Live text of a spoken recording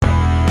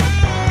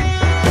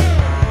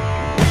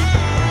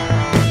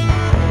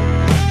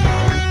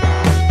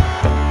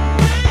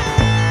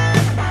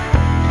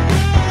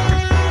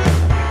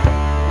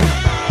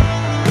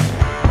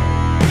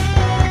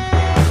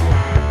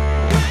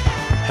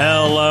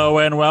Hello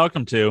and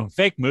welcome to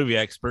Fake Movie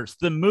Experts,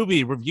 the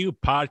movie review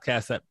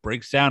podcast that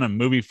breaks down a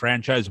movie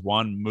franchise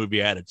one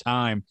movie at a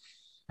time.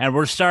 And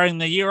we're starting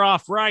the year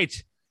off right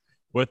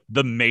with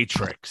The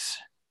Matrix.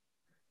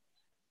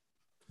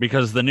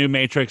 Because the new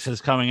Matrix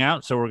is coming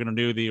out, so we're going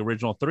to do the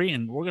original three,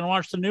 and we're going to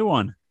watch the new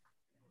one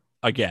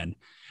again.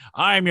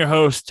 I'm your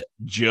host,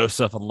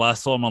 Joseph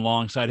Lessel. I'm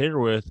alongside here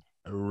with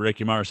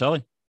Ricky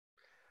Marcelli.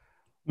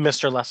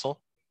 Mr. Lessel.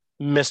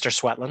 Mr.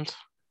 Sweatland.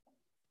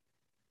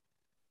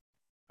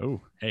 Oh,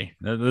 hey,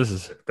 this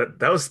is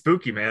that was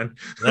spooky, man.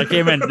 That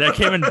came in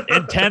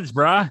intense,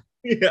 brah.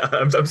 Yeah,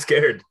 I'm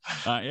scared.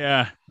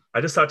 Yeah. I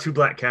just saw two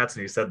black cats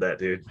and you said that,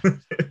 dude.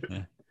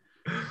 Yeah.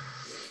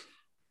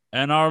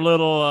 And our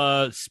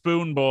little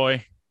spoon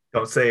boy.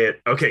 Don't say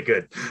it. Okay,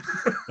 good.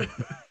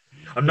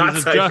 I'm not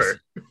Cypher.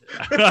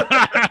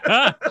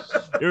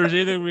 It was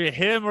either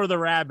him or the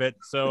rabbit.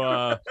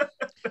 So,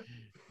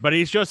 but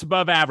he's just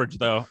above average,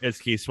 though. It's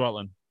Keith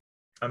Sweatland.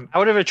 I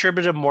would have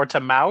attributed him more to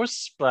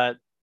Mouse, but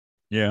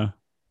yeah,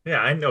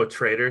 I know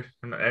traitor,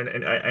 and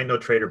I know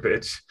traitor,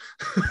 bitch.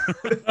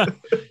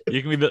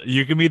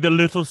 you can be the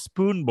little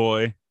spoon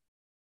boy.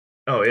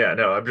 Oh yeah,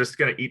 no, I'm just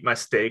gonna eat my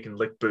steak and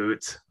lick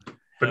boots.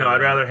 But no,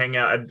 I'd rather hang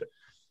out. I'd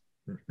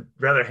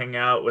rather hang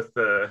out with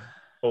the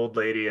old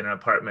lady in an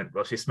apartment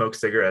while she smokes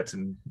cigarettes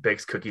and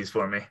bakes cookies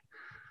for me.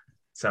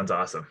 Sounds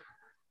awesome.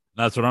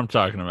 That's what I'm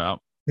talking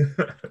about.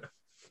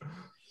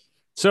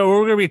 So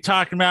we're going to be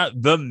talking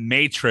about The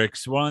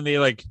Matrix, one of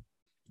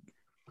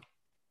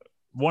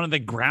the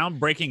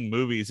groundbreaking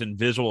movies in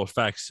visual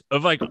effects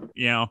of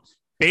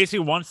basically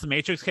once The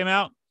Matrix came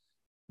out,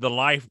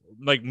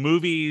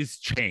 movies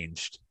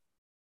changed.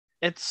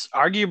 It's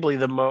arguably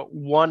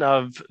one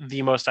of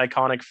the most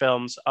iconic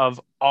films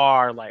of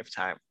our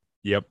lifetime.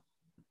 Yep.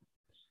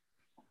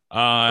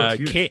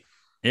 It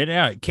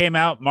came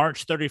out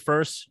March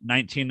 31st,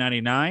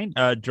 1999,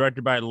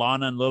 directed by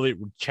Lana and Lily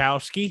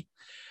Wachowski.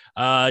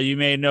 You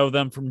may know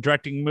them from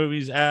directing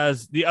movies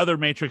as the other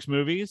Matrix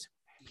movies.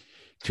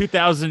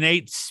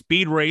 2008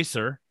 Speed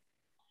Racer.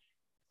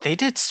 They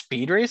did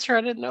Speed Racer?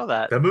 I didn't know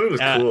that. That movie was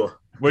cool.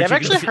 Yeah, I've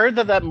actually heard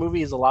that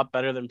movie is a lot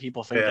better than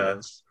people think it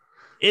is.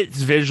 It's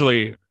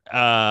visually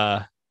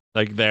there,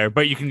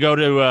 but you can go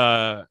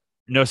to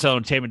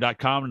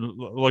nocellentertainment.com and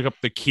look up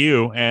the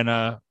queue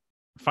and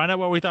find out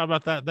what we thought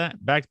about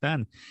that back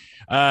then.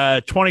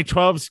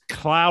 2012's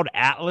Cloud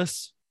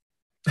Atlas.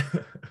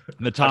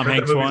 The Tom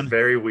Hanks one.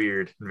 Very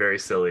weird and very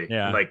silly.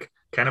 Yeah.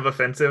 Kind of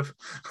offensive.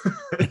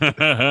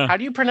 How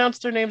do you pronounce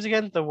their names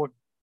again? The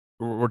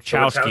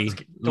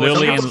Wachowski.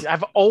 Lily and...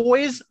 I've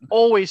always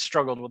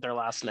struggled with their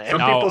last name. Some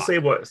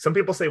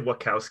people say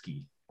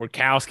Wachowski.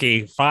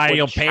 Wachowski.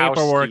 File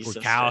paperwork,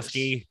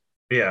 Wachowski.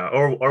 Yeah,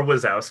 or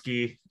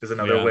Wazowski is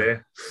another way.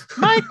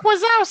 Mike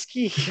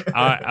Wazowski.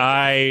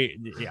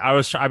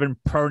 I've been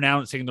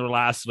pronouncing their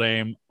last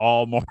name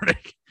all morning.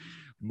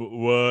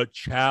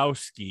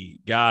 Wachowski.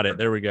 Got it.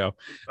 There we go.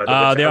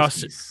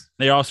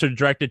 They also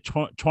directed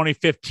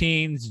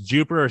 2015's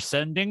Jupiter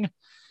Ascending,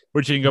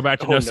 which you can go back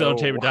to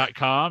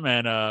nocellentertainment.com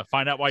and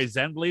find out why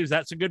Zen believes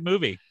that's a good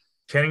movie.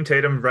 Channing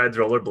Tatum rides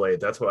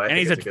rollerblades. That's why. And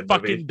he's a fucking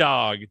movie.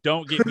 Dog.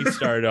 Don't get me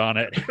started on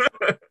it.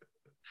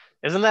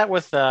 Isn't that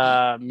with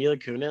Mila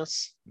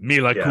Kunis?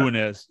 Mila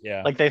Kunis,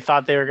 yeah. They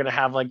thought they were gonna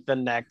have the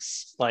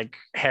next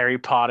Harry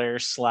Potter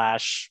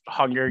 /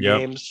 Hunger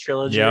Games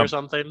trilogy or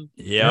something.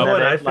 Yeah,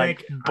 but I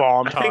think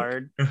bombed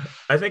hard.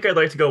 I think I'd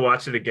like to go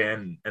watch it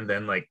again and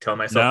then tell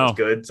myself it's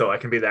good, so I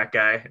can be that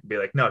guy and be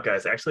like, no,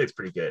 guys, actually, it's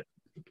pretty good.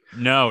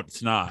 No,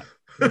 it's not.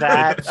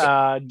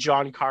 That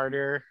John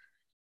Carter,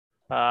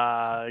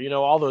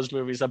 all those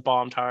movies that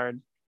bombed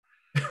hard.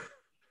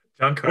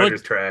 John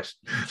Carter's trash.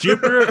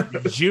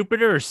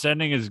 Jupiter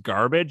Ascending is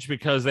garbage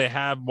because they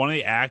have one of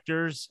the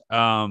actors,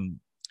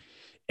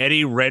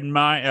 Eddie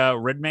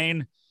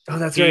Redmayne. Oh,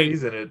 that's right.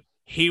 He's in it.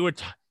 He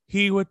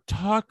would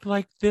talk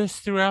like this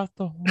throughout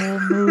the whole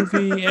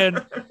movie, and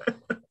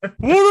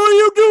what are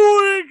you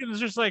doing? And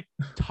it's just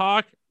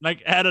talk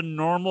at a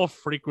normal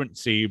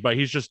frequency, but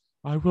he's just,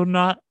 I will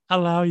not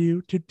allow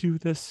you to do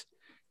this,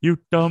 you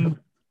dumb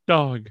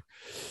dog.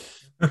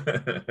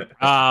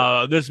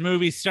 This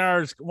movie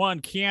stars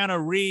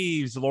Keanu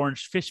Reeves,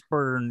 Lawrence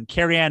Fishburne,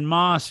 Carrie-Anne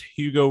Moss,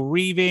 Hugo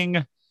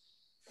Weaving.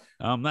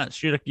 That's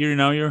shit.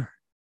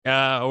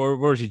 Or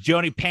where's he?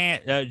 Joey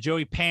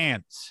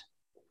Pants.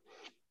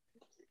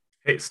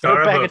 Hey,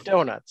 star bag of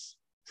donuts.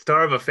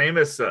 Star of a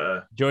famous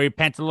Joey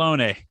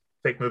Pantalone.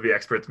 Fake Movie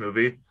Experts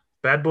movie,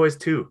 Bad Boys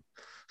 2.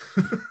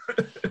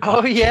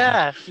 Oh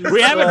yeah,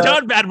 we haven't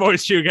done Bad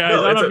Boys 2, guys.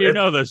 I don't know if you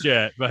know this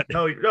yet, but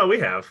no, we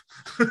have.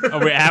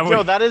 We have.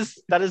 No, that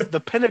is the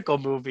pinnacle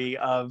movie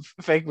of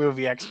Fake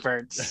Movie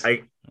Experts.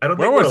 I don't.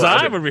 Where was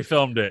I when we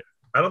filmed it?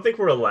 I don't think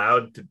we're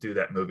allowed to do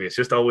that movie. It's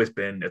just always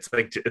been. It's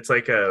like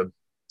the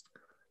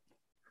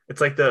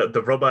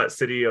robot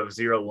city of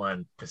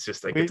 01. It's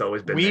just it's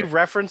always been. We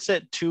reference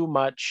it too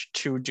much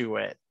to do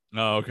it.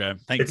 Oh, okay.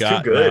 Thank it's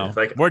God. Too good.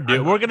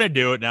 No. We're gonna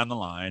do it down the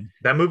line.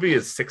 That movie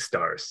is 6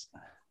 stars.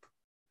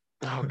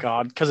 Oh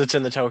God, because it's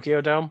in the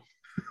Tokyo Dome.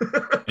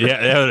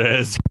 Yeah, it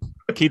is.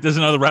 Keith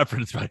doesn't know the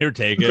reference, but here,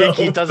 take it. No,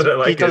 Keith doesn't. but I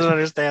like Keith doesn't it.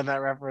 understand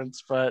that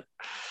reference, but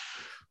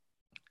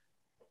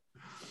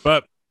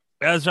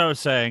As I was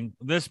saying,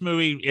 this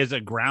movie is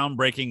a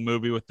groundbreaking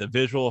movie with the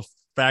visual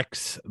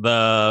effects,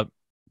 the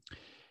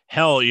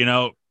hell,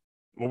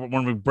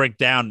 when we break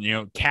down,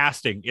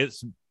 casting,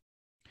 it's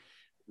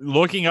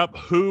looking up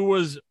who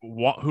was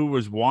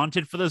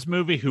wanted for this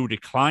movie, who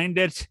declined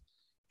it,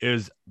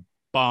 is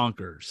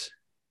bonkers.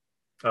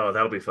 Oh,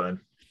 that'll be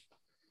fun.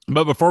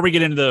 But before we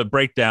get into the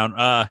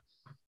breakdown,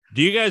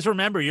 do you guys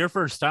remember your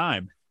first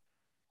time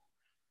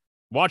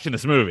watching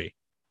this movie?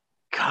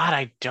 God,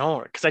 I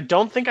don't, because I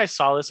don't think I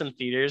saw this in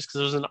theaters because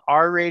it was an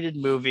R-rated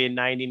movie in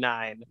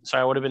 '99, so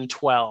I would have been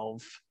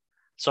 12.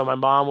 So my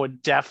mom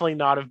would definitely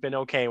not have been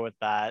okay with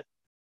that.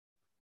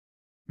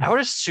 I would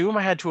assume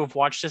I had to have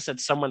watched this at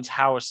someone's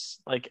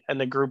house, like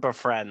in a group of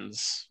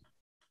friends.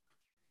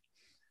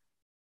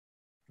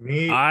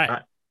 Me, Go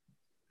ahead.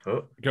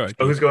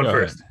 who's going Go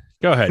first? ahead.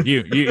 Go ahead.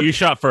 You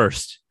shot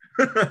first.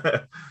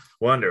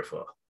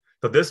 Wonderful.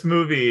 So this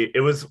movie, I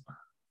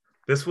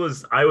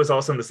was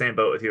also in the same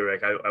boat with you,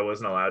 Rick. I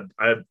wasn't allowed.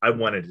 I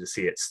wanted to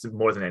see it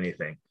more than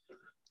anything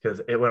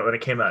because when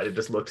it came out, it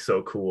just looked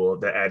so cool.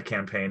 The ad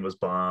campaign was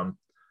bomb.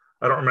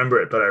 I don't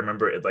remember it, but I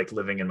remember it like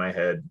living in my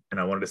head, and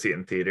I wanted to see it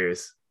in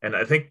theaters. And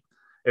I think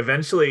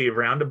eventually,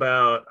 around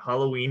about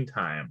Halloween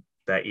time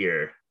that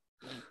year,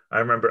 I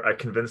remember I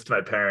convinced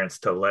my parents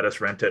to let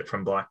us rent it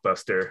from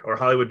Blockbuster or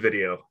Hollywood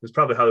Video. It was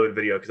probably Hollywood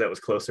Video because that was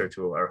closer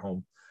to our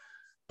home.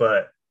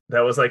 But that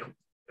was like,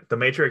 The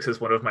Matrix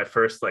is one of my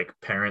first like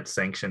parent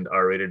sanctioned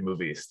R-rated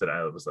movies that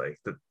I was like,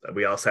 that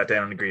we all sat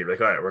down and agreed, like,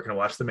 all right, we're going to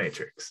watch The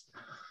Matrix.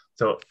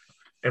 So,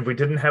 and we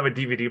didn't have a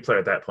DVD player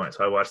at that point.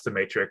 So I watched The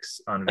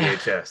Matrix on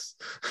VHS.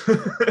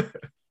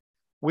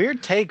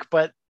 Weird take,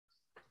 but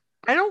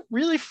I don't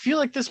really feel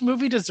like this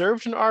movie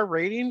deserved an R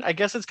rating. I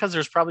guess it's because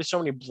there's probably so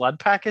many blood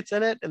packets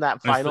in it in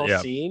that final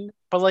scene.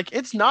 But like,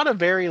 it's not a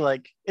very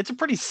like, it's a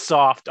pretty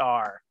soft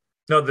R.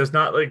 No, there's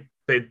not like,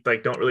 they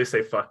like don't really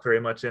say fuck very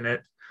much in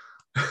it.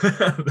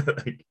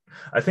 Like,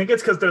 I think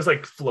it's because there's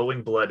like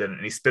flowing blood in it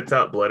and he spits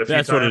out blood a few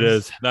times. That's what it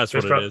is. That's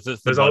what it is.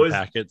 It's the blood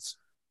packets.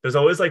 There's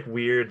always like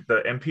weird,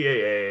 the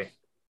MPAA,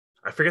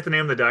 I forget the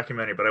name of the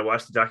documentary, but I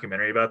watched the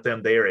documentary about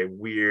them. They are a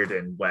weird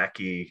and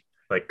wacky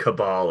like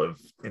cabal of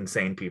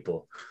insane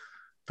people.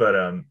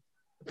 But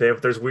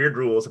there's weird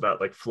rules about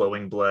like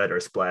flowing blood or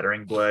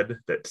splattering blood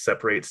that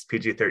separates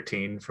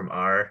PG-13 from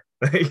R.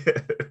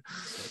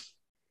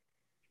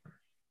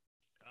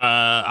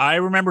 I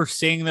remember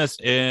seeing this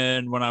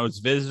when I was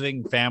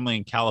visiting family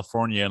in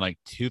California in like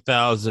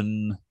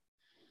 2000,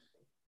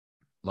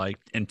 like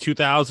in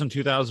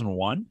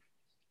 2001,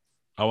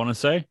 I want to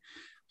say.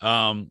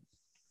 I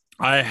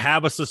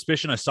have a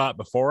suspicion I saw it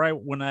before I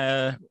went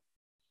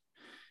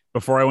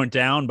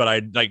down, but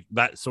I like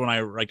that. So when I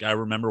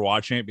remember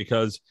watching it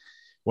because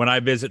when I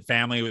visit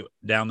family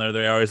down there,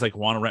 they always like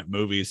want to rent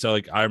movies. So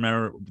like I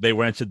remember they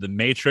rented The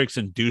Matrix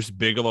and Deuce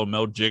Bigalow,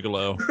 Mel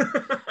Gigolo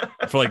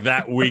for like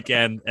that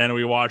weekend, and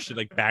we watched it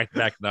like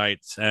back-to-back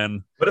nights.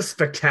 And what a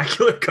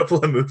spectacular couple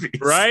of movies,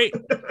 right?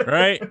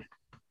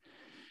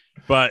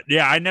 But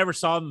yeah, I never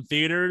saw them in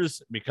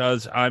theaters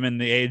because I'm in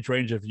the age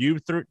range of you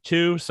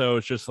two. So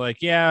it's just like,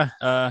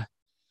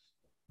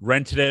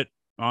 rented it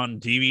on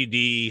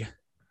DVD.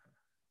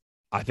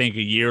 I think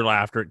a year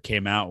after it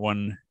came out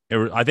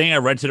I think I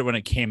rented it when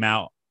it came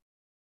out.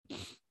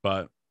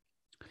 But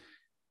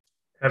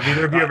have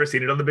either of you ever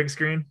seen it on the big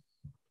screen?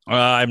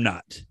 I'm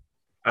not.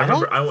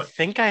 I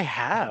think I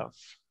have.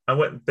 I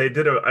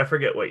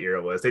forget what year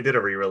it was. They did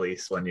a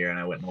re-release one year and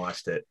I went and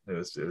watched it. It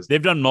was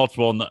They've done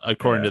multiple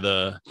according to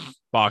the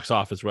box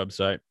office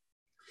website.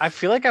 I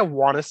feel like I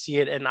want to see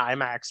it in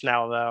IMAX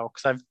now though,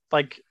 because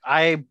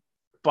I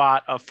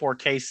bought a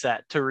 4K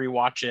set to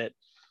rewatch it.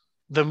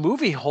 The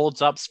movie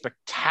holds up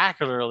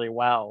spectacularly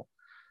well.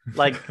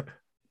 Like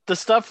the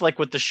stuff like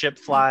with the ship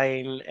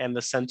flying and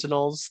the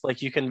Sentinels,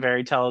 like you can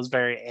very tell is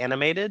very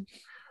animated,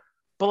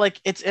 but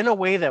like it's in a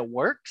way that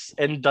works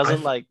and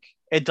doesn't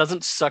it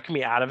doesn't suck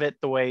me out of it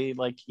the way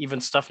like even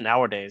stuff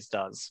nowadays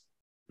does.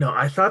 No,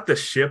 I thought the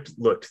ship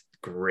looked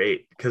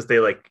great because they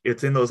like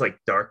it's in those like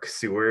dark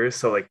sewers,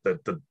 so like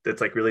the it's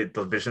like really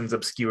the vision's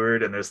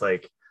obscured and there's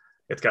like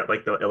it's got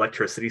like the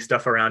electricity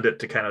stuff around it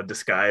to kind of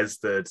disguise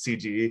the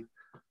CG.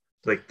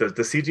 Like the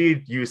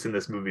CG use in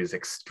this movie is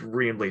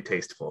extremely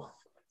tasteful.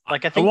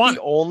 Like I think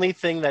the only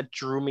thing that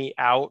drew me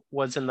out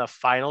was in the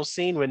final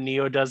scene when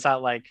Neo does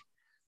that like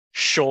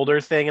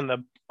shoulder thing and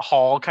the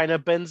hall kind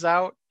of bends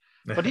out.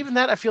 But even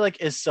that I feel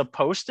like is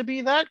supposed to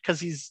be that because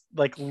he's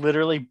like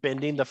literally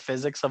bending the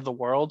physics of the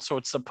world, so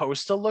it's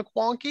supposed to look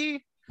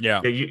wonky.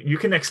 Yeah, you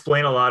can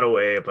explain a lot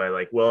away by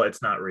like, well,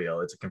 it's not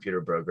real, it's a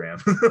computer program.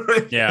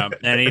 Yeah,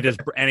 and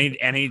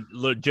he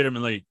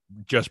legitimately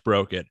just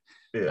broke it.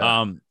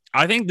 Yeah.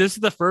 I think this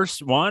is the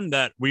first one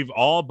that we've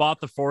all bought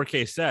the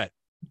 4K set.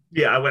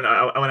 Yeah, I went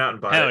out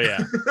and bought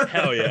it.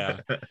 Hell yeah.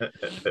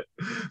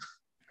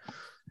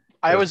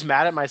 I was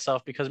mad at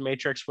myself because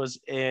Matrix was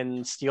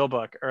in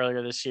Steelbook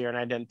earlier this year and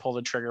I didn't pull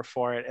the trigger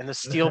for it. And the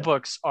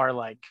Steelbooks are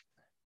like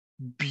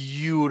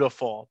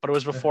beautiful, but it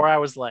was before I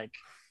was like,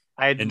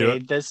 I had Into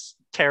made it? this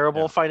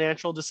terrible Yeah.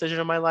 financial decision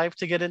in my life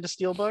to get into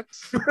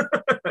steelbooks.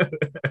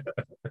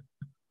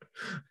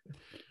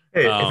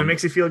 Hey, if it Um,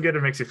 makes you feel good,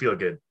 it makes you feel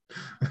good.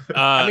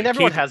 I mean,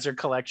 everyone Keith, has their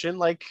collection,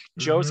 like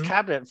Joe's Mhm.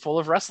 cabinet full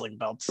of wrestling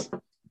belts.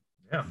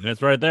 Yeah.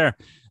 that's right there.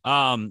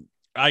 Or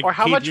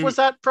how Keith, much was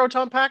that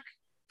proton pack?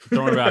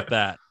 Don't worry about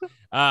that.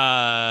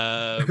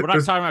 We're not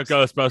Those talking about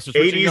Ghostbusters.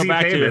 Eight You can go easy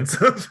back payments.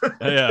 to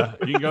yeah,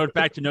 you can go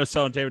back to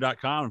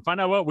NoSellingTable.com and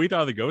find out what we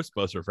thought of the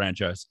Ghostbuster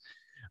franchise.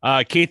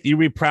 Keith, you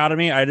be proud of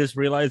me. I just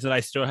realized that I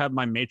still have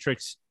my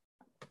Matrix,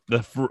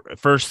 the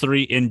first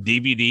 3 in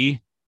DVD.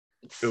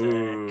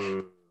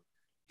 Ooh.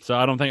 So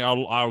I don't think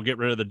I'll get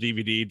rid of the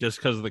DVD just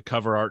because the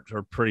cover art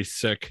are pretty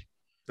sick.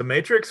 The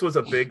Matrix was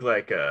a big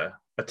like a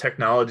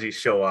technology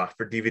show off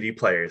for DVD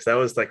players. That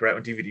was like right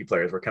when DVD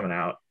players were coming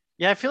out.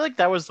 Yeah, I feel like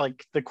that was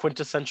like the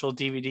quintessential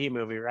DVD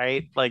movie,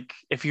 right? Like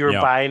if you were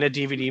Yeah. buying a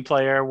DVD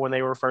player when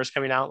they were first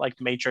coming out,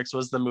 like Matrix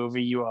was the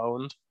movie you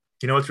owned.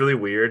 You know what's really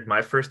weird?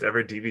 My first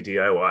ever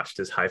DVD I watched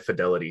is High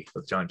Fidelity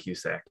with John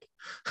Cusack.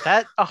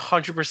 That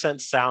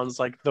 100% sounds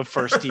like the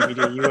first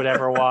DVD you would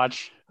ever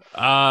watch.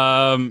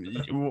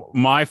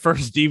 My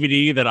first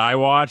DVD that I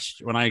watched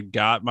when I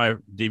got my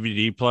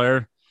DVD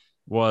player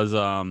was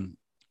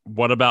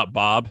What About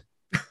Bob?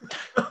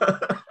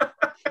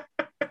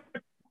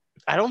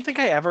 I don't think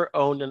I ever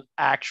owned an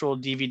actual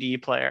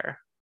DVD player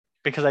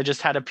because I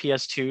just had a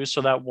PS2,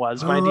 so that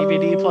was my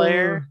DVD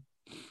player.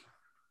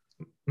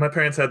 My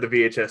parents had the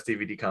VHS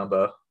DVD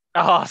combo.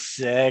 Oh,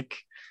 sick.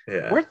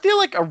 Yeah. Weren't there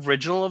like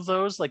original of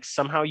those? Like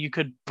somehow you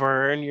could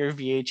burn your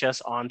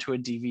VHS onto a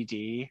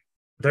DVD.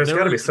 There's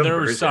got to be some there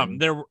were version. some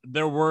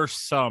there were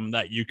some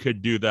that you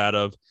could do that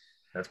of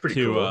That's pretty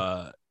to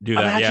cool. do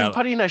that. Imagine Yeah.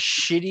 putting a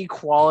shitty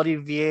quality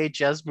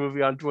VHS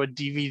movie onto a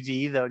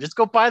DVD though. Just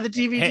go buy the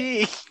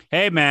DVD.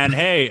 Hey man,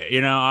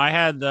 hey, I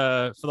had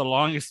for the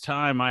longest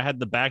time I had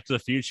the Back to the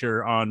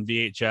Future on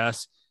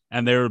VHS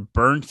and they were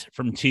burnt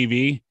from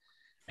TV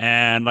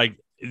and like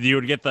you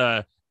would get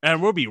and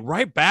we'll be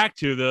right back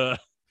to the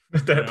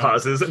That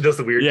pauses and does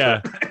the weird Yeah.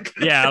 clip.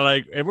 yeah,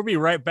 like and we'll be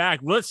right back.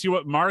 Let's see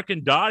what Mark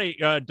and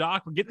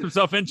Doc would get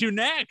themselves into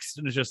next.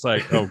 And it's just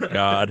like, oh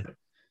God.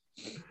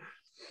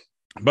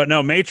 But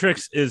no,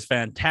 Matrix is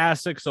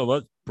fantastic. So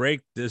let's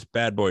break this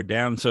bad boy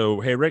down. So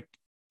hey Rick,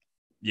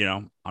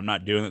 I'm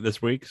not doing it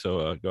this week,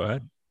 so go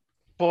ahead.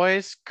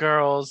 Boys,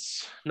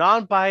 girls,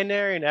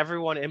 non-binary, and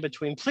everyone in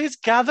between, please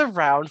gather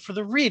round for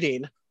the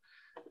reading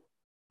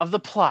of the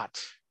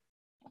plot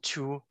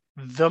to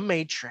The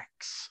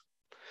Matrix.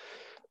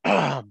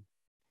 The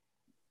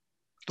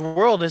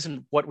world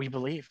isn't what we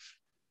believe.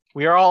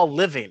 We are all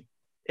living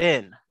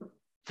in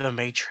the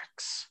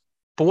Matrix.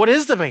 But what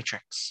is the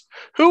Matrix?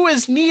 Who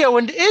is Neo,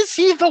 and is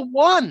he the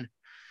one?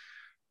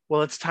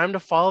 Well, it's time to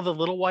follow the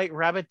little white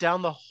rabbit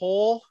down the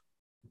hole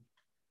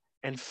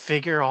and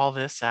figure all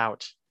this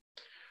out.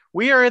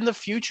 We are in the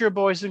future,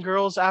 boys and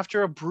girls,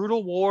 after a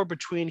brutal war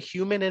between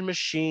human and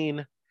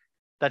machine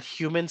that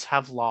humans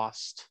have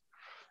lost.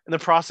 In the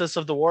process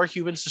of the war,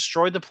 humans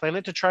destroyed the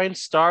planet to try and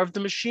starve the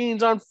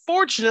machines.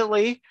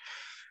 Unfortunately,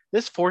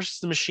 this forces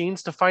the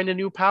machines to find a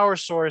new power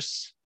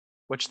source,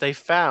 which they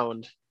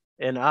found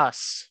in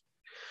us,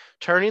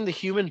 turning the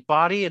human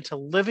body into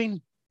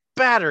living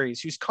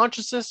batteries whose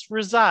consciousness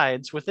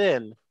resides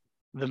within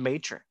the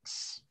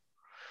Matrix.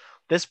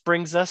 This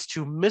brings us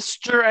to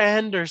Mr.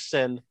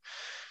 Anderson,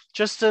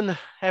 just an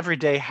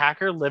everyday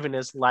hacker living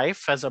his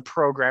life as a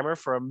programmer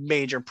for a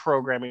major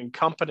programming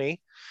company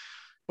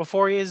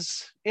before he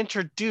is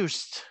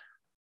introduced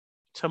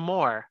to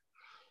more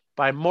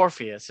by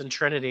Morpheus and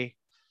Trinity,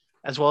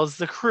 as well as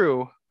the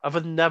crew of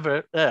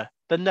the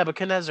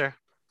Nebuchadnezzar.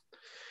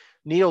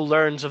 Neo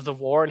learns of the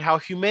war and how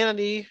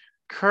humanity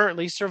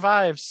currently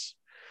survives.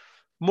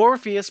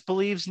 Morpheus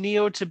believes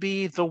Neo to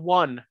be the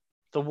one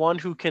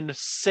who can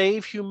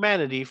save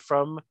humanity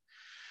from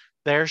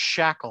their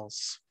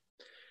shackles.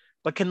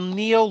 But can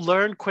Neo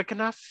learn quick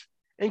enough?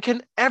 And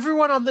can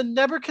everyone on the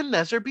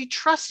Nebuchadnezzar be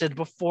trusted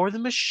before the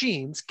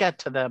machines get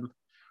to them?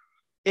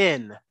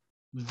 In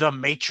The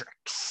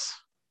Matrix.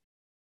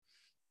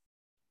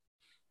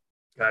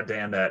 God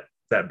damn that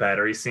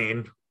battery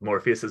scene,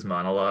 Morpheus's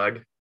monologue,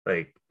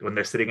 like when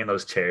they're sitting in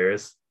those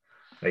chairs,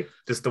 like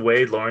just the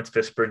way Lawrence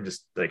Fishburne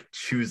just like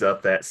chews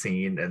up that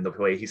scene and the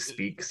way he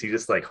speaks, he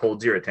just like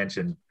holds your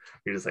attention.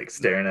 You're just like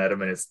staring at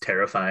him and it's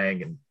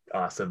terrifying and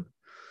awesome.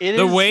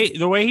 The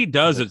way he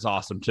does it's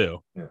awesome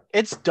too.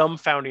 It's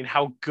dumbfounding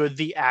how good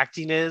the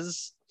acting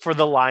is for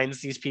the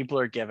lines these people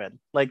are given.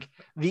 Like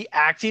the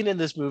acting in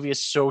this movie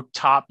is so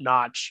top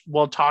notch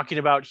while talking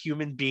about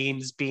human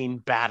beings being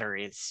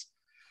batteries.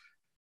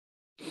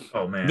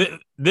 Oh man,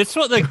 this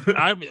one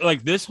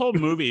this whole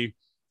movie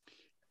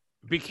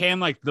became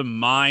like the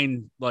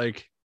mind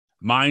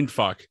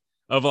fuck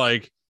of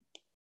like,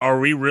 are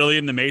we really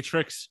in the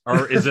Matrix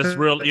or is this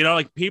real?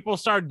 Like people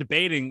started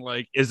debating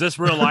like, is this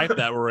real life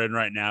that we're in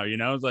right now?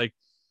 It's like,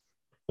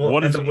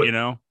 what is it?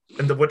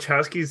 And the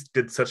Wachowskis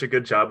did such a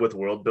good job with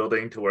world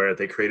building to where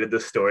they created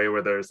this story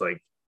where there's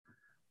like,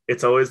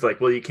 it's always like,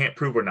 well, you can't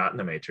prove we're not in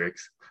the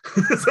Matrix.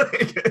 It's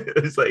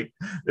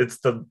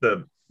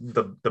the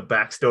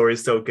backstory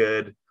is so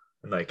good,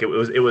 and like it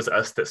was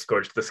us that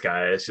scorched the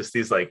sky. It's just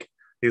these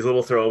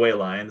little throwaway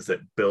lines that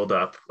build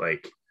up,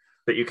 like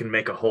that you can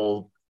make a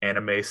whole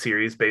anime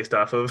series based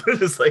off of.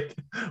 Just like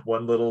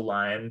one little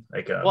line.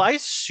 Well, I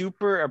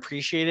super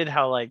appreciated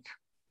how like,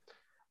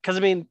 because I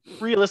mean,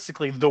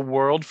 realistically, the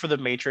world for the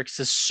Matrix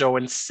is so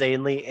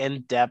insanely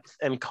in depth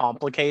and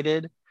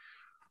complicated.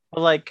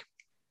 But like,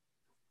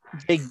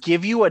 they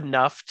give you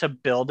enough to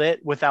build it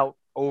without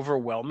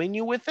overwhelming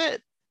you with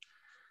it.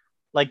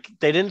 Like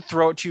they didn't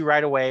throw it to you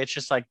right away. It's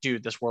just like,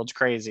 dude, this world's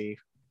crazy.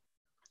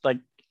 Like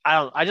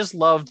I just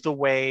loved the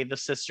way the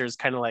sisters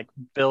kind of like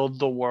build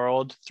the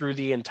world through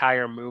the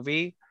entire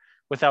movie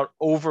without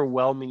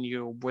overwhelming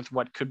you with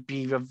what could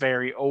be a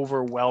very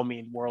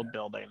overwhelming world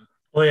building.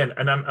 Well, yeah,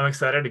 and I'm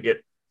excited to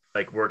get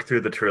like work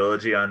through the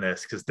trilogy on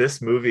this, because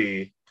this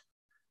movie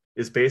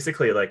is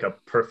basically like a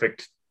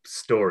perfect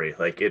story.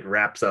 Like it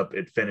wraps up,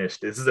 it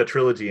finished. This is a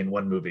trilogy in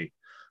one movie.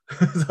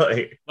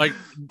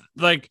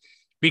 like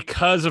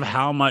because of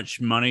how much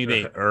money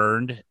they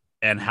earned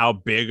and how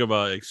big of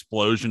an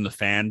explosion the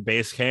fan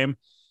base came,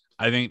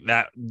 I think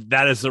that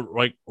is the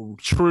like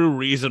true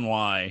reason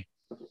why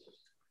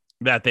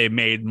that they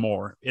made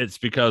more. It's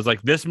because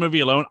like this movie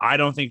alone, I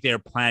don't think they're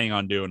planning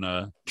on doing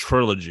a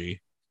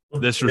trilogy.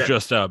 This was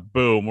just a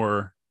boom,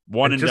 we're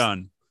one and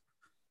done.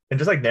 And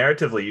just like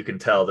narratively, you can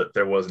tell that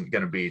there wasn't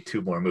going to be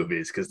 2 more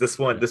movies, because this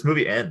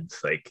movie ends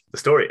like the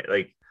story.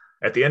 Like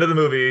at the end of the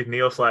movie,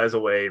 Neo flies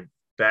away,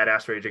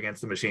 badass Rage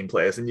Against the Machine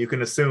plays, and you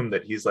can assume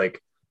that he's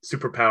like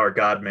superpower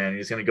God man.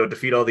 He's going to go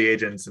defeat all the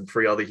agents and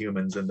free all the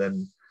humans, and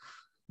then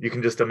you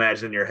can just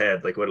imagine in your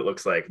head like what it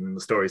looks like, and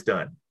the story's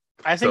done.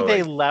 I think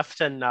they left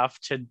enough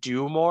to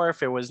do more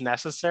if it was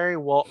necessary,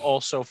 while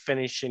also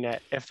finishing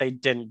it if they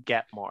didn't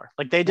get more.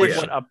 Like they did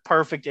what a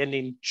perfect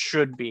ending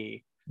should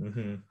be,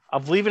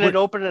 of leaving it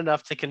open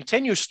enough to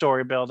continue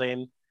story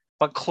building,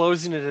 but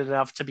closing it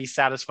enough to be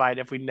satisfied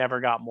if we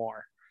never got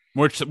more.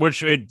 Which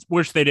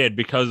they did,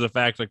 because of the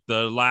fact like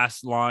the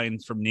last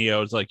lines from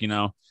Neo is like, you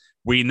know,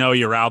 we know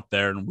you're out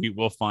there and we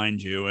will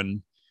find you,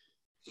 and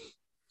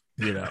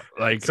you know,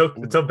 like it's so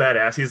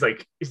badass.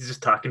 He's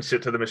just talking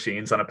shit to the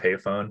machines on a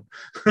payphone.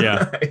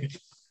 Yeah.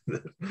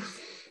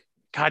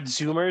 God,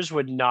 Zoomers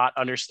would not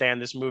understand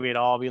this movie at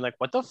all. Being like,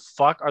 what the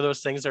fuck are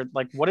those things? They're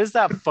like, what is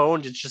that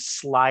phone just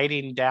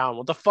sliding down?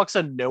 What the fuck's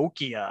a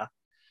Nokia?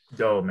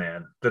 Oh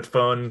man, the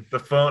phone.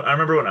 I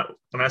remember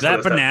when I saw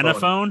that banana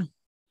phone.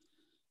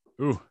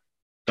 Ooh,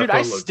 dude,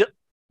 I still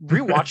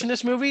rewatching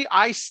this movie.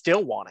 I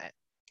still want it.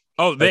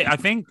 Oh, I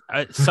think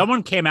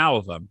someone came out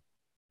with them.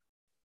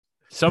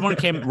 Someone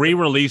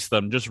re-released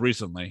them just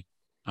recently,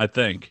 I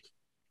think,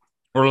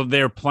 or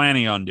they're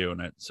planning on doing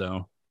it.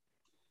 So,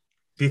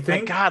 do you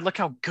think? My God, look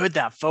how good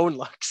that phone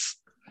looks.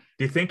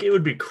 Do you think it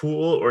would be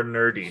cool or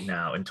nerdy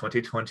now in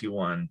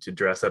 2021 to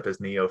dress up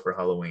as Neo for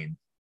Halloween?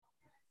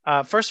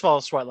 First of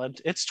all, Sweatland,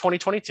 it's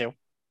 2022.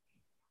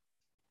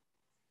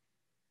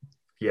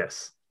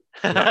 Yes,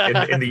 in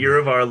the year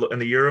of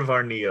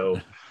our Neo,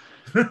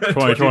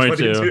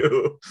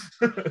 2022.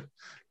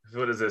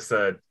 What is this?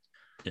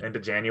 End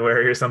of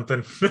January or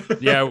something?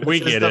 Yeah,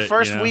 we get it. The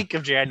first week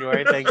of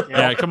January. Thank you.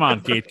 Yeah, come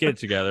on, Keith, get it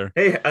together.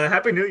 Hey,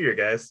 Happy New Year,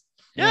 guys.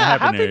 Yeah,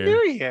 Happy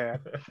New Year.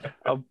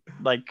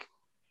 Like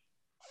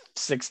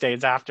 6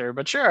 days after,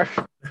 but sure.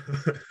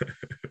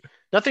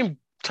 Nothing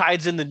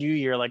ties in the new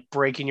year like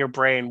breaking your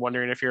brain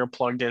wondering if you're a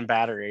plugged-in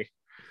battery.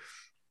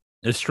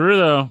 It's true,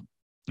 though.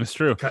 It's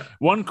true.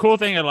 One cool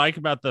thing I like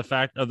about the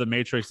fact of the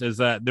Matrix is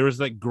that there was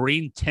like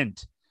green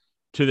tint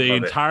to the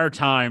entire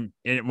time.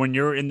 When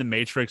you're in the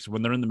Matrix,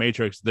 when they're in the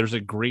Matrix, there's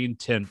a green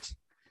tint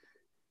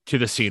to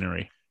the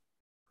scenery.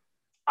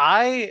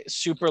 I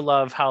super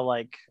love how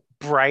like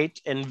bright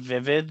and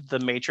vivid the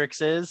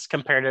Matrix is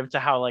comparative to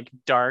how like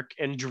dark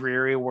and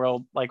dreary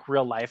world like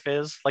real life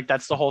is. Like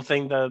that's the whole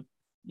thing the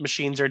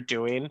machines are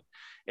doing,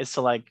 is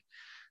to like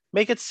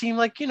make it seem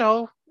like, you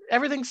know,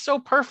 everything's so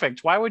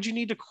perfect. Why would you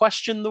need to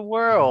question the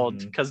world?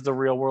 Because the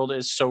real world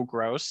is so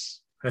gross.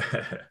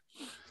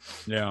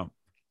 Yeah.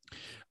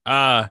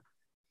 One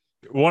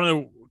of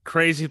the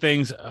crazy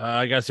things,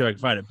 I gotta see if I can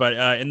find it, but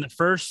in the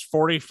first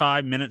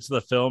 45 minutes of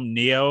the film,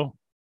 Neo,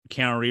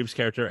 Keanu Reeves'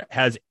 character,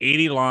 has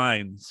 80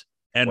 lines,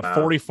 and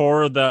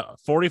 44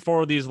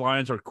 of these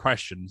lines are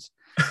questions,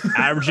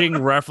 averaging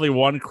roughly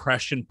one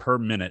question per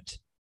minute.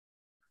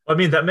 I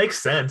mean, that makes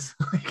sense.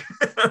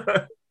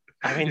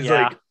 I mean,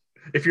 like,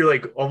 if you're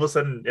like all of a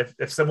sudden,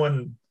 if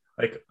someone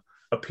like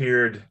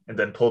appeared and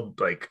then pulled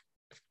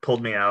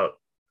me out,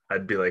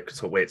 I'd be like,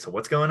 so wait, so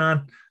what's going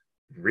on?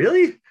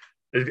 Really?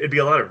 It'd be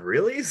a lot of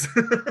reallys.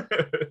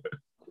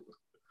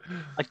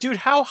 Like, dude,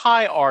 how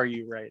high are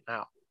you right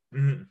now?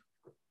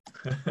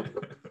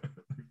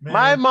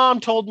 My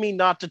mom told me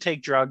not to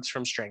take drugs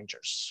from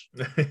strangers.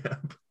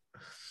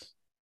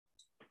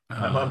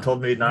 My mom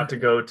told me not to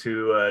go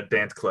to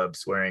dance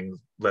clubs wearing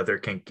leather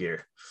kink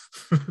gear.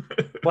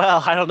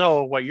 Well, I don't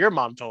know what your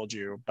mom told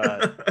you,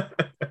 but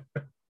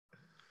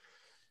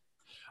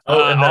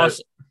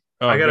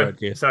Oh, I go gotta ahead,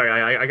 Keith. sorry,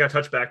 I gotta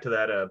touch back to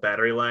that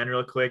battery line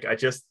real quick.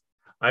 It's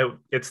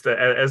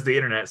the as the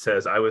internet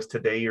says, I was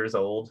today years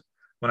old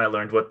when I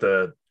learned what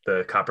the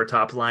copper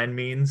top line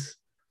means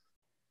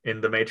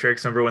in the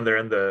Matrix. Remember when they're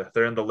in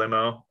the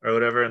limo or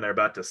whatever, and they're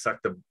about to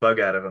suck the bug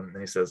out of him,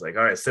 and he says like,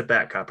 "All right, sit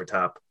back, copper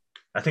top."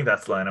 I think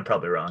that's the line. I'm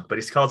probably wrong, but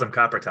he calls him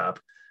copper top,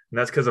 and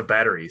that's because of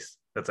batteries.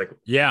 That's like,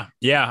 Yeah,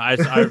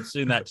 I've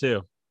seen that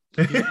too.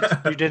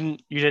 You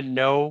didn't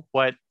know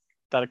that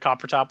a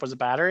copper top was a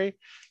battery?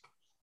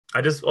 I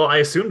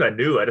assumed I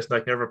knew. I just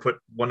like never put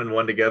one and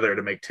one together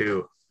to make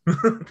two.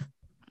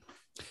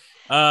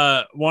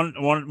 One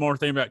more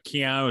thing about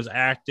Keanu's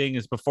acting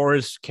is before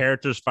his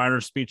character's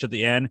final speech at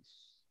the end,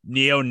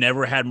 Neo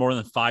never had more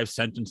than 5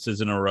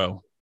 sentences in a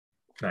row.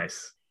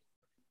 Nice.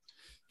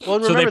 Well,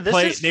 So remember,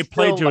 they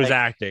played to his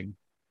acting.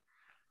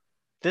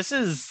 This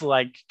is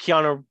like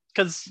Keanu,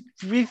 because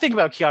we think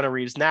about Keanu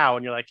Reeves now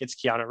and you're like, it's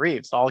Keanu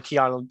Reeves. All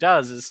Keanu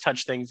does is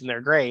touch things and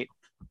they're great.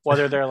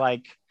 Whether they're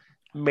like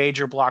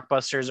major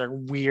blockbusters or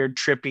weird,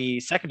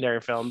 trippy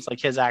secondary films, like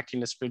his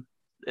acting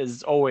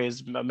is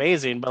always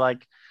amazing. But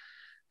like,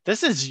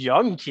 this is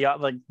young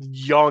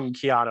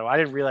Keanu. I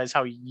didn't realize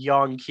how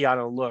young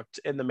Keanu looked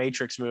in the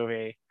Matrix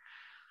movie.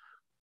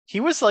 He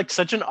was like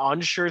such an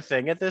unsure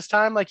thing at this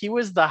time. Like he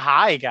was the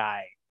high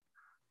guy.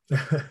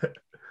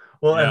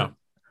 Well, Yeah. and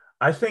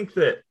I think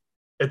that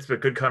it's a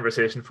good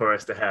conversation for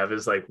us to have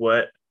is like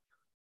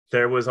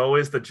there was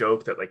always the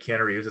joke that like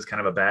Keanu Reeves is kind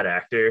of a bad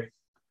actor.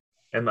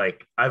 And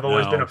like, I've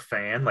always been a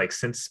fan, like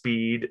since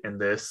Speed and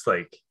this,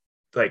 like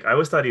I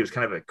always thought he was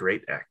kind of a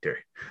great actor.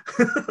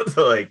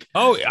 So like,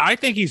 I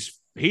think he's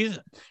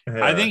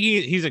I think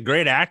he's a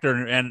great actor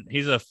and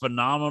he's a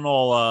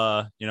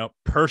phenomenal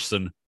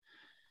person.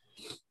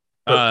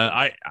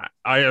 I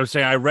was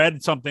saying I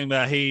read something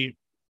that he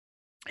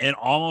in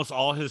almost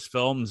all his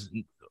films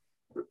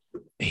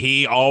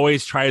he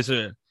always tries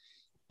to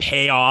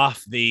pay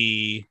off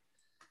the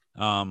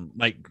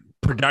like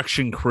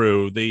production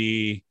crew,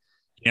 the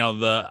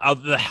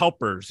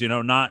helpers,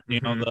 not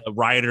the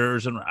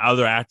writers and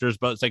other actors,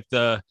 but it's like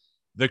the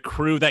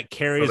crew that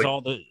carries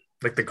all the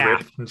like the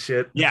grip and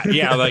shit.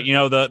 Yeah, like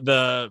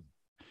the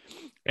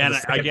and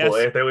I guess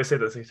boy. They always say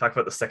this. They talk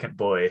about the second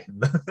boy.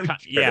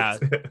 Yeah,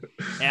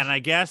 and I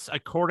guess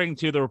according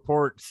to the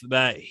reports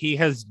that he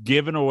has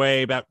given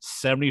away about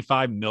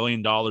 $75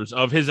 million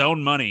of his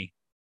own money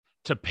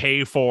to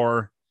pay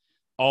for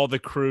all the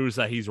crews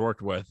that he's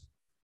worked with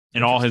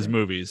in all his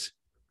movies.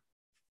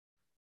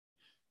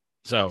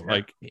 So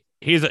like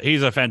he's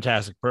a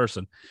fantastic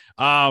person.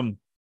 God,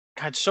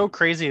 so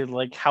crazy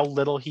like how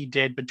little he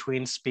did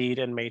between Speed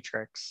and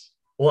Matrix.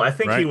 Well, I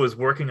think he was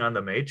working on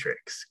the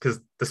Matrix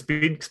because the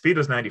Speed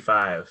was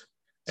 95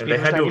 and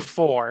Speed was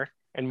 94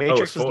 and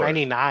Matrix was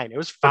 99. It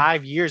was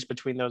 5 years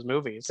between those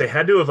movies. They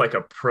had to have like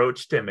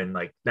approached him in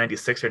like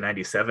 96 or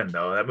 97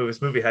 though.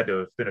 This movie had to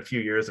have been a few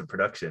years of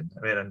production.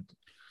 I mean,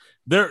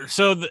 there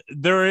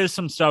is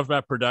some stuff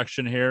about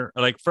production here.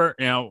 Like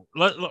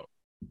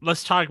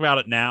let's talk about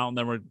it now, and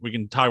then we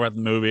can talk about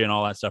the movie and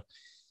all that stuff.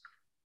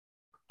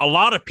 A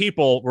lot of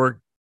people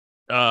were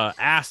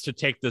asked to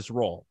take this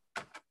role.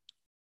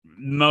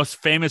 Most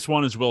famous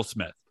one is Will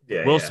Smith.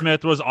 Will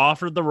Smith was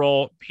offered the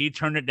role. He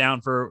turned it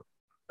down for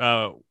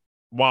Wild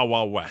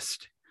Wild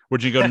West,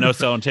 which you go to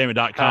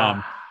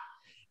nocellentertainment.com.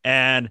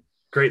 And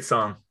great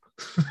song.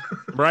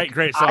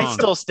 Great song. I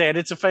still stand.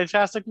 It's a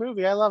fantastic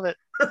movie. I love it.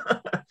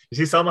 You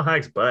see Salma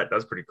Hayek's butt? That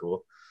was pretty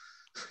cool.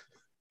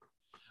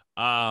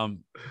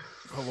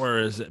 Where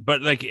is it?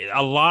 But like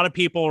a lot of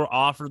people were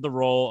offered the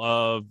role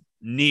of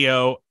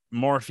Neo,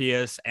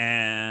 Morpheus,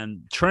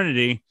 and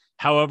Trinity.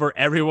 However,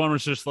 everyone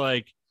was just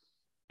like,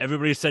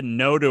 everybody said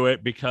no to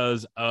it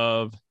because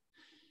of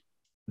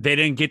they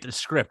didn't get the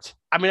script.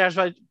 I mean, I was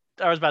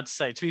about to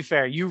say, to be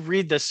fair, you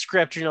read the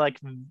script and you're like,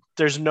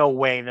 there's no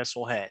way this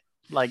will hit.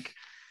 Like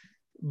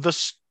the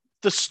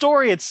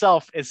story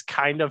itself is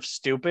kind of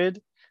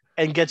stupid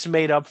and gets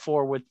made up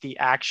for with the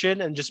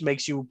action and just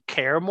makes you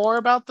care more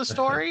about the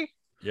story.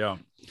 Yeah.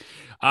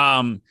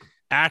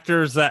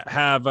 Actors that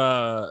have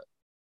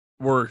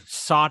were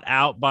sought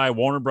out by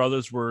Warner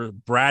Brothers were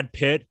Brad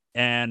Pitt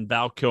and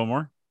Val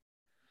Kilmer.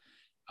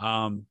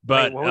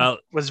 But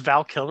was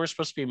Val Kilmer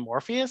supposed to be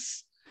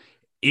Morpheus?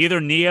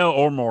 Either Neo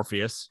or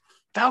Morpheus.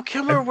 Val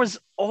Kilmer was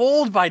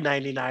old by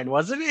 99,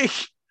 wasn't he?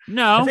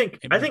 No,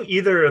 I think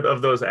either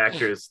of those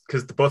actors,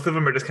 because both of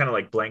them are just kind of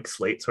like blank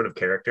slate sort of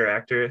character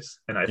actors,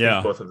 and I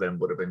think both of them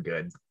would have been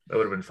good. That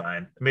would have been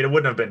fine. I mean, it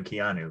wouldn't have been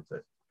Keanu,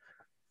 but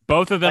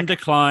both of them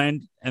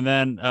declined, and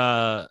then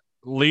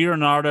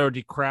Leonardo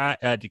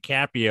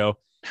DiCaprio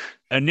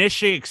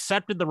initially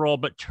accepted the role,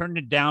 but turned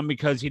it down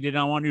because he did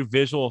not want to do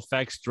visual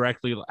effects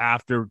directly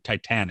after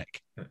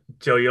Titanic.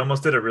 Joe, you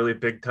almost did a really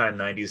big time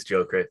 90s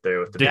joke right there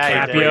with the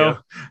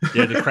DiCaprio.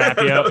 Yeah,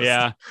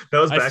 DiCaprio. That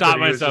was back I stopped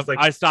when he was myself. just like,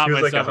 I stopped he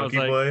was myself. like a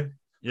hunky boy.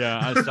 Yeah,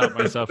 I stopped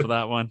myself for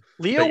that one.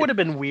 Leo would have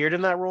been weird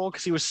in that role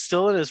because he was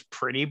still in his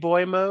pretty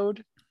boy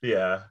mode.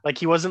 Yeah. Like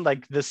he wasn't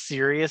like the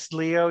serious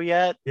Leo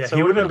yet. Yeah, so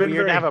it would have been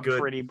weird to have a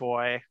pretty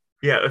boy.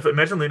 Yeah,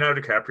 imagine Leonardo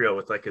DiCaprio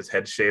with like his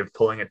head shaved,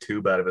 pulling a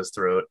tube out of his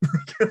throat.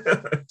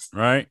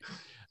 Right.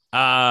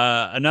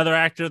 Another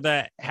actor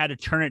that had to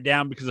turn it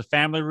down because of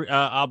family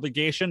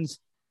obligations,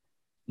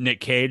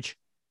 Nick Cage.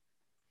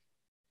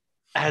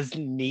 As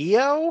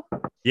Neo?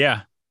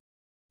 Yeah.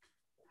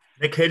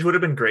 Nick Cage would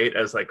have been great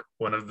as like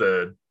one of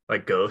the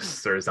like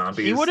ghosts or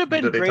zombies. He would have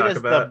been that they great talk as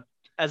about.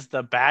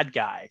 the bad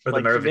guy. Or the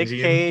Like Nick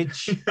Merovingian.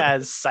 Cage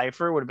as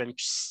Cypher would have been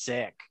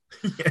sick.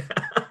 Yeah.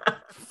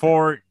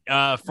 For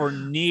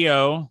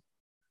Neo,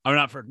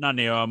 I'm not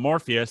Neo,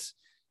 Morpheus,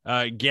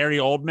 Gary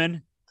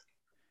Oldman.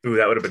 Ooh,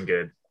 that would have been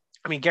good.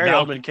 I mean, Gary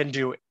Oldman can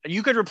do.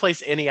 You could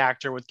replace any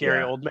actor with Gary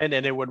Yeah. Oldman,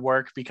 and it would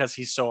work because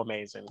he's so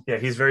amazing. Yeah,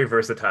 he's very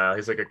versatile.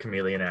 He's like a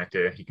chameleon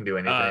actor. He can do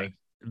anything.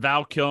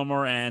 Val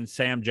Kilmer and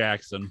Sam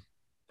Jackson.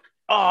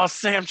 Oh,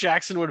 Sam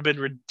Jackson would have been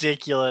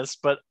ridiculous,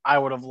 but I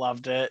would have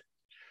loved it.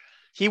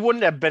 He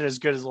wouldn't have been as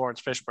good as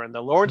Lawrence Fishburne.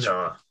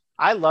 No.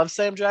 I love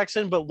Sam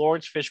Jackson, but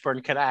Lawrence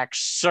Fishburne can act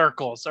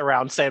circles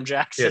around Sam Yeah,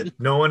 Jackson.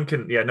 no one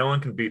can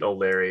beat old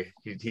Larry.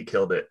 He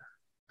killed it.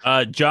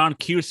 John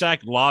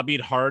Cusack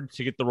lobbied hard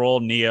to get the role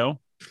of Neo.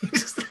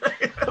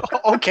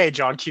 Okay,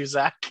 John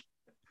Cusack.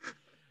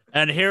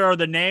 And here are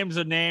the names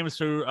of names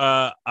who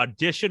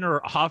auditioned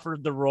or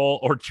offered the role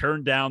or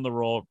turned down the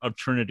role of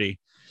Trinity.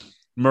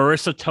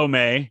 Marissa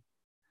Tomei.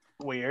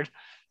 Weird.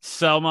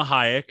 Selma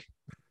Hayek.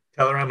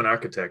 Tell her I'm an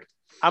architect.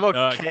 I'm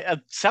okay.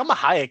 Selma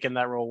Hayek in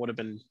that role would have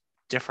been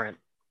different.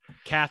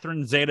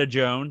 Catherine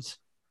Zeta-Jones.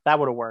 That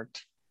would have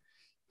worked.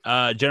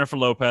 Jennifer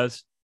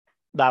Lopez.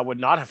 That would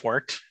not have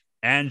worked.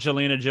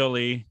 Angelina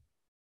Jolie.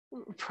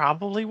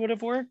 Probably would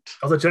have worked.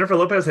 Although Jennifer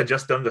Lopez had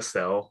just done The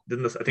Cell.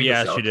 Didn't this? I think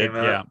Yeah, The Cell she did.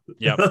 came out.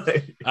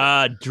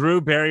 Yeah.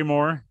 Drew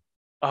Barrymore.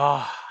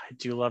 Oh, I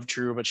do love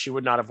Drew, but she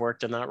would not have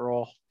worked in that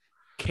role.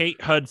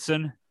 Kate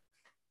Hudson.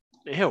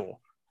 Ew.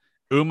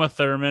 Uma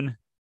Thurman.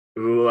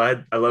 Ooh,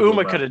 I love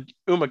Uma could have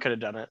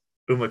done it.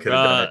 Uma could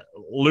have done it.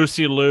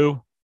 Lucy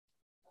Liu.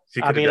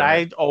 She I could have mean, done I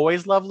it.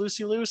 always love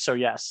Lucy Liu, so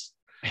yes.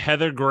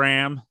 Heather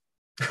Graham.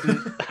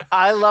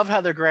 I love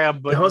Heather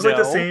Graham, but That was like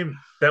the no. same.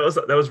 That was.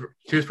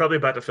 She was probably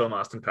about to film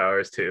Austin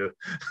Powers too.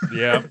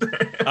 Yeah.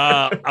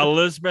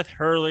 Elizabeth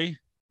Hurley.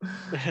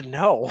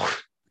 No.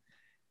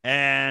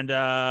 And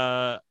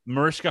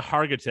Mariska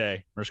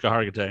Hargitay. I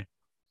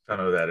don't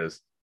know who that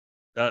is.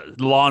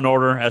 Law and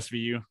Order,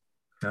 SVU.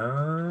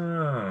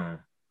 Oh,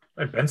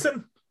 Wait,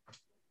 Benson.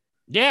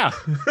 Yeah.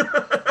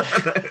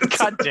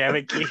 God damn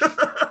it, Keith.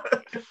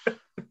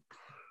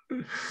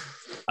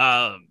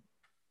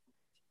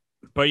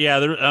 But yeah,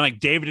 like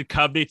David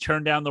Duchovny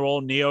turned down the role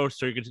of Neo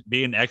so he could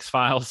be in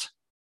X-Files.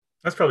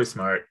 That's probably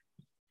smart.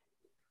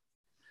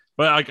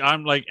 But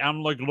I'm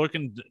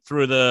looking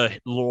through the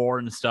lore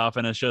and stuff,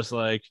 and it's just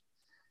like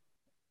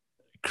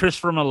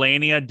Christopher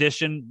Mulaney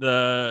auditioned,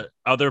 the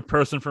other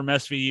person from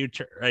SVU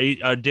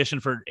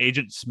auditioned for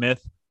Agent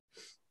Smith.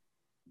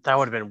 That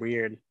would have been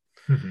weird.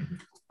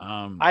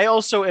 I I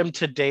also am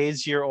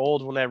today's year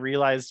old when I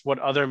realized what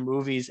other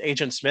movies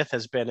Agent Smith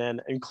has been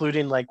in,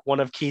 including like one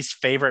of Keith's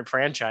favorite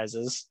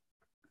franchises.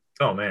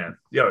 Oh man,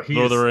 yo,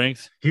 Lord of the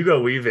Rings.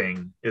 Hugo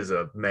Weaving is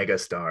a mega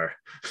star.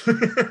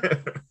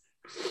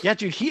 Yeah,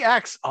 dude, he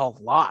acts a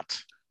lot.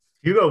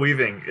 Hugo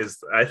Weaving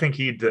I think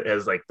he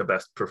has like the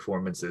best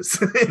performances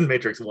in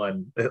Matrix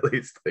 1, at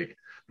least like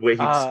the way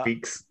he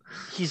speaks.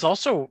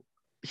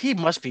 He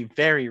must be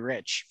very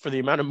rich for the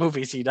amount of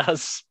movies he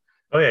does.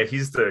 Oh yeah,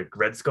 he's the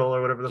Red Skull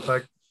or whatever the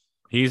fuck.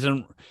 He's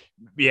in,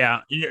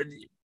 yeah.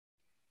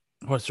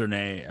 What's her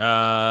name?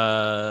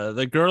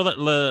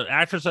 The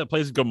actress that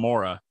plays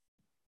Gamora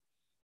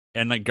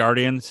and like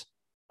Guardians.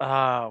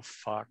 Oh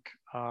fuck.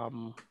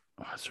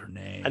 What's her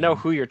name? I know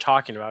who you're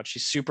talking about.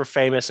 She's super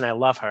famous, and I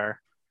love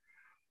her.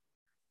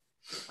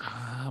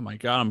 Oh my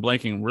god, I'm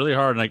blanking really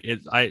hard. Like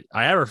I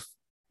have her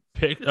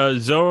pick.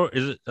 Zoe,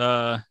 is it?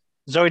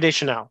 Zoe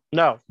Deschanel.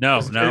 No.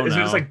 Isn't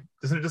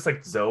it just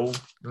like Zoe?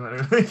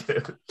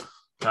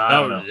 I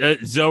don't know.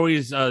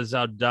 Zoe's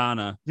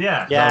Zaldana.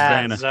 Yeah.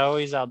 Yeah, Zaldana.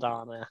 Zoe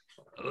Saldana.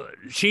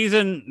 She's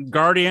in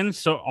Guardians,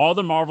 so all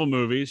the Marvel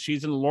movies.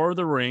 She's in Lord of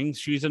the Rings.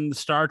 She's in the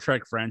Star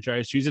Trek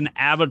franchise. She's in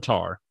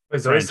Avatar.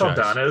 Wait, Zoe franchise.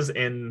 Saldana's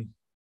in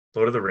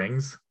Lord of the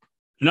Rings.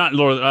 Not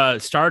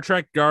Lord. Star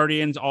Trek,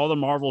 Guardians, all the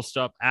Marvel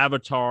stuff.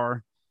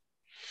 Avatar.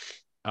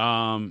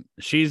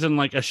 She's in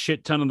like a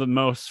shit ton of the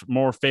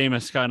more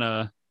famous kind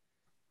of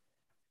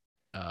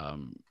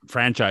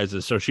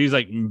franchises. So she's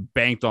like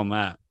banked on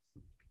that.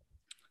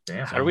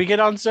 Damn. How do we get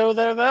on Zoe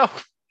there though?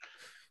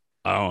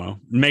 I don't know.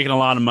 Making a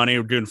lot of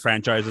money doing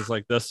franchises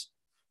like this.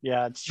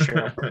 Yeah, it's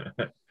true.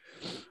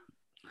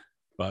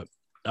 But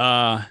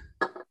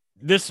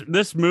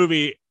this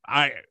movie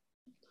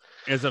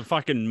is a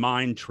fucking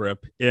mind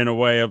trip in a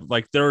way of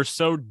like there are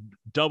so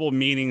double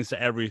meanings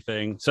to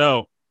everything.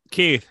 So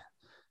Keith,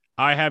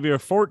 I have your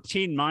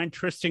 14 mind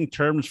twisting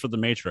terms for the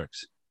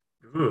Matrix.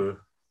 Ooh.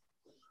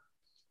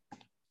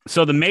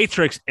 So the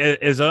Matrix has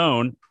its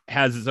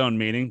own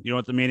meaning. You know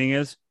what the meaning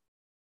is?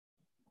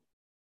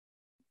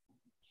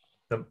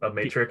 A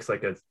matrix,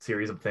 like a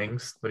series of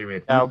things. What do you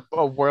mean? A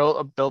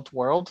built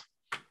world.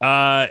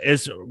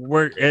 Is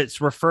where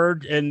it's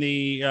referred in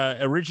the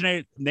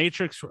originating in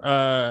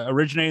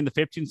the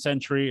 15th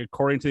century,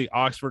 according to the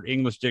Oxford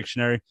English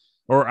Dictionary,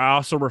 or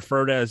also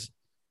referred as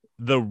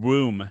the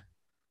womb.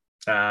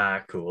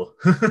 Ah, cool.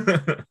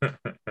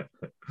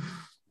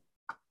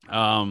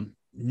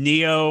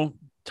 Neo,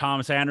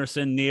 Thomas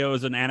Anderson. Neo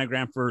is an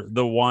anagram for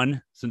the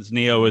one, since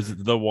Neo is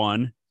the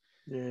one.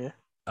 Yeah.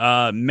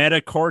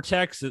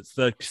 Metacortex, it's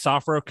the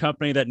software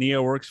company that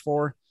Neo works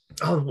for.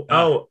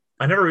 Oh,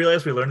 I never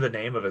realized we learned the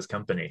name of his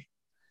company.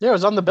 Yeah, it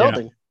was on the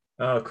building.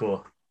 Oh,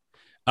 cool.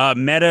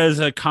 Meta is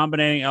a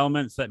combining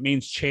elements that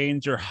means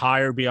change or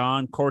higher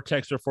beyond.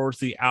 Cortex refers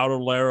to the outer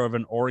layer of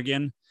an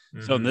organ.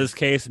 Mm-hmm. So in this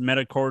case,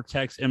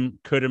 metacortex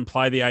could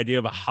imply the idea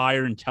of a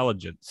higher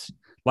intelligence,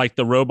 like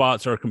the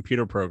robots or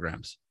computer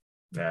programs.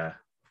 Yeah.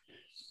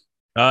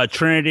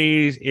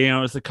 Trinity,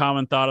 is the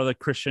common thought of the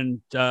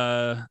Christian,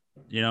 Holy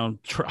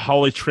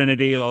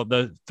Trinity,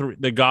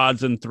 the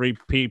gods and three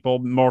people,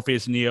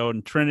 Morpheus, Neo,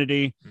 and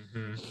Trinity.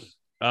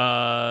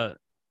 Mm-hmm.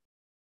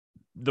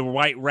 The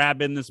White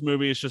Rabbit in this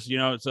movie is just,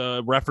 it's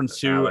a reference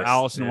to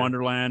Alice in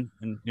Wonderland,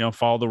 and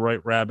follow the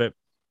White Rabbit.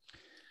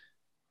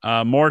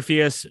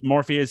 Morpheus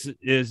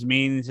is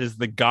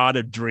the god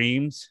of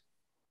dreams,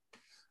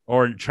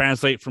 or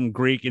translate from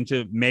Greek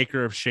into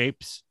maker of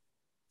shapes.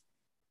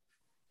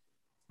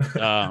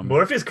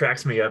 Morpheus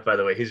cracks me up, by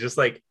the way. He's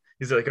like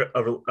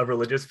a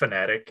religious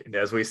fanatic, and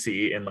as we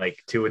see in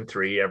like 2 and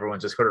 3,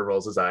 everyone just sort of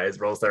rolls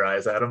their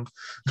eyes at him.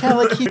 Yeah,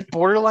 like he's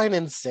borderline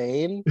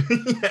insane.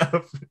 Yeah,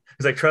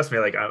 he's like, trust me,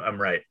 like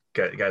I'm right,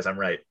 guys, I'm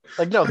right.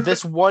 Like, no,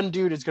 this one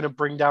dude is gonna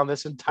bring down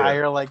this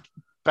entire like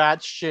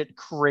batshit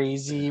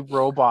crazy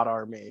robot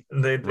army.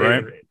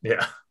 Right?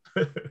 Yeah.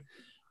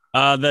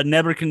 The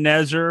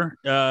Nebuchadnezzar,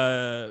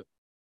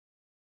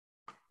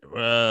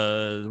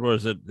 what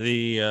is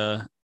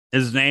it?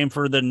 His name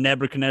for the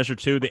Nebuchadnezzar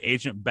II, the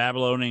ancient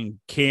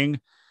Babylonian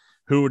king,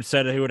 who would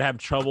said he would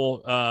have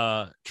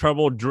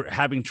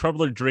having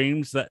troubling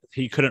dreams that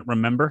he couldn't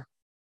remember.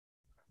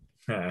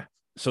 Huh.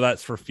 So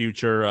that's for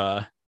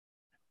future,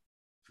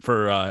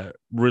 for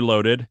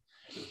Reloaded.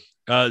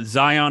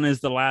 Zion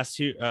is the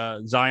last.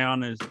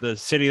 Zion is the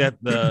city that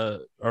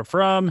are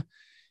from.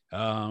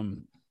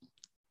 Zion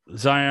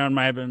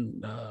might have been.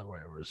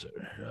 Where was it?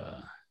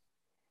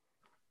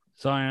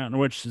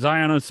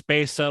 Zion is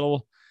space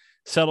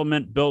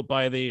settlement built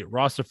by the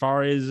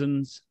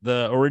Rastafarians.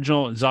 The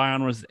original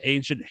Zion was the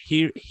ancient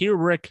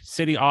Heroic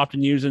city,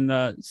 often used in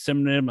the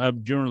synonym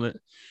of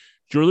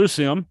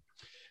Jerusalem.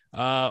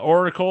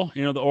 Oracle,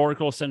 the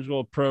Oracle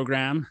Central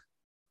program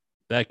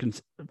that can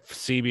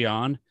see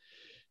beyond.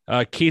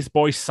 Keith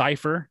Boyce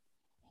Cipher.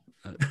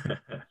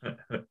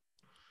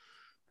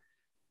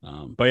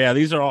 But yeah,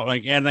 these are all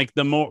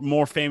the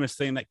more famous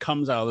thing that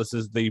comes out of this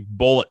is the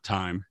bullet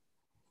time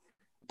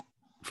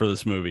for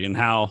this movie, and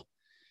how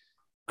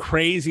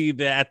crazy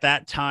that at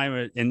that time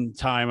of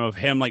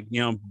him,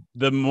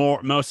 the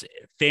most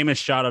famous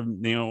shot of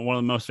one of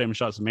the most famous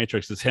shots of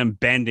Matrix is him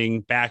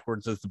bending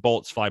backwards as the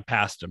bullets fly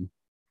past him.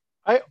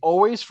 I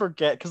always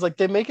forget, because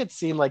they make it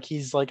seem like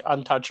he's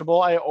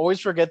untouchable. I always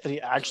forget that he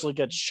actually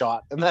gets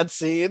shot in that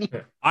scene.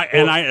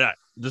 I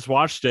just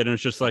watched it, and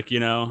it's just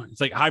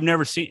it's like, I've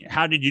never seen.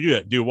 How did you do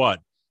it? Do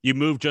what? You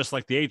move just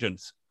like the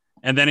agents.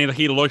 And then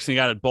he looks and he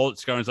got a bullet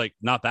going. He's like,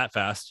 not that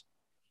fast.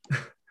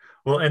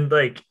 Well, and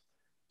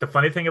the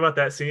funny thing about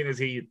that scene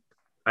is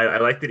I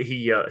like that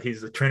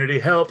he's the Trinity,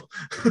 help.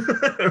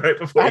 Right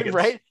before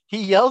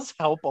he yells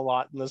help a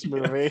lot in this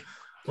movie. Yeah.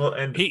 Well,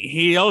 and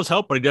he yells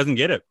help, but he doesn't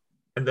get it.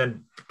 And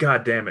then,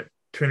 God damn it,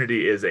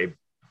 Trinity is a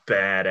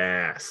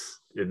badass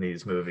in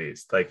these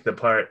movies. Like the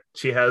part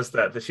she has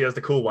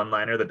the cool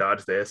one-liner, the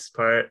dodge this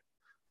part,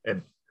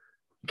 and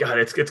God,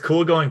 it's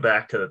cool going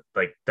back to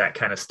that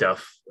kind of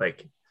stuff.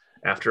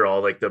 After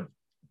all, the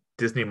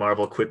Disney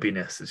Marvel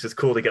quippiness, it's just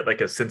cool to get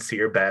a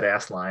sincere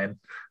badass line.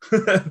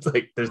 It's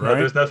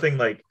there's nothing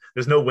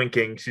there's no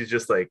winking. She's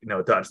just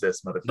no, dodge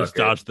this, motherfucker. Just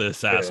dodge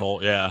this,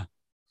 asshole. Yeah.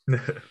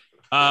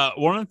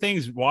 One of the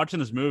things watching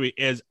this movie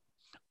is,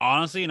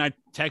 honestly, and I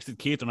texted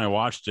Keith when I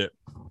watched it,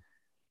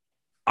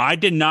 I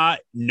did not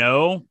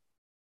know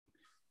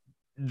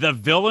the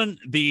villain,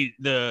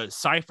 the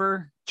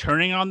Cypher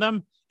turning on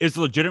them is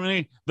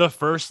legitimately the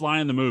first line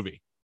in the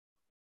movie.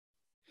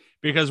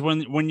 Because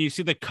when you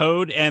see the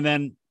code, and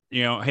then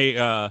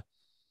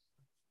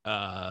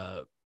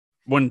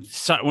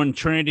when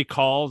Trinity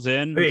calls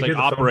in, it's like,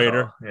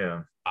 operator,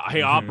 yeah,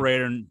 hey,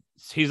 operator, and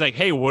he's like,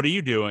 hey, what are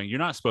you doing? You're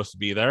not supposed to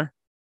be there.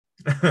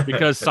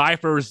 Because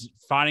Cypher's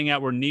finding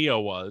out where Neo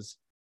was,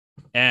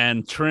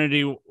 and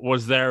Trinity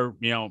was there,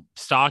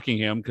 stalking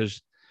him.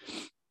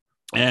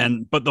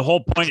 But the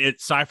whole point,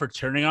 it's Cypher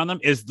turning on them,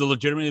 is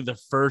legitimately the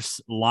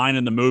first line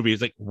in the movie.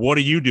 Is like, what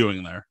are you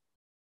doing there?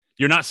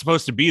 You're not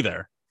supposed to be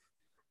there.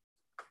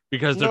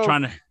 Because they're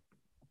trying to.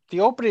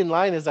 The opening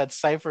line is that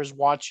Cypher's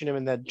watching him,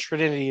 and then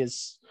Trinity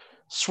is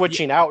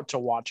switching out to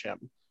watch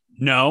him.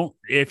 No,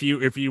 if you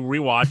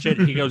rewatch it,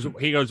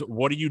 he goes,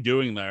 what are you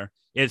doing there?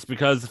 It's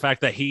because the fact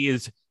that he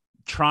is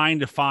trying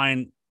to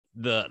find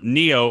the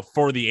Neo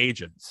for the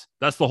agents.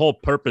 That's the whole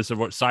purpose of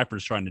what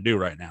Cypher's trying to do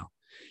right now.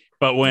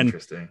 But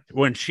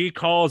when she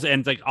calls and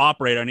it's like,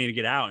 operator, I need to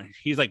get out. And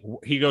he's like,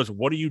 he goes,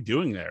 what are you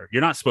doing there?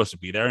 You're not supposed to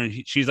be there.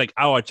 And she's like,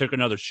 oh, I took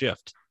another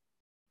shift.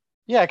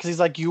 Yeah, because he's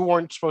like, you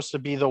weren't supposed to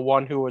be the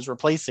one who was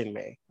replacing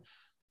me.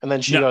 And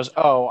then she No. goes,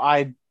 oh,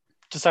 I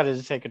decided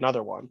to take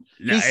another one.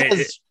 No, He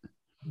says,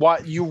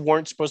 what, you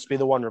weren't supposed to be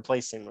the one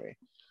replacing me.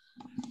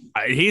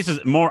 He's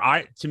just more,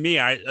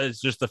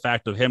 it's just the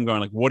fact of him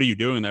going like, what are you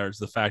doing there? It's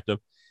the fact of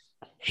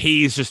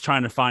he's just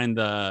trying to find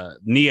the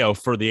Neo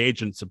for the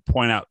agents to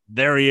point out,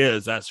 there he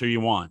is. That's who you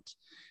want.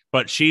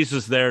 But she's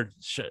just there.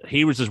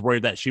 He was just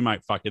worried that she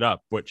might fuck it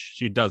up, which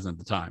she doesn't at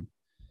the time.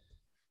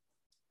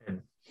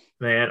 And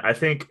man, I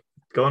think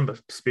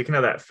speaking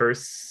of that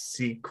first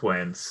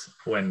sequence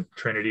when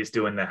Trinity's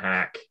doing the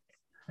hack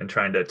and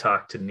trying to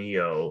talk to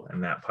Neo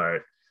and that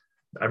part,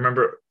 I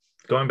remember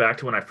going back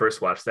to when I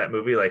first watched that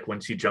movie, like when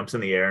she jumps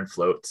in the air and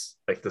floats,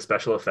 like the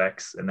special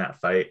effects in that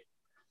fight,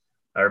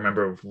 I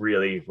remember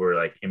really were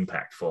like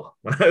impactful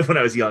when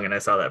I was young and I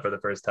saw that for the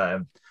first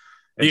time.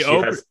 And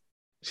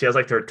she has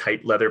like her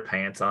tight leather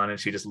pants on and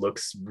she just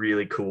looks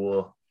really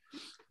cool.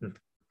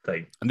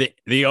 Like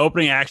the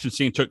opening action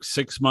scene took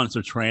 6 months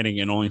of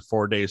training and only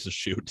 4 days to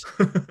shoot.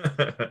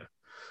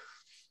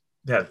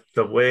 Yeah,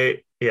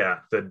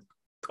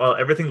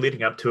 everything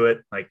leading up to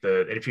it, like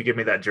if you give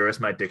me that Juris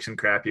my diction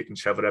crap, you can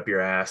shove it up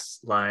your ass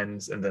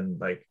lines, and then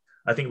like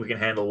I think we can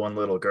handle one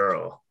little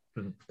girl.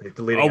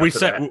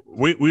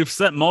 We've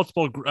set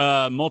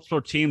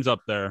multiple teams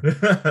up there.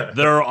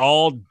 They're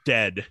all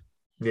dead.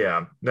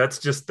 Yeah, that's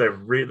just they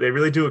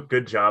really do a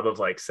good job of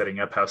like setting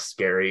up how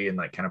scary and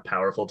like kind of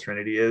powerful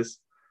Trinity is.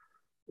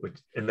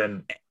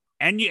 And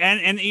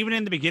even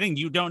in the beginning,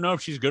 you don't know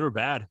if she's good or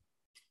bad.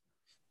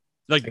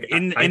 Like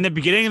in the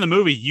beginning of the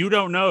movie, you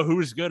don't know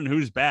who's good and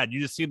who's bad. You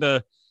just see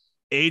the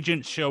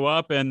agents show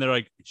up and they're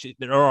like,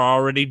 they're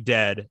already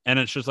dead. And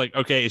it's just like,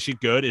 okay, is she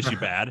good? Is she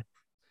bad?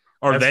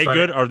 Are they funny.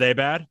 Good? Are they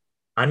bad?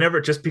 I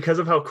never, just because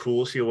of how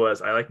cool she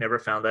was, I like never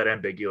found that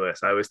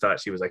ambiguous. I always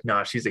thought she was like,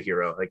 nah, she's a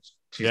hero. Like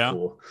she's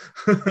cool.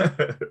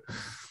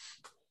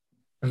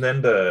 And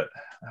then I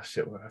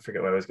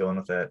forget where I was going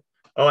with that.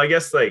 Oh, I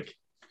guess like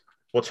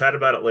we'll chat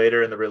about it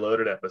later in the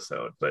Reloaded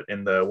episode, but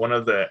in one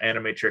of the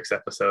Animatrix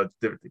episodes,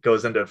 it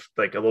goes into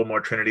like a little more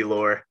Trinity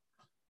lore.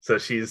 So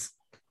she's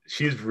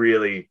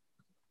really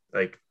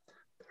like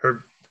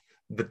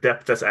the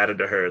depth that's added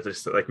to her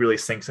just like really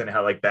sinks in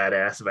how like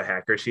badass of a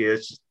hacker she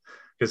is,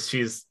 because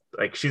she's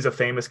a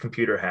famous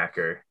computer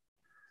hacker.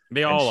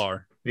 They all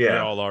are. Yeah, they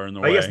all are in the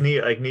way. I guess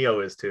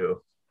Neo is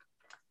too.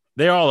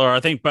 They all are,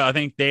 I think, but I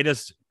think they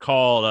just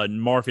call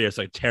Morpheus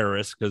like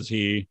terrorist because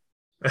he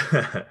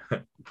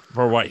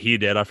for what he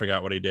did. I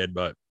forgot what he did,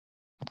 but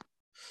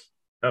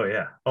oh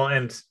yeah. Oh,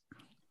 and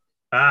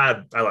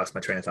I lost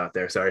my train of thought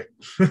there. Sorry.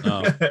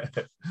 Oh.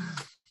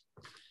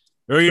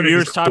 You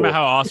were talking about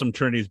how awesome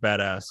Trinity's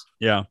badass.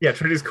 Yeah. Yeah,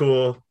 Trinity's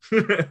cool.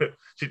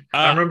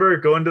 I remember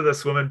going to the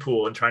swimming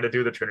pool and trying to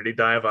do the Trinity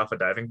dive off a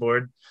diving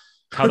board.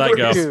 How'd that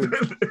go?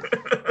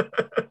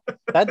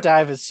 That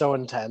dive is so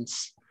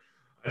intense.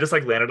 I just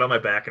like landed on my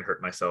back and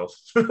hurt myself.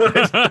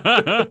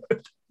 I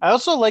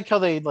also like how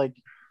they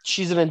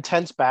she's an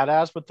intense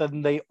badass, but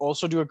then they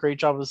also do a great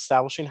job of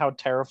establishing how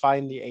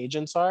terrifying the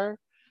agents are,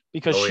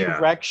 because she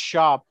wrecks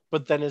shop,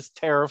 but then is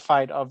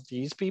terrified of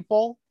these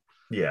people.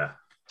 Yeah.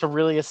 To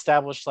really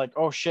establish like,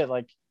 oh shit,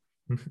 like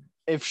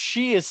if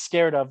she is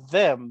scared of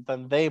them,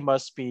 then they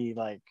must be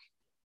like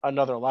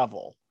another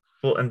level.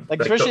 Well, and like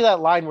especially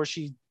that line where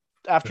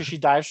after she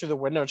dives through the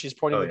window and she's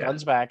pointing the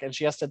guns back and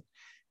she has to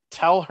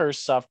tell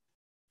herself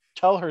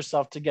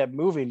to get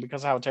moving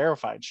because of how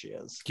terrified she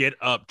is. Get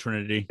up,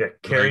 Trinity. Yeah,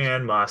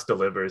 Carrie-Anne Moss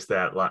delivers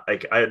that line.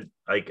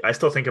 I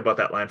still think about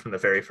that line from the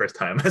very first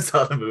time I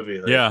saw the movie.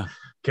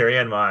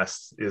 Carrie-Anne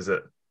Moss is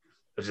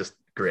just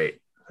great.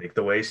 Like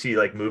the way she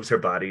like moves her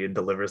body and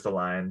delivers the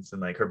lines,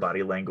 and like her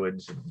body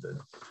language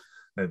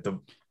and the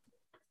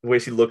way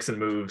she looks and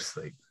moves,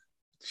 like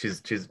she's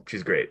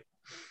great.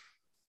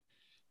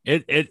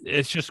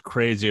 It's just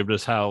crazy of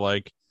just how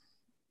like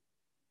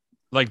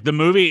the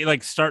movie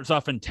like starts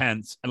off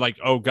intense and like,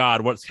 oh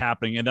God, what's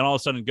happening? And then all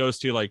of a sudden it goes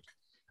to like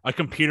a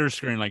computer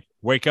screen, like,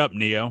 wake up,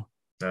 Neo.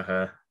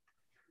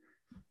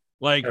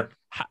 Like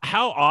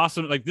how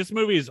awesome, like this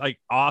movie is like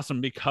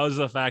awesome because of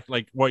the fact,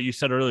 like what you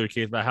said earlier,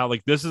 Keith, about how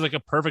like this is like a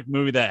perfect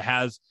movie that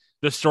has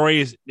the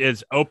story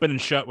is open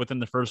and shut within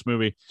the first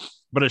movie,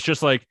 but it's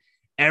just like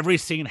every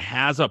scene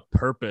has a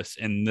purpose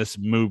in this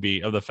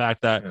movie, of the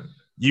fact that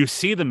you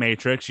see the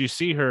Matrix, you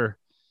see her,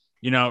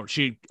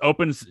 she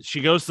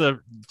goes to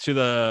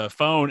the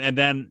phone, and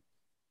then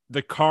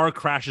the car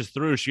crashes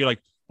through. She like,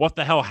 what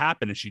the hell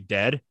happened? Is she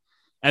dead?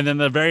 And then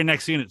the very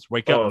next scene, it's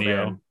wake up,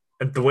 Neo. Man.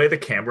 And the way the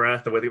camera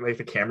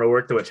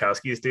work, the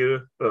Wachowskis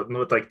do,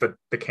 with like the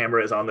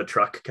camera is on the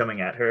truck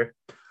coming at her.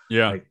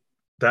 Yeah, like,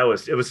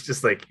 it was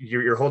just like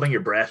you're holding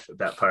your breath at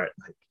that part.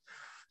 Like,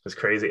 it was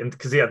crazy, and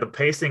because the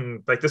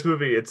pacing, like this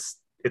movie, it's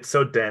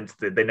so dense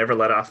that they never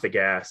let off the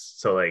gas.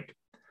 So like,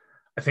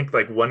 I think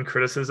like one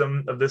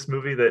criticism of this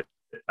movie that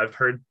I've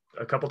heard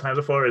a couple times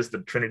before is the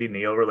Trinity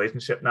Neo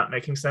relationship not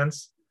making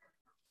sense.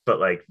 But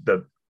like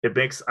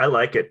I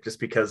like it just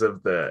because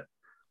of the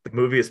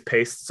movie is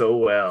paced so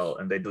well,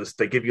 and they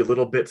give you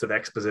little bits of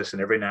exposition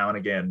every now and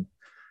again,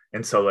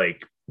 and so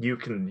like you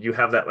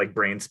have that like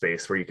brain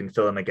space where you can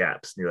fill in the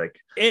gaps, and you're like,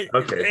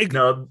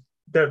 no,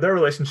 their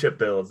relationship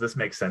builds. This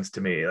makes sense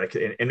to me. Like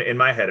in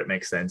my head, it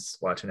makes sense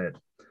watching it.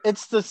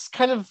 It's this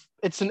kind of,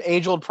 it's an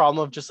age-old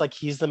problem of just like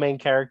he's the main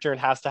character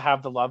and has to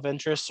have the love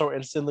interest, so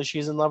instantly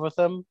she's in love with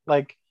him.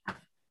 Like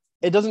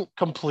it doesn't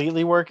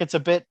completely work. It's a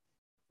bit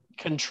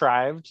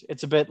contrived.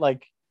 It's a bit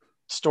like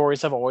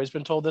stories have always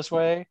been told this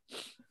way.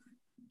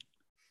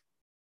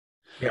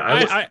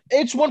 Yeah,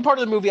 it's one part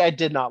of the movie I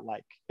did not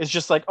like. It's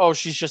just like, oh,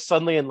 she's just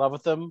suddenly in love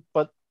with him.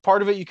 But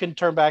part of it you can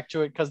turn back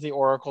to it because the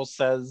Oracle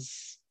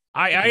says.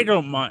 I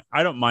don't mind.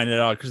 I don't mind it at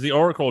all because the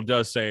Oracle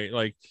does say,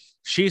 like,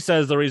 she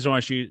says the reason why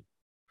she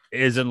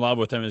is in love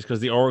with him is because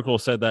the Oracle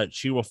said that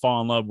she will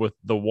fall in love with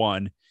the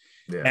one.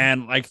 Yeah.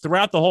 And like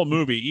throughout the whole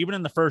movie, even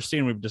in the first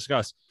scene we've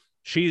discussed,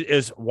 she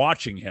is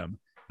watching him.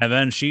 And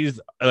then she's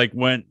like,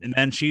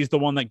 she's the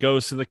one that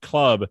goes to the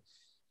club.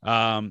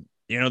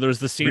 There's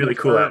the scene. Really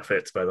cool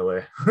outfits, by the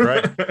way.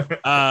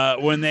 Right.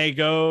 When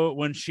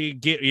he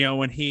gets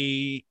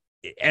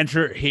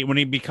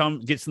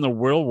in the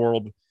real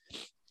world,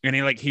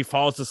 and he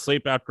falls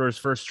asleep after his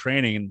first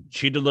training, and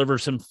she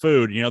delivers him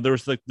food.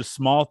 There's like the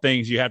small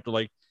things you have to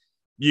like,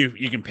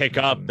 you can pick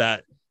up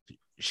that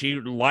she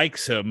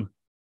likes him.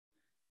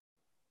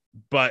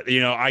 But,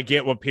 I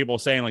get what people are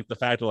saying, like the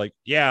fact of like,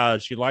 yeah,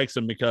 she likes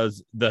him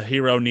because the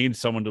hero needs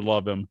someone to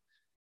love him.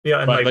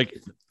 Yeah. And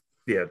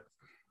yeah,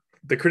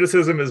 the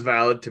criticism is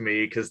valid to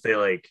me because they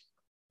like,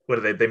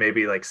 what do they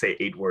maybe like say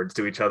 8 words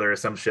to each other or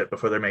some shit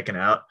before they're making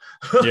out.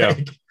 Yeah.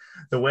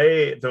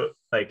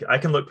 I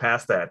can look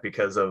past that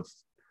because of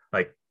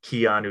like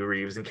Keanu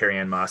Reeves and Carrie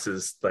Ann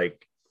Moss's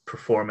like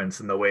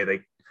performance and the way they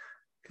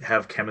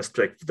have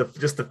chemistry,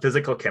 just the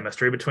physical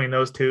chemistry between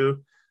those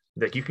two.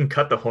 Like you can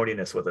cut the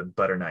horniness with a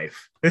butter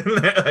knife.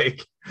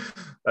 It's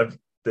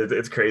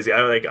crazy.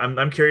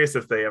 I'm curious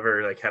if they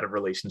ever like had a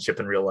relationship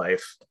in real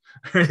life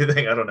or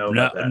anything. I don't know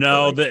about that.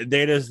 No,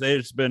 they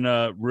just been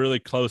really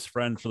close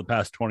friends for the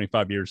past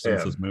 25 years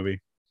since this movie.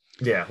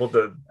 Yeah, well,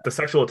 the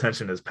sexual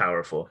attention is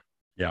powerful.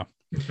 Yeah.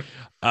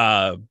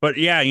 But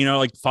yeah,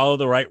 like follow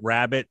the right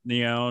rabbit.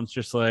 It's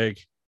just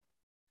like,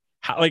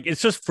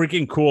 it's just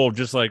freaking cool.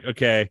 Just like,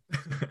 okay,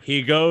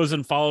 he goes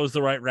and follows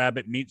the right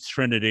rabbit, meets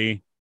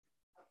Trinity.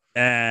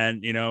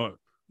 And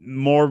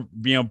more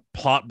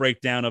plot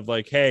breakdown of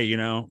like, hey,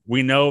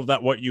 we know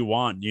that what you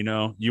want, you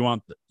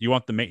want to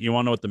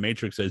know what the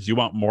Matrix is. You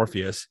want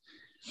Morpheus.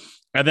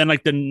 And then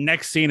like the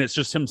next scene, it's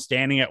just him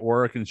standing at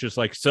work, and it's just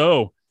like,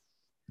 so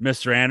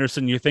Mr.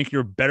 Anderson, you think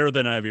you're better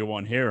than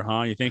everyone here,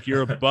 huh? You think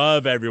you're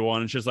above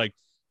everyone? It's just like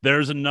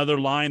there's another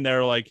line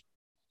there, like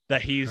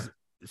that he's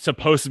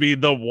supposed to be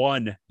the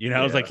one.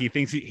 It's like he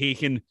thinks he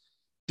can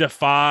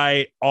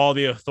defy all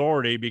the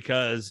authority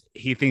because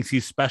he thinks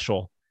he's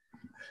special.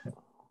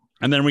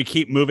 And then we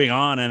keep moving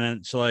on, and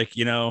it's like,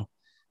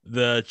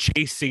 the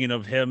chase scene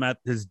of him at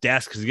his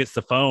desk because he gets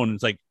the phone. And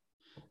it's like,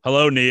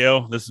 hello,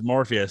 Neo, this is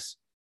Morpheus.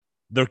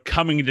 They're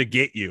coming to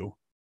get you.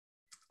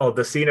 Oh,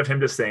 the scene of him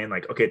just saying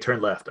like, okay, turn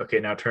left.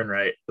 Okay, now turn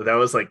right. That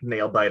was like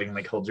nail biting,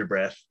 like hold your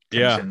breath.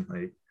 Tension. Yeah.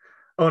 Like,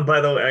 oh, and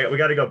by the way, we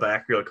got to go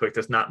back real quick.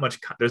 There's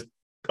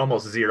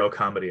almost zero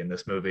comedy in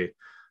this movie.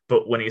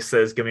 But when he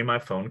says, give me my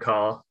phone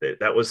call,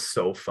 that was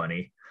so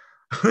funny.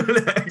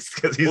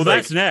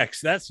 That's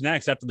next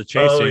after the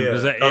chase scene.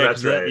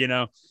 That's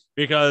right.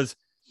 Because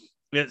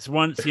it's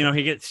once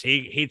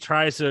he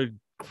tries to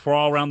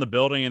crawl around the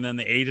building, and then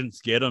the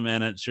agents get him,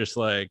 and it's just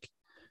like,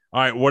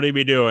 all right, what are you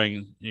be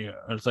doing?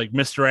 It's like,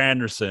 Mr.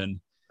 Anderson,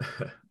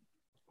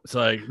 it's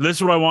like, this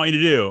is what I want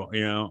you to do.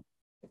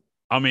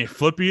 I'm gonna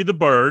flip you the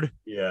bird,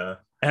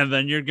 and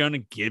then you're gonna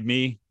give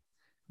me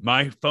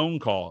my phone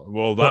call.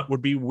 Well, that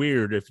would be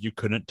weird if you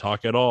couldn't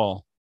talk at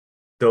all.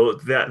 Though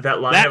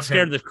that line that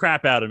scared the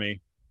crap out of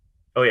me.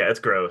 Oh yeah, it's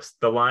gross.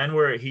 The line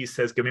where he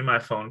says, give me my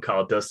phone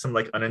call, does some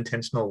like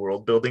unintentional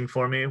world building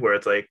for me, where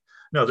it's like,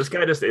 no, this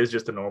guy is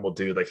just a normal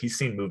dude. Like he's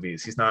seen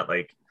movies. He's not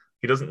like,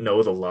 he doesn't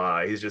know the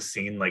law. He's just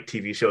seen like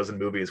TV shows and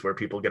movies where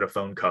people get a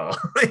phone call.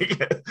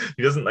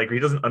 He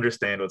doesn't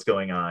understand what's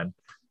going on.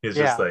 He's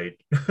just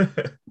like,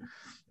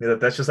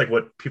 that's just like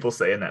what people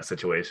say in that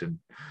situation.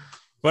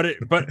 But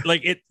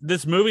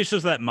this movie's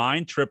just that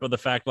mind trip of the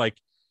fact, like,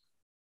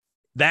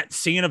 that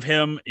scene of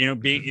him,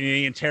 being in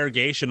the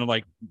interrogation of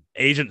like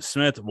Agent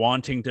Smith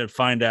wanting to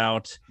find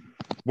out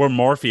where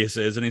Morpheus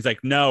is. And he's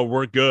like, no,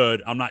 we're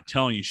good. I'm not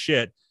telling you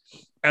shit.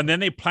 And then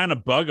they plant a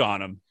bug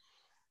on him.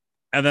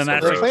 And then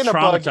that's like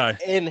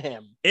traumatized in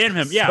him.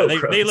 Yeah. So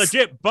they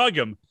legit bug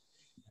him.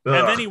 Ugh.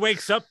 And then he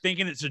wakes up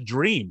thinking it's a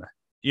dream,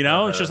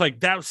 it's just like,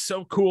 that was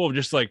so cool.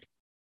 Just like,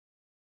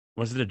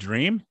 was it a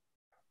dream?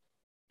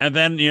 And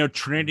then,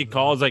 Trinity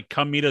calls like,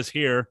 come meet us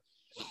here.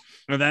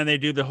 And then they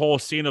do the whole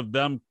scene of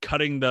them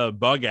cutting the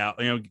bug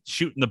out,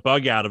 shooting the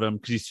bug out of him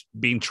because he's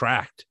being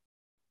tracked.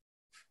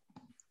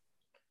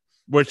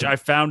 Which I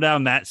found out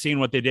in that scene,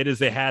 what they did is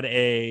they had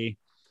a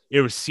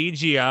it was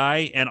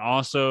CGI, and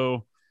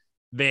also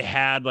they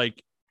had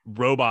like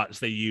robots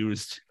they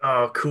used,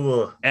 Oh,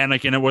 cool. and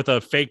like with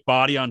a fake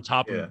body on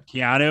top Yeah. of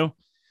Keanu.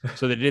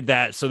 So they did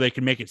that so they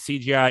can make it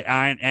CGI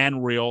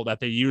and real, that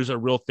they use a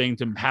real thing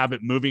to have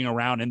it moving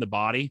around in the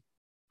body.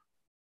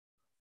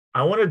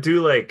 I want to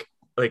do I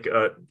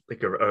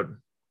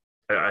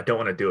don't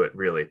want to do it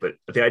really, but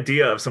the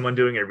idea of someone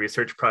doing a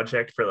research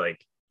project for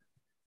like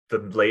the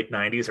late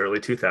 90s,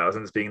 early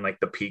 2000s being like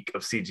the peak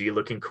of CG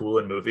looking cool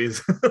in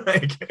movies.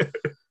 Like,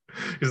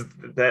 because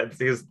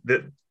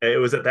it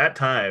was at that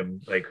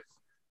time, like,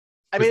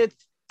 I mean,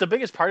 the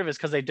biggest part of it is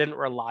because they didn't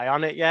rely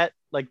on it yet.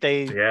 Like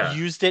they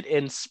used it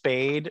in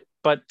spade,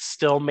 but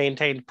still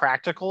maintained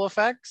practical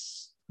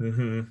effects.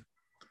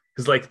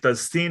 Because like the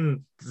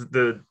scene,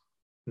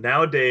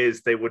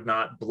 nowadays they would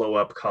not blow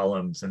up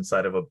columns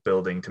inside of a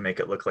building to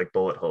make it look like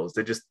bullet holes.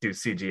 They just do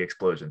CG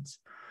explosions.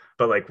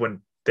 But like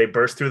when they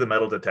burst through the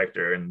metal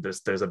detector and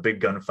there's a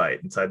big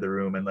gunfight inside the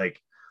room, and like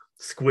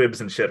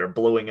squibs and shit are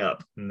blowing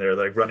up and they're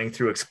like running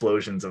through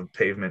explosions of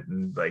pavement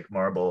and like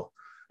marble.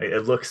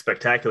 It looks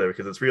spectacular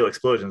because it's real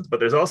explosions, but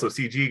there's also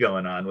CG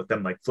going on with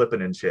them like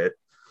flipping and shit.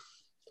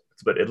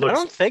 But it looks. I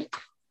don't think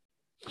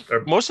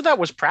most of that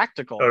was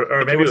practical. Or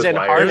like maybe it was in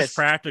wires. harness. It was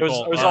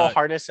practical. It was all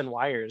harness and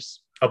wires.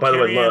 Oh, by the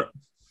way,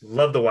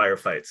 love the wire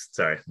fights.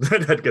 Sorry,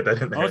 I'd get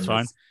that in there. Oh, it's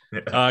fine.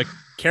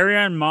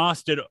 Carrie-Anne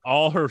Moss did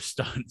all her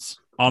stunts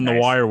on the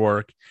wire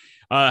work.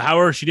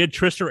 However, she did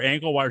twist her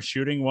ankle while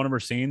shooting one of her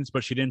scenes,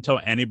 but she didn't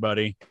tell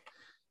anybody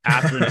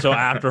until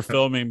after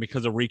filming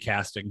because of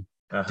recasting.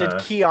 Did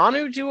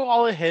Keanu do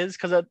all of his?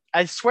 Because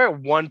I swear at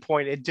one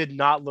point it did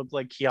not look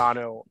like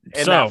Keanu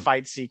in that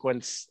fight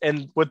sequence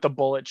and with the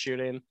bullet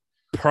shooting.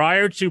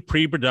 Prior to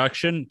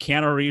pre-production,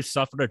 Keanu Reeves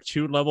suffered a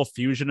 2-level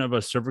fusion of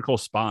a cervical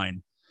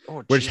spine,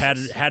 which had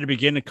to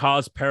begin to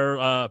cause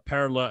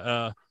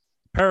paralysis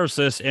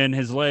in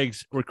his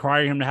legs,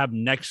 requiring him to have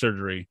neck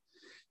surgery.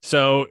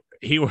 So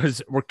he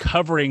was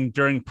recovering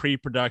during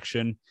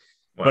pre-production,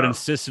 but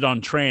insisted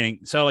on training.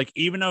 So like,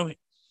 even though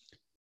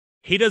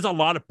he does a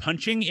lot of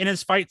punching in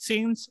his fight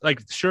scenes,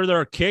 like sure there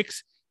are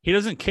kicks, he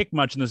doesn't kick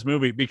much in this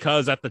movie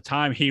because at the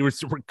time he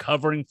was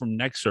recovering from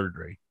neck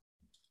surgery.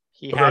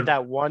 He had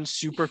that one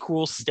super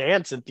cool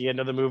stance at the end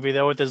of the movie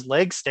though, with his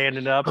legs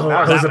standing up. Oh,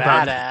 that was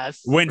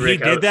badass. When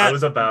Rick, he did that, I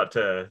was about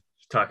to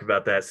talk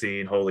about that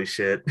scene. Holy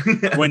shit!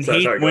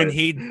 when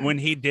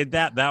he did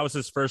that, that was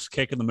his first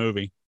kick in the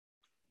movie.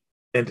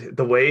 And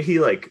the way he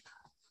like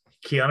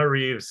Keanu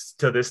Reeves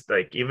to this,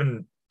 like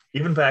even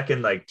back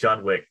in like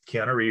John Wick,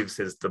 Keanu Reeves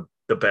is the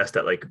best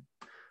at like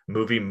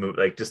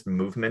like just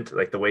movement,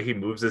 like the way he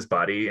moves his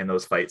body in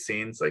those fight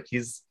scenes. Like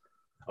he's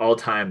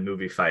all-time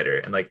movie fighter,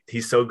 and like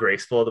he's so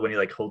graceful that when he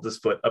like holds his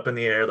foot up in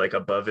the air, like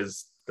above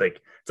his,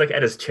 like it's like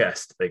at his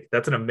chest. Like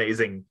that's an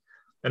amazing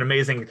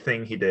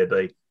thing he did.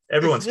 Like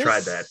everyone's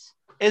tried that.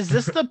 Is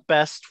this the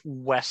best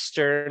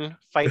Western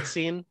fight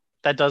scene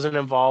that doesn't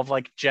involve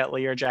like Jet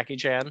Li or Jackie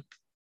Chan?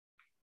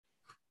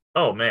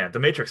 Oh man, the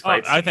Matrix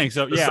fight. I think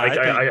so. Yeah,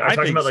 I'm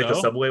talking about like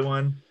the subway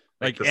one,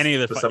 like any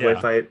of the subway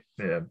fight.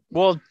 Yeah.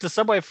 Well, the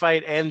subway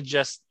fight and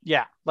just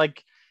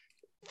like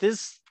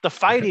the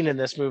fighting in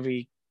this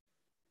movie,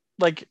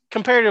 like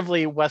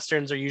comparatively,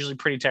 Westerns are usually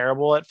pretty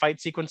terrible at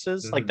fight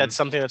sequences. Like that's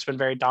something that's been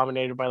very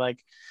dominated by like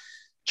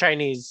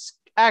Chinese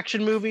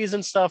action movies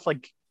and stuff.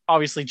 Like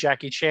obviously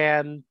Jackie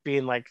Chan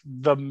being like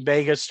the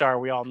mega star,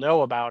 we all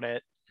know about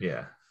it.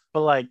 Yeah.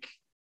 But like,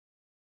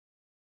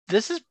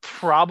 this is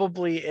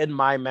probably in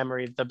my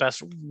memory the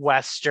best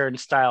Western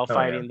style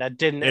fighting that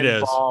didn't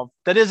involve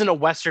that isn't a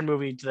Western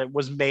movie that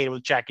was made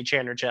with Jackie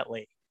Chan or Jet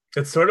Li.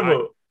 It's sort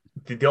of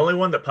the only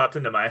one that popped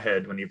into my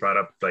head when you brought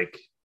up like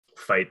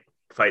fight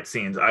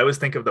scenes. I always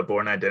think of The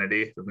Bourne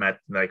Identity with Matt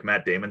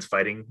Damon's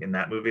fighting in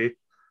that movie.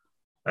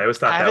 I always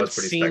thought that was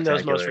pretty spectacular. I haven't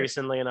seen those most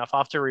recently enough.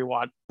 I'll have to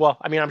rewatch. Well,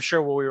 I mean, I'm sure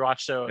we'll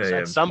rewatch those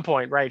at some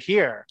point right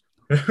here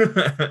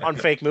on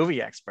Fake Movie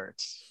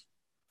Experts.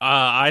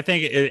 I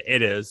think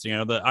it is,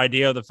 the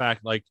idea of the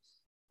fact, like,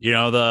 you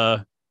have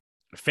the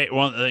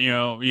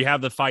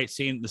fight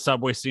scene, the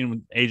subway scene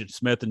with Agent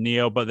Smith and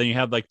Neo, but then you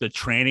have like the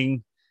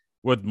training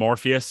with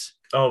Morpheus.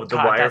 Oh, the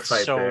wire that's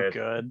fight so there.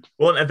 Good.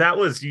 Well, and that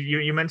was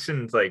you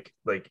mentioned like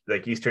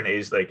Eastern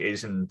Asia, like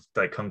Asian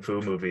like kung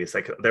fu movies.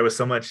 Like there was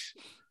so much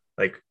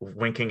like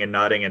winking and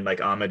nodding and like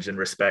homage and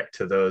respect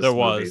to those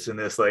movies. And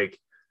this like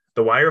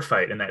the wire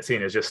fight in that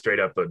scene is just straight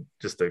up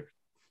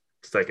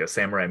it's like a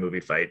samurai movie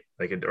fight,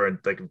 or a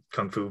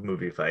kung fu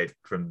movie fight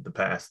from the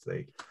past.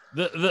 Like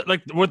the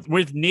like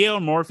with Neo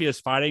and Morpheus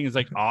fighting is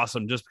like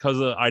awesome, just because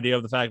of the idea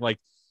of the fact, like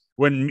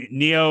when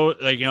Neo,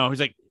 like,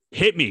 he's like,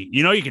 hit me,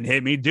 you can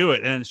hit me, do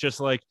it. And it's just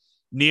like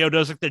Neo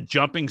does like the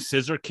jumping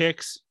scissor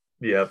kicks.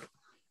 Yep.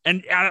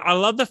 And I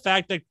love the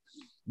fact that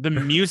the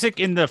music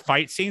in the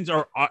fight scenes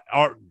are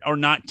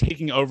not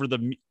taking over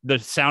the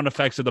sound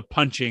effects of the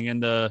punching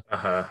and the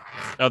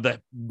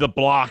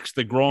blocks,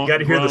 the groan. You got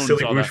to hear the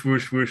silly whoosh,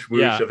 whoosh, whoosh,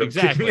 whoosh of him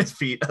kicking his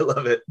feet. I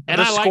love it. And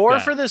the score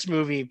for this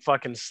movie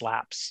fucking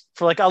slaps.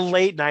 For like a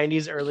late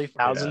 90s, early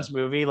 2000s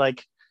movie,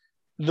 like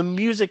the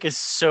music is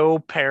so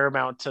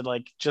paramount to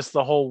like just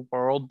the whole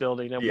world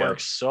building. It Yeah.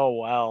 works so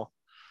well.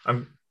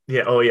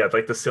 Yeah. Oh yeah.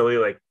 Like the silly,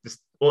 like just,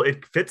 well,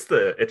 it fits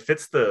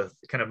the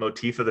kind of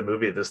motif of the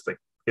movie. This like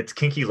it's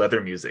kinky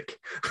leather music.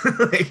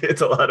 Like,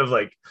 it's a lot of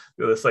like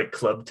this like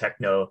club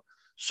techno.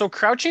 So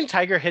Crouching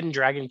Tiger, Hidden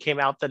Dragon came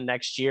out the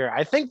next year.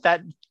 I think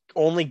that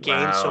only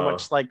gained so Wow.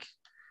 much like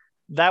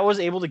that was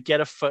able to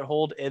get a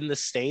foothold in the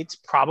States,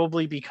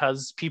 probably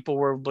because people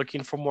were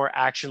looking for more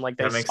action like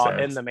they That makes saw in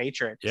sense. The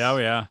Matrix. Yeah, oh,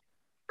 yeah.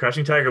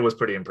 Crashing Tiger was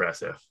pretty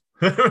impressive.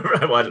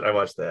 I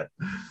watched that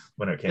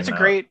when it came It's a out.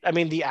 great, I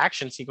mean, the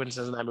action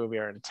sequences in that movie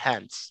are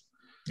intense.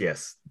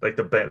 Yes, like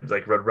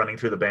like running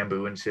through the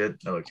bamboo and shit.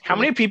 That looks How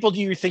cool. many people do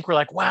you think were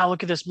like, wow,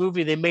 look at this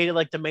movie? They made it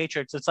like The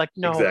Matrix. It's like,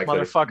 no, Exactly.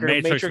 motherfucker.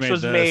 Matrix Matrix made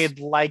was this. made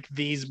like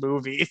these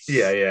movies.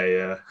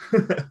 Yeah.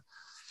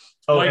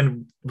 Oh, Like-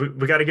 and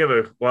we got to give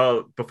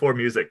before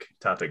music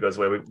topic goes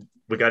away,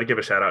 we got to give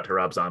a shout out to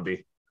Rob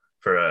Zombie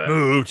for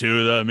Move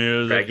to the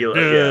music. Regular,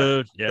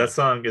 dude. Yeah. that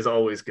song is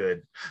always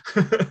good.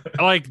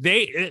 Like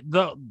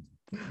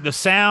the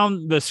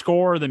sound, the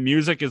score, the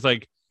music is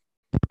like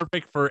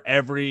perfect for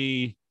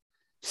every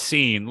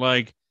scene.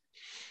 Like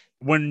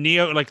when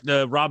Neo, like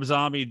the Rob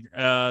Zombie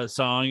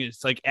song,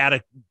 it's like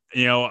at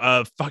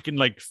a fucking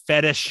like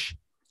fetish,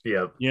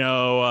 Yep.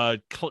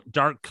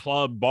 dark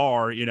club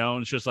bar,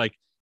 and it's just like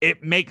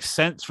it makes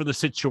sense for the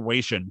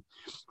situation.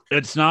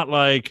 It's not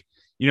like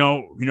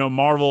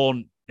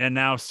Marvel and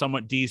now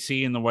somewhat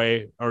DC in the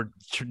way or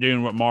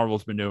doing what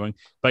Marvel's been doing,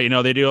 but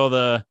they do all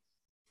the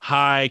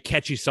high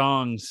catchy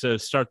songs to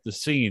start the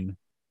scene.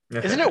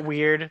 Isn't it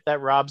weird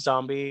that Rob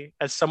Zombie,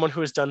 as someone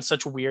who has done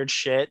such weird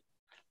shit,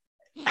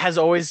 has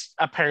always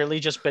apparently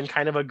just been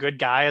kind of a good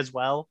guy as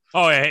well?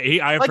 Oh,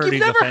 yeah, I've Like, heard you've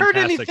he's never a heard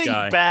fantastic anything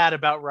guy. bad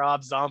about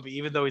Rob Zombie,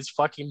 even though he's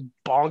fucking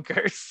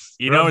bonkers.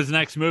 You know his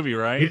next movie,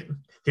 right?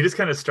 he just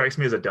kind of strikes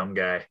me as a dumb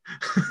guy.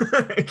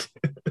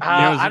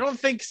 I don't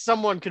think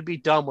someone could be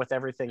dumb with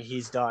everything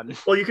he's done.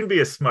 Well, you can be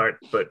a smart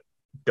but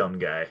dumb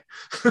guy.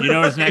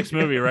 His next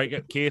movie,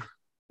 right, Keith?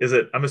 Is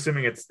it? I'm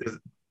assuming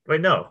wait,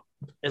 no.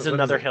 Is What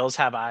Another it? Hills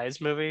Have Eyes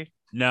movie?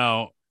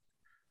 No,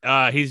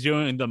 he's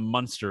doing the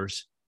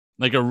Munsters,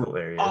 like a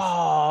Hilarious.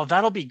 Oh,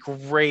 that'll be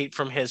great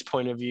from his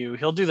point of view.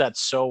 He'll do that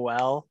so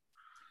well.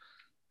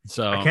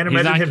 so. I can't he's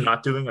imagine him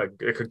not doing like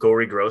a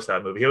gory gross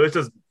out movie. He always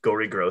does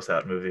gory gross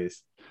out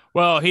movies.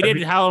 Well, he That'd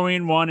did be-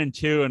 Halloween 1 and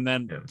 2, and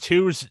then Yeah.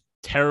 2's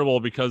terrible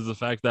because of the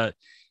fact that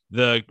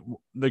the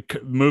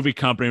movie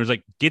company was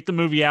like, get the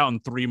movie out in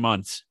 3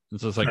 months.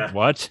 And so it's like,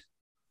 what?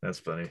 That's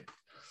funny.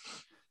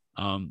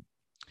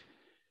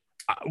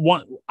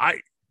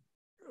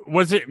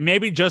 Was it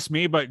maybe just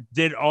me, but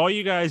did all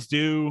you guys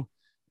do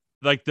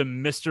like the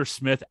Mr.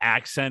 Smith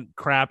accent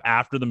crap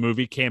after the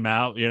movie came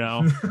out?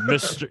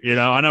 Mr.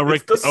 I know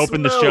Rick It's the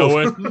opened the smell. show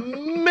with,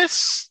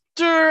 Mr.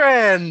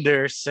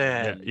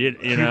 Anderson.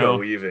 Hugo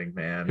Weaving,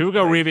 man.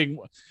 Hugo Like, Weaving.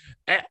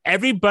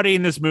 Everybody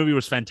in this movie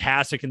was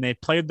fantastic, and they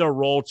played their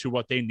role to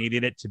what they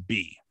needed it to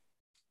be.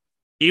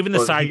 Even the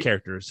Well, side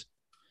characters.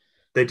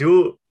 They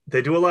do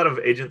a lot of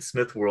Agent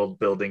Smith world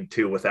building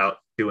too, without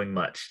doing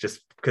much,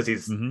 just because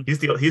he's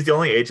the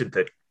only agent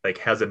that like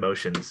has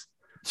emotions.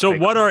 So,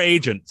 like- what are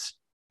agents?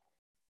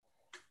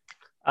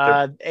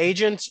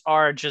 Agents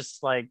are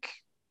just like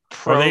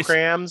Are they-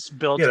 programs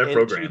built Yeah, they're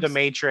into programs. the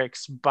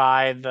Matrix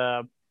by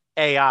the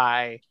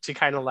AI to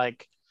kind of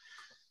like,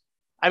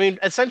 I mean,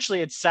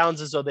 essentially it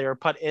sounds as though they were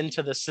put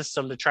into the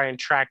system to try and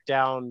track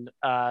down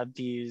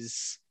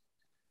these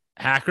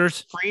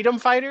Hackers? freedom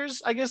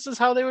fighters, I guess is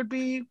how they would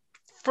be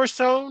first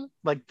known.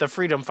 Like the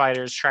freedom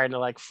fighters trying to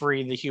like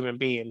free the human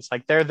beings.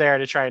 Like they're there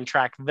to try and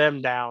track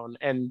them down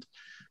and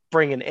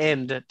bring an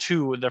end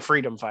to the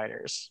freedom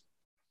fighters.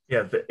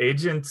 Yeah, the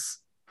agents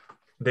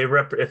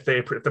if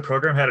the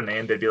program had a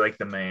name, they'd be like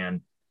the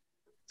man.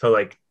 So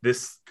like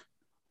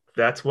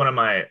that's one of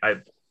my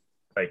I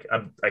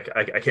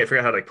can't figure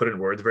out how to like put it in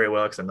words very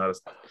well because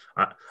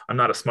I'm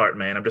not a smart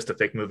man. I'm just a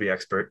fake movie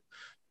expert.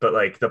 But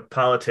like the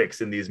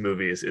politics in these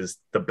movies is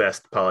the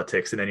best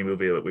politics in any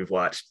movie that we've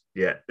watched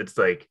yet. It's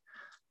like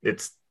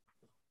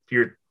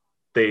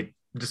they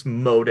just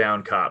mow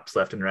down cops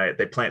left and right.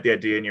 They plant the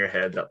idea in your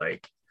head that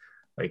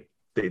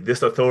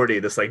this authority,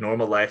 this like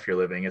normal life you're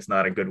living is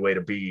not a good way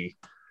to be.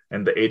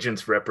 And the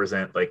agents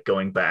represent like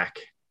going back.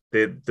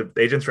 The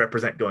agents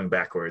represent going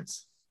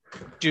backwards.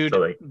 Dude, So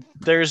like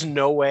there's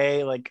no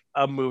way like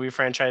a movie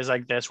franchise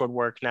like this would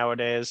work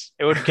nowadays.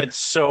 It would get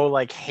so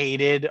like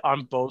hated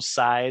on both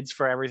sides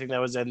for everything that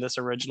was in this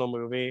original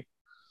movie.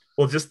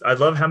 well, just I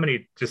love how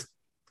many just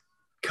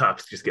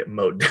cops just get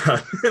mowed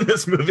down in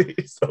this movie.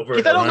 Over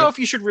Keith, I don't right. know if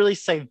you should really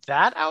say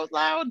that out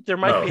loud. There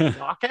might be No. a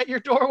knock at your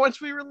door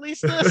once we release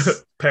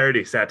this.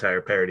 parody,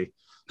 satire, parody.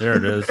 There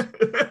it is.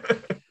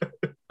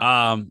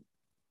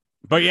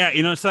 But yeah,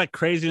 it's that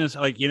craziness.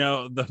 Like,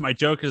 my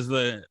joke is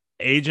the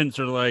agents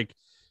are like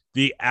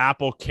the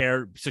Apple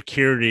Care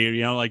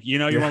security, like, you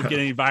won't get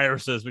any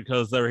viruses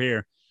because they're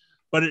here.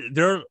 But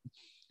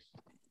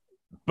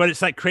it's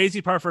that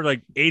crazy part for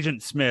like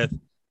Agent Smith,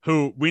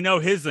 who we know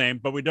his name,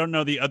 but we don't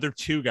know the other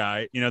two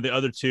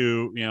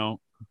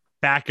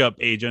backup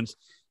agents,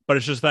 but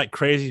it's just that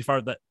crazy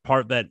part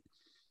that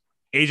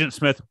Agent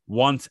Smith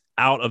wants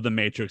out of the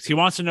Matrix. He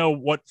wants to know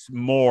what's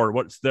more,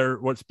 what's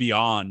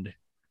beyond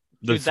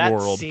this that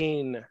world.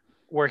 Scene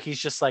where he's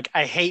just like,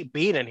 I hate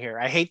being in here.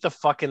 I hate the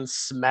fucking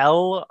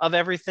smell of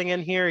everything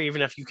in here,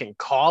 even if you can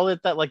call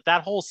it that. Like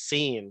that whole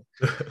scene,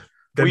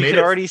 we could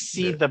already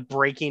see the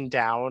breaking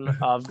down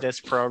of this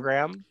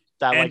program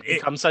that like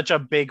becomes such a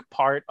big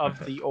part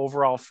of the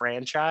overall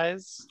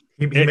franchise.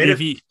 He made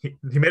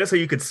it so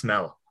you could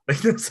smell.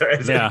 Sorry,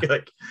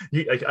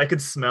 I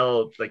could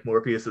smell like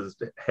Morpheus's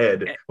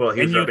head while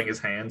he was rubbing his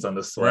hands on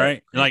the sweat.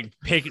 Right, like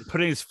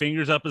putting his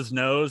fingers up his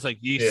nose, like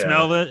you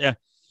smell it. Yeah,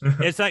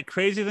 it's that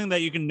crazy thing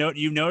that you can note.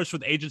 You notice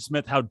with Agent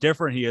Smith how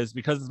different he is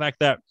because of the fact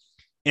that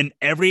in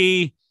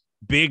every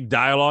big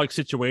dialogue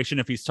situation,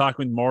 if he's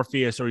talking with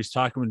Morpheus or he's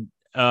talking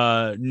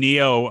with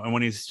Neo, and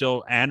when he's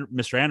still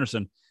Mr.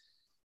 Anderson,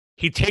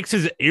 he takes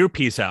his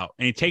earpiece out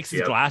and he takes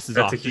his glasses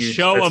off to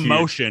show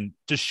emotion.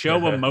 To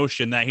show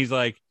emotion that he's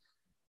like,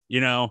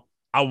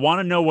 I want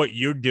to know what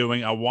you're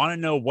doing. I want to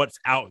know what's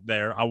out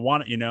there. I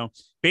want to,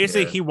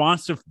 basically he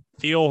wants to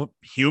feel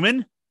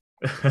human.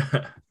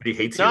 But he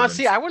hates humans.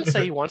 See, I wouldn't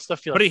say he wants to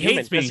feel but he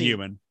hates being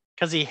human.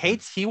 Because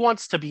he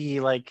wants to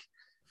be like,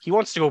 he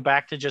wants to go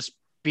back to just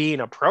being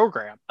a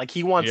program. Like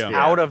he wants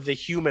out of the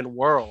human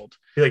world.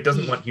 He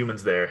doesn't want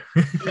humans there.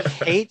 He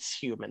hates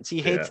humans.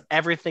 He hates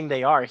everything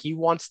they are. He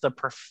wants the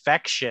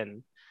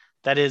perfection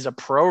that is a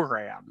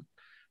program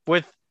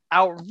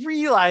without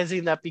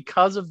realizing that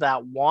because of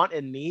that want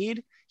and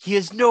need, he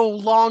is no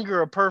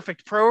longer a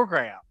perfect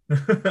program.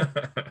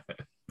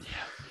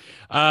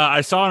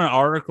 I saw in an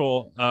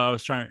article, I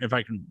was trying, if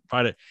I can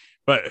find it,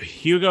 but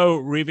Hugo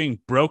Weaving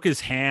broke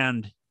his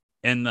hand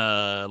in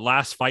the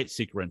last fight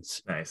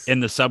sequence in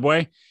the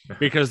subway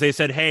because they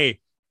said, hey,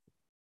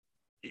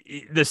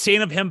 the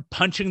scene of him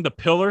punching the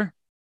pillar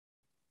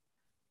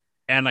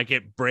and like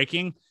it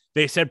breaking,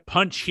 they said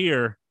punch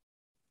here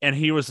and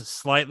he was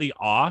slightly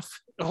off.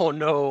 Oh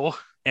no.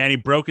 And he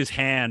broke his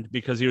hand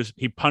because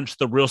he punched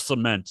the real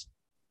cement.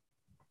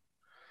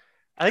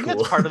 I think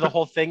that's part of the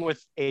whole thing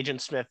with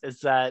Agent Smith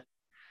is that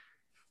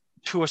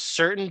to a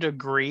certain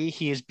degree,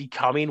 he is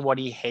becoming what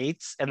he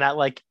hates, and that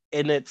like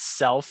in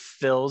itself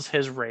fills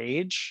his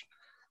rage.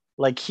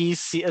 Like and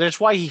it's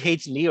why he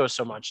hates Neo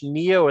so much.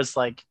 Neo is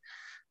like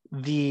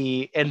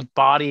the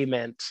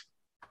embodiment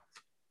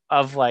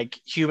of like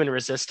human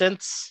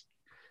resistance.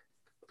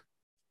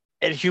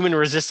 And human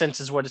resistance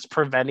is what is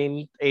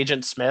preventing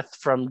Agent Smith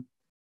from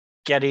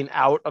getting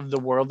out of the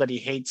world that he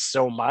hates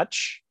so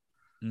much.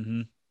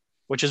 Mm-hmm.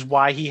 Which is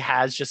why he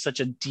has just such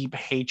a deep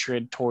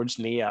hatred towards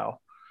Neo.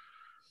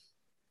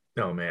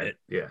 Oh man,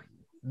 yeah.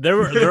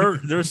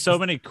 There's so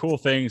many cool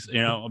things,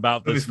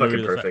 about this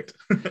movie. Perfect.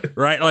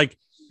 Right? Like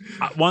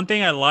one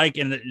thing I like,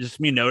 and just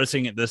me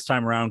noticing it this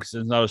time around,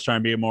 because I was trying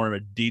to be more of a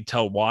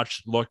detailed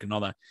watch look and all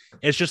that.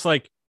 It's just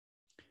like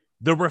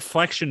the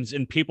reflections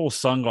in people's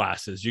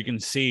sunglasses. You can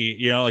see,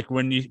 like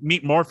when you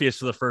meet Morpheus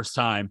for the first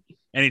time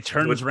and he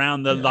turns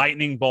around, the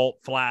lightning bolt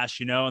flash,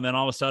 and then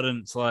all of a sudden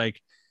it's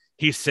like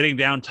he's sitting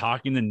down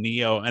talking to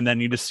Neo, and then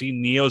you just see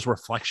Neo's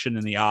reflection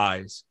in the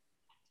eyes.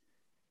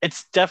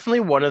 It's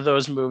definitely one of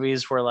those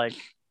movies where like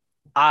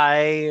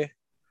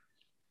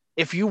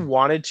if you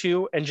wanted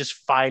to and just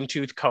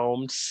fine-tooth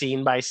combed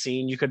scene by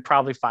scene, you could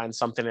probably find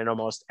something in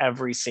almost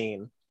every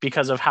scene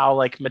because of how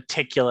like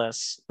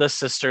meticulous the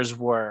sisters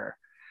were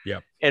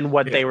and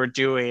what they were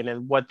doing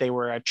and what they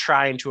were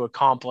trying to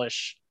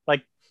accomplish.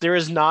 Like there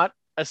is not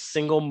a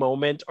single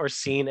moment or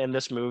scene in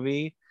this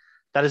movie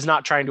that is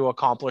not trying to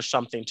accomplish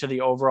something to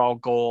the overall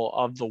goal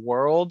of the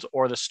world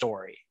or the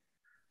story.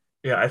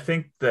 Yeah, I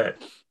think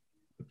that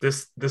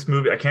this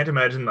movie, I can't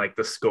imagine like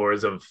the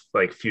scores of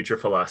like future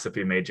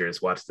philosophy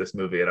majors watch this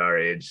movie at our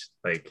age.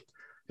 Like,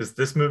 because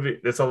this movie,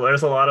 there's a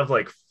lot of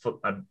like,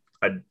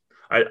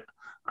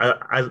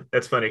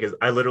 it's funny because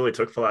I literally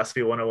took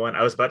philosophy 101.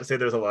 I was about to say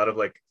there's a lot of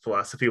like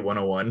philosophy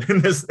 101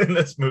 in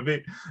this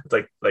movie. It's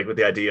like with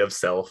the idea of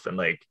self and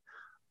like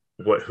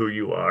who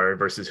you are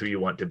versus who you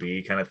want to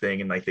be kind of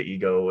thing, and like the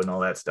ego and all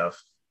that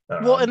stuff.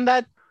 Well, and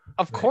that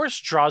of course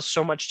draws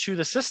so much to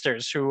the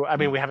sisters who, I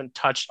mean, we haven't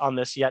touched on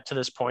this yet to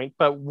this point,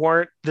 but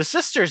weren't the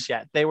sisters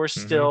yet. They were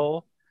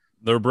still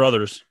they're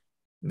brothers.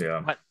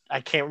 Yeah. But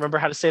I can't remember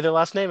how to say their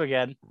last name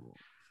again.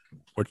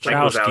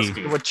 Wachowski.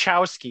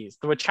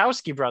 The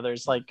Wachowski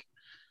brothers. Like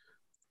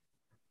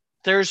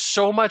there's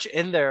so much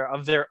in there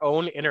of their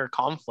own inner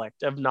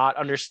conflict of not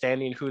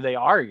understanding who they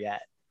are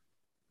yet.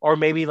 Or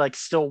maybe like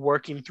still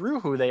working through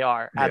who they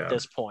are at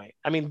this point.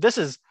 I mean, this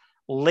is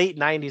late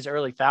 90s,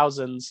 early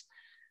thousands.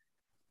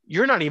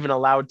 You're not even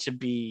allowed to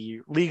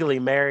be legally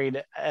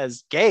married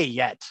as gay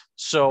yet.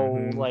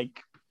 So like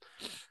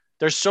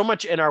there's so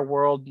much in our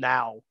world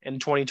now in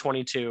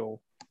 2022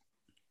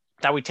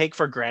 that we take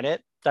for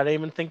granted that I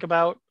didn't even think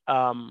about.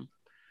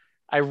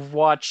 I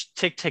watched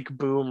Tick Tick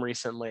Boom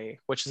recently,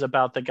 which is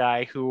about the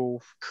guy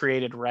who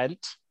created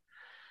Rent.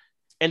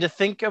 And to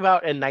think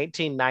about in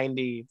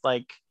 1990,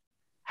 like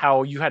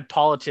how you had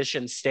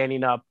politicians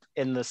standing up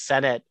in the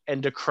Senate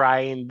and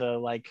decrying the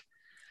like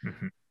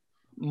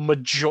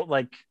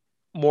like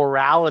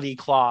morality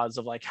clause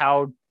of like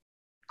how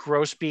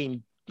gross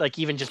being like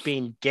even just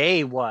being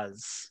gay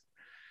was.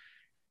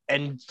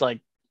 And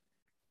like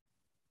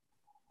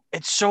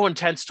it's so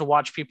intense to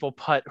watch people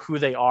put who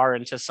they are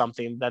into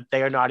something that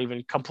they are not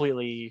even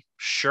completely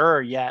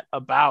sure yet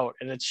about.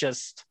 And it's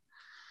just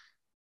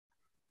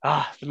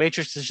the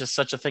Matrix is just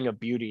such a thing of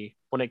beauty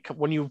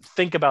when you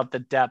think about the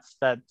depth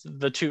that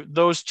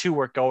those two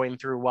were going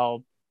through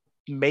while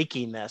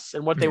making this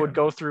and what they would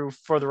go through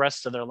for the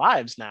rest of their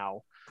lives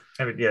now.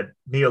 I mean, yeah,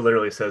 Neo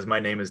literally says, "My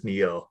name is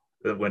Neo,"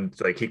 when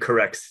like he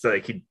corrects,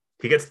 like he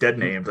gets dead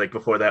named. Like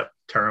before that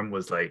term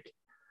was like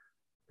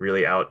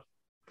really out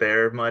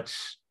there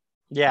much.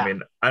 Yeah. I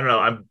mean, I don't know.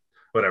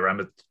 I'm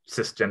a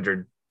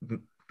cisgendered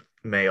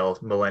male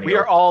millennial. We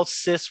are all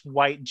cis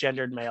white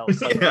gendered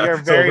males. Like, we are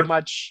very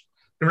much.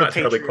 We're not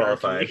terribly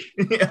qualified.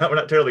 Yeah, we're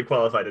not terribly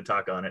qualified to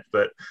talk on it,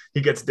 but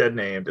he gets dead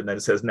named and then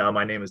it says, "No,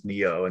 my name is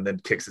Neo," and then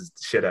kicks his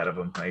shit out of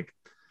him. Like,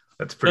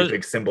 that's a pretty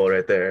big symbol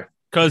right there.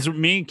 Because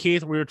me and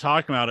Keith, we were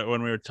talking about it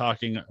when we were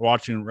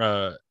watching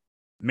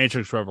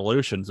Matrix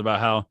Revolutions, about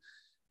how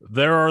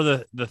there are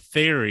the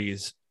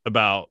theories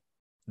about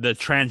the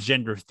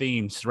transgender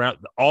themes throughout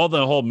all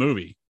the whole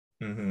movie.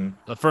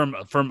 Mm-hmm.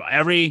 From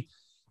every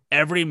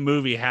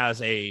movie has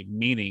a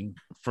meaning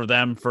for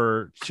them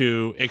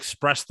to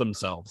express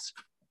themselves.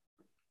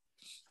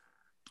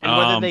 And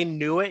whether they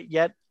knew it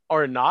yet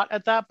or not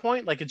at that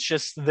point, like it's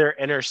just their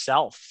inner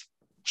self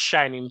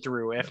shining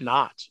through, if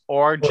not,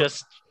 or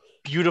just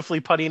beautifully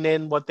putting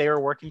in what they were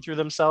working through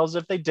themselves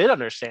if they did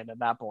understand at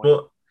that point.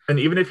 Well, and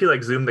even if you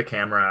like zoom the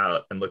camera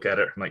out and look at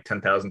it from like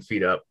 10,000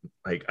 feet up,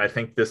 like I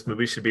think this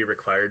movie should be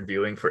required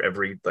viewing for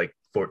every like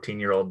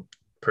 14-year-old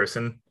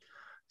person,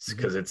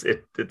 because it's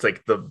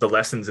like the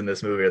lessons in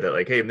this movie are that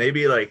like, hey,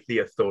 maybe like the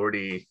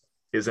authority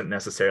isn't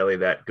necessarily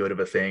that good of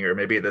a thing, or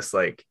maybe this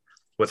like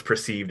what's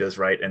perceived as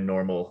right and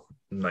normal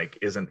like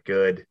isn't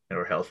good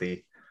or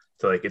healthy.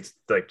 So like it's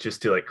like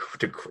just to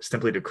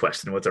simply to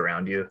question what's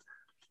around you.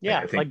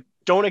 Yeah, like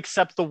don't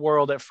accept the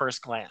world at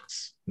first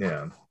glance.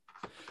 Yeah,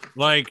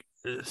 like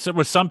so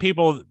with some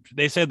people,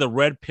 they say the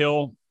red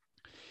pill,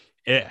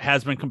 it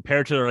has been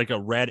compared to like a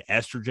red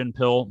estrogen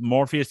pill.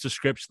 Morpheus'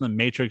 description of the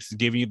Matrix is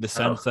giving you the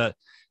sense that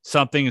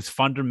something is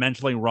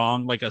fundamentally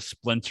wrong, like a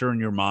splinter in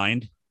your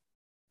mind.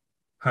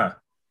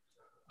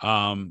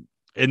 In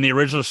the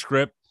original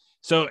script.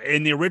 So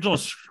in the original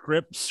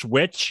script,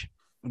 Switch,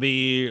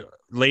 the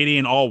lady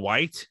in all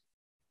white.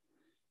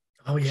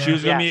 Oh yeah. She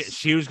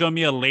was gonna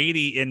be a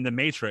lady in the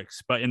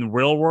Matrix, but in the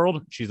real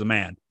world, she's a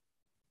man.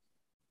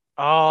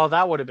 Oh,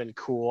 that would have been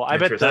cool. I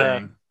bet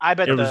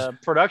the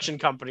production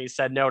company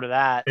said no to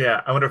that.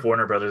 Yeah, I wonder if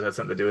Warner Brothers had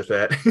something to do with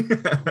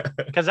that.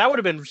 Because that would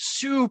have been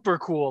super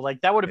cool.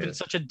 Like that would have been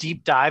such a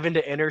deep dive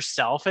into inner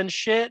self and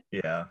shit.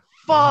 Yeah.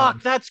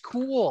 Fuck, that's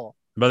cool.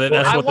 But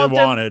that's what they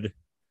wanted.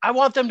 I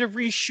want them to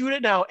reshoot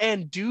it now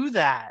and do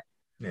that.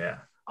 Yeah.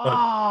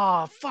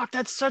 Oh, fuck,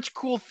 that's such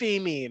cool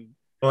theming.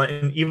 Well,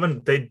 and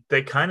even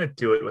they kind of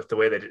do it with the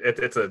way that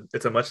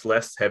it's a much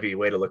less heavy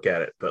way to look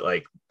at it, but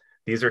like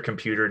these are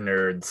computer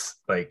nerds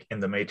like in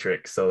the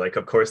Matrix, so like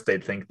of course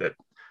they'd think that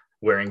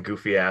wearing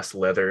goofy ass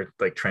leather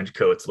like trench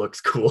coats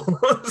looks cool.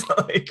 It's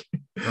like,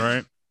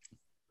 right.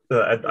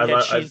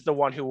 She's the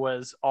one who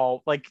was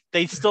all like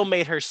they still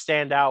made her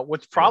stand out,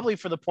 which probably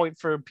for the point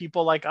for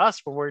people like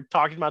us when we're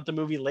talking about the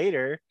movie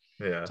later,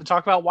 to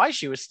talk about why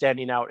she was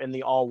standing out in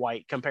the all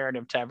white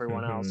comparative to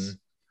everyone else.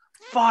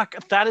 Fuck,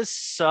 that is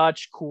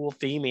such cool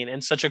theming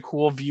and such a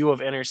cool view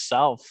of inner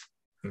self.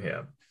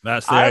 Yeah,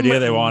 that's the idea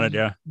they wanted.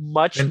 Yeah,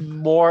 much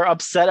more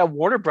upset at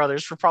Warner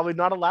Brothers for probably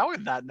not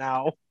allowing that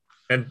now.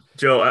 And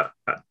Joe,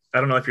 I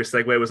don't know if your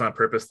segue was on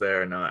purpose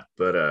there or not,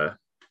 but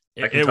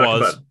thank you. It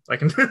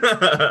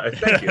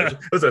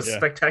was a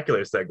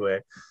spectacular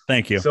segue.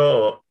 Thank you.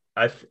 So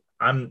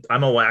I'm a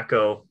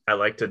wacko. I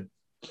like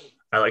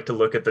to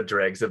look at the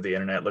dregs of the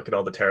internet, look at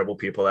all the terrible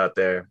people out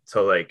there.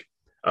 So like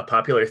a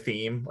popular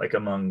theme, like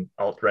among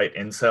alt-right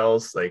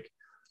incels, like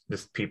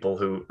just people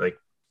who like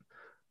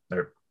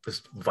they're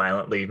just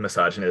violently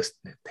misogynist,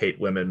 hate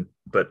women,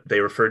 but they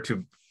refer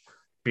to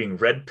being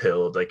red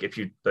pilled. Like if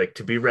you like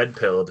to be red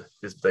pilled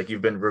is like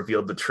you've been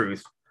revealed the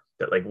truth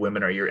that like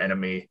women are your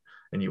enemy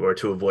and you are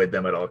to avoid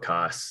them at all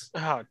costs.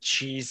 Oh,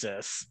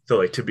 Jesus. So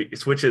like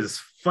which is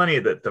funny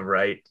that the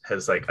right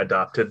has like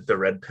adopted the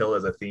red pill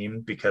as a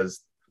theme, because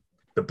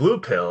the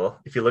blue pill,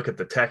 if you look at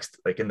the text,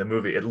 like in the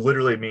movie, it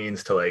literally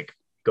means to like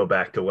go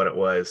back to what it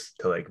was,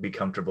 to like be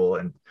comfortable.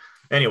 And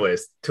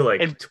anyways, to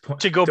like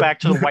to go back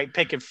to the white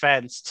picket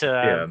fence,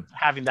 to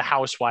having the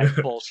housewife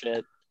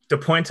bullshit. To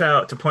point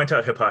out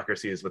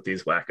hypocrisies with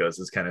these wackos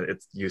is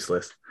it's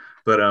useless.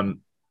 But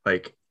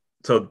like,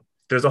 so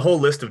there's a whole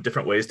list of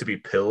different ways to be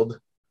pilled,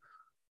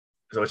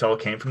 which all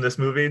came from this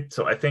movie.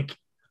 So I think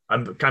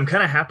I'm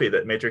kind of happy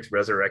that Matrix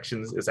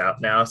Resurrections is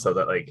out now, so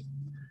that like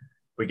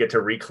we get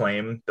to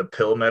reclaim the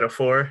pill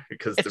metaphor,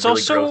 because it's really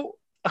also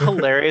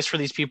hilarious for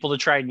these people to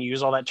try and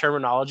use all that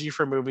terminology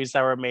for movies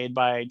that were made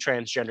by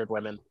transgendered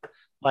women.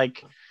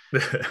 Like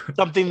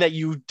something that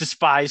you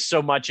despise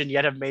so much and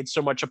yet have made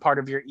so much a part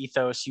of your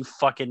ethos, you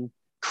fucking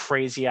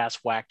crazy ass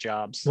whack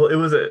jobs. Well,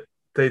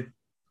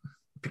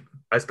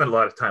 I spent a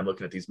lot of time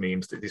looking at these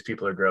memes. These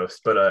people are gross,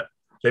 but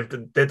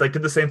they like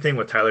did the same thing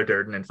with Tyler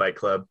Durden in Fight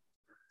Club,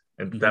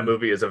 and that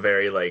movie is a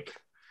very like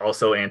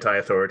also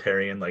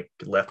anti-authoritarian, like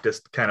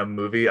leftist kind of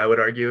movie, I would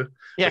argue.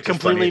 Yeah,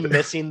 completely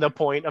missing the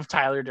point of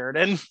Tyler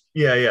Durden.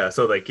 Yeah.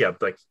 So like,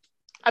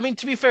 I mean,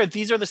 to be fair,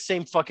 these are the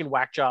same fucking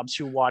whack jobs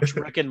who watch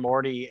Rick and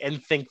Morty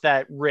and think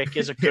that Rick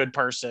is a good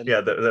person.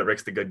 Yeah, that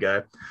Rick's the good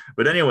guy.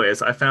 But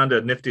anyways, I found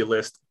a nifty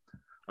list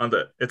on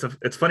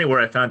it's funny where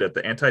I found it,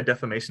 the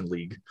Anti-Defamation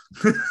League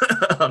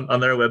on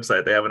their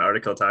website. They have an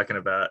article talking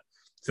about,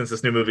 since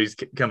this new movie's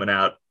coming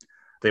out,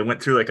 they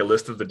went through like a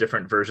list of the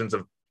different versions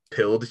of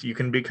pilled you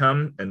can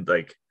become, and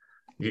like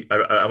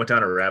I went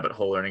down a rabbit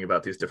hole learning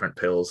about these different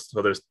pills.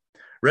 So there's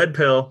red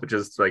pill, which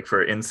is like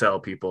for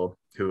incel people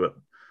who,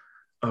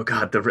 oh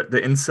god, the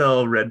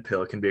incel red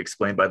pill can be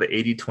explained by the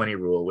 80-20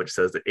 rule, which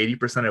says that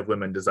 80% of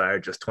women desire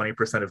just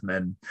 20% of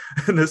men.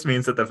 And this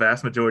means that the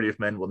vast majority of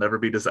men will never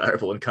be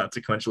desirable and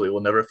consequently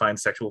will never find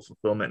sexual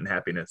fulfillment and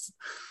happiness.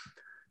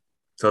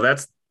 So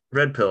that's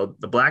red pill.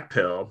 The black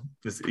pill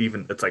is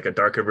it's like a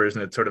darker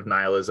version. It's sort of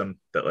nihilism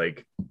that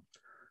like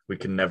we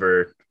can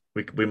never,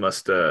 we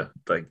must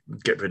like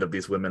get rid of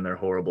these women. They're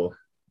horrible.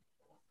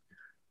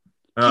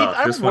 Keith,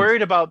 I'm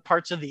worried about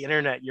parts of the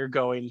internet you're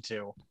going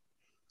to.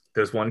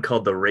 There's one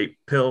called the rape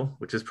pill,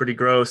 which is pretty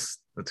gross.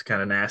 It's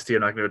kind of nasty.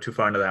 I'm not going to go too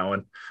far into that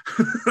one.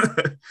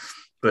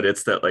 But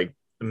it's that like,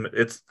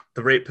 it's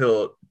the rape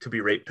pill. To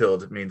be rape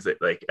pilled means that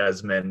like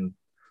as men,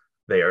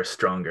 they are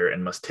stronger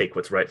and must take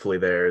what's rightfully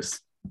theirs.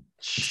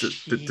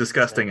 It's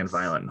disgusting and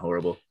violent and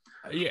horrible.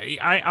 Yeah,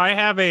 I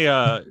have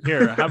a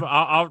here.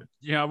 I'll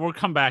we'll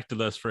come back to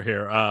this for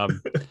here. I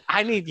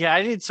need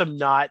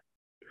to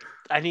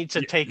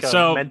take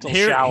a mental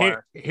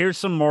shower. Here's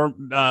some more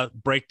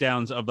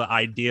breakdowns of the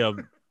idea of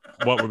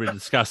what we're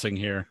discussing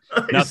here.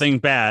 Nothing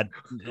bad.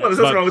 What is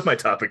wrong with my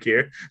topic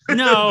here?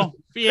 No,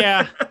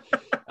 yeah.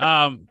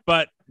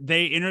 But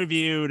they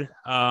interviewed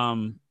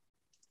one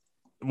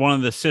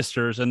of the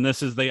sisters, and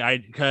this is the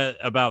idea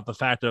about the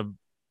fact of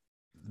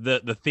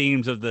the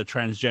themes of the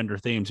transgender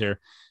themes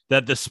here.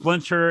 That the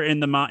splinter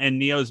in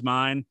Neo's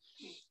mind,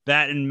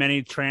 that in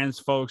many trans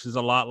folks is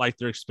a lot like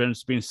their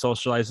experience being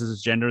socialized as a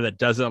gender that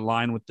doesn't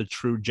align with the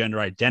true gender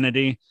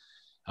identity.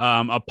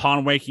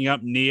 Upon waking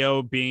up,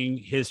 Neo being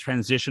his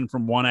transition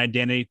from one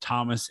identity,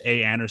 Thomas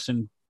A.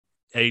 Anderson,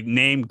 a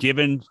name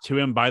given to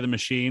him by the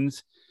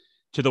machines,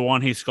 to the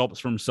one he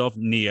sculpts for himself,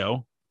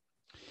 Neo.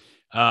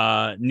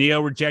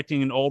 Neo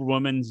rejecting an old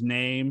woman's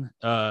name,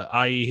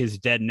 i.e. his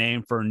dead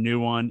name, for a new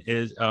one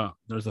is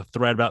there's a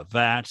thread about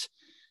that.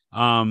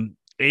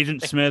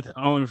 Agent Smith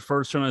only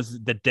refers to him as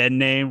the dead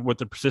name with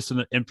the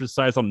persistent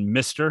emphasis on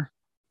Mr.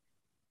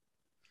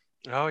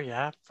 Oh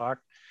yeah, fuck.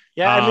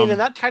 Yeah, I mean,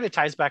 and that kind of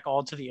ties back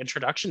all to the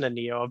introduction to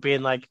Neo of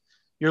being like,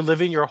 you're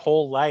living your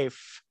whole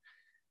life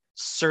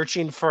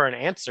searching for an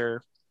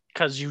answer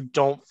because you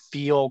don't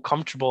feel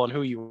comfortable in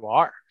who you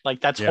are.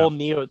 Like that's whole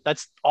Neo.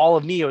 That's all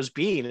of Neo's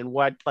being, and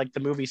what like the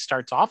movie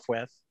starts off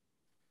with.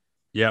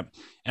 Yep,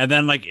 and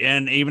then like,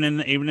 and even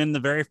in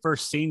the very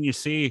first scene, you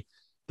see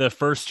the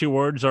first two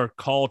words are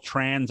call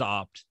trans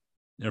opt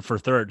for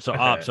third. So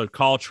opt, so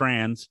call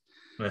trans.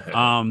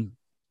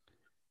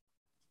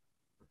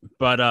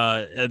 But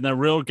in the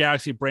real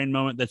Galaxy Brain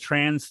moment, the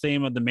trans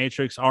theme of the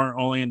Matrix aren't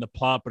only in the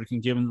plot, but it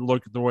can give a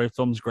look at the way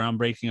film's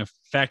groundbreaking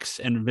effects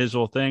and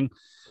visual thing.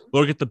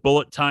 Look at the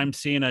bullet time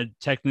scene, a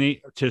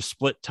technique to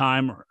split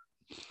time.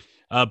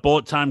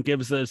 Bullet time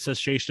gives the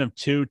association of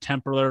two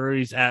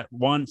temporaries at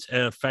once,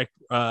 an effect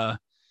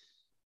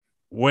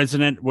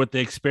resonant with the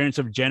experience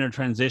of gender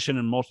transition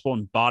and multiple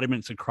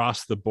embodiments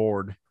across the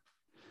board.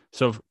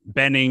 So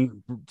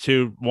bending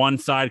to one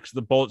side because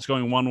the bullet's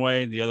going one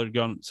way, the other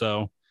going.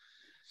 So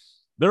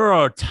there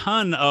are a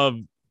ton of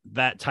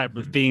that type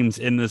of themes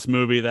in this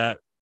movie that,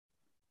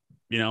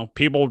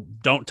 people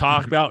don't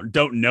talk about,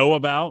 don't know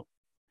about.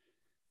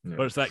 Yeah.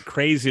 But it's that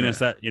craziness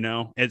that,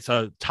 it's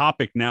a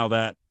topic now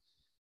that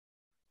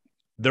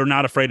they're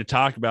not afraid to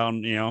talk about.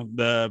 And,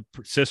 the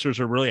sisters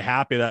are really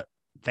happy that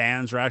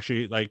fans are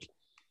actually like,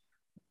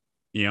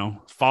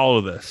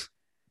 follow this.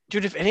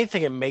 Dude, if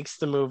anything, it makes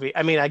the movie,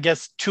 I mean, I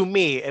guess to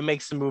me, it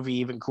makes the movie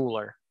even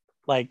cooler.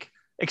 Like,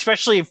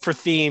 especially for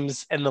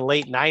themes in the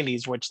late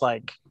 90s, which,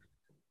 like,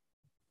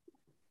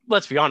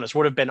 let's be honest,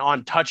 would have been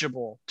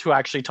untouchable to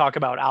actually talk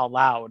about out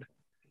loud.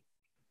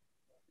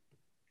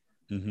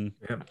 Mm-hmm.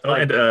 Yeah. Oh,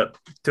 and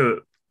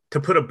to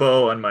put a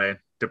bow on my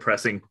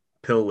depressing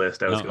pill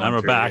list, I was going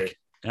through back. Here.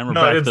 And we're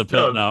back to the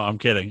pill. No, I'm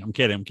kidding.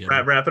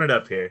 Wrapping it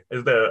up here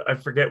is I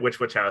forget which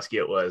Wachowski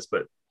it was,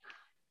 but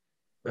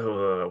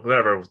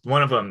whatever.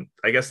 One of them,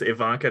 I guess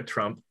Ivanka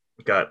Trump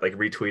got like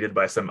retweeted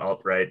by some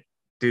alt-right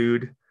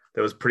dude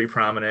that was pretty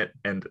prominent,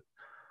 and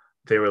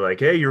they were like,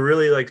 "Hey, you're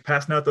really like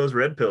passing out those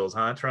red pills,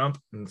 huh, Trump?"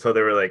 And so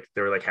they were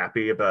like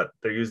happy about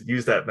they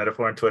used that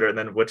metaphor on Twitter. And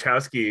then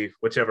Wachowski,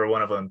 whichever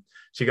one of them,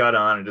 she got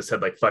on and just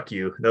said like "fuck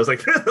you." And I was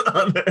like,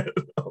 on there.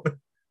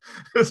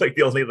 was like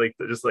the only like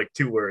just like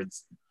 2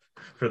 words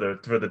for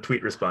the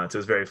tweet response. It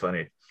was very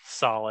funny.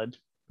 Solid.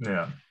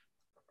 Yeah.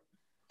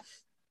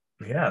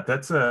 Yeah,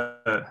 that's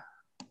that's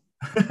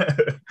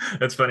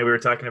funny. We were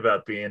talking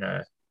about being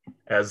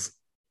as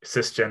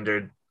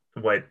cisgendered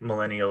white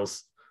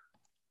millennials.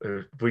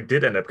 We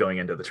did end up going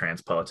into the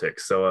trans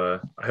politics,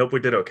 so I hope we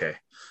did okay.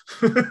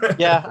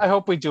 Yeah, I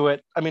hope we do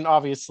it. I mean,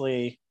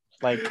 obviously,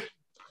 like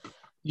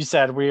you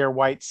said, we are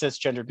white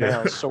cisgendered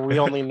males, so we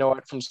only know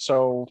it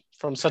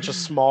from such a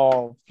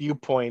small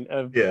viewpoint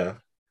of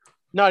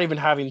not even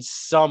having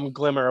some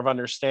glimmer of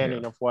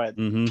understanding of what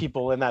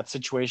people in that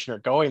situation are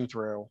going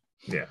through.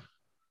 Yeah,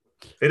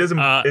 it is.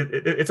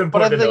 It's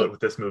important to note with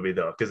this movie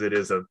though, because it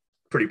is a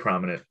pretty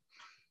prominent.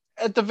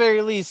 At the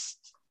very least,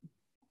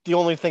 the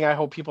only thing I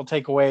hope people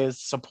take away is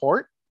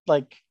support.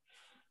 Like,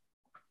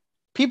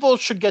 people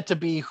should get to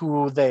be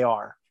who they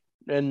are,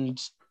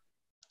 and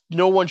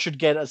no one should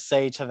get a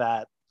say to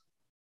that,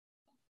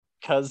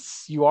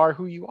 because you are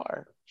who you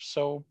are.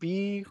 So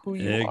be who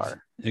you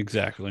are.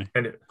 Exactly.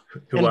 And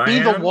the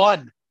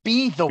one.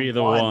 Be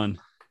the one.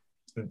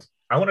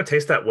 I want to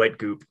taste that white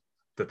goop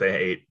that they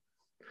ate.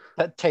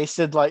 That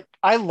tasted like,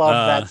 I love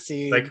that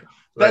scene.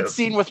 That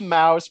scene with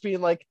Mouse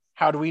being like,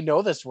 how do we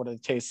know this? What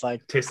it tastes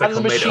like? How do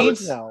the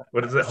machines know?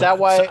 What is it? Is that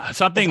why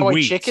something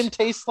wheat? Chicken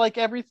tastes like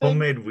everything.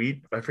 Homemade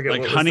wheat. I forget.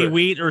 Like honey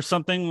wheat or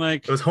something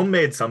like. It was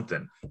homemade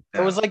something.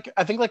 It was like,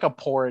 I think like a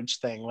porridge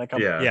thing, like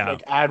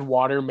like add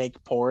water,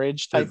 make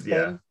porridge type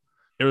thing.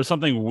 It was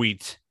something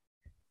wheat.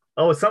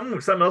 Oh, something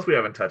else we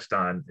haven't touched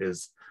on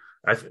is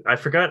I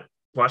forgot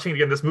watching it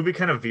again. This movie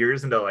kind of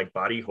veers into like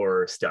body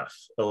horror stuff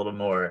a little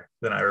more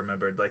than I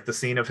remembered. Like the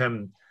scene of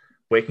him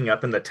waking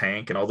up in the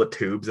tank and all the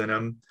tubes in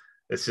him.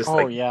 It's just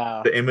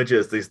the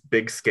images, these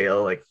big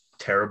scale, like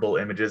terrible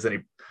images.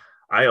 And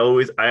I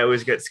always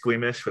get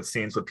squeamish with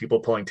scenes with people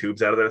pulling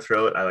tubes out of their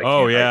throat.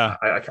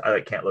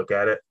 I can't look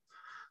at it.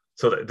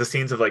 So the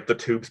scenes of like the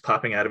tubes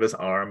popping out of his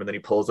arm, and then he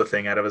pulls the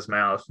thing out of his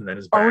mouth, and then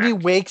his back. He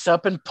wakes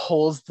up and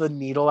pulls the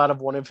needle out of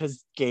one of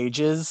his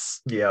gauges.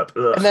 Yep.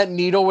 And that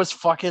needle was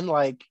fucking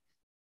like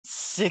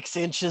 6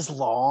 inches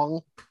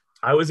long.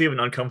 I was even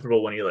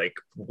uncomfortable when he like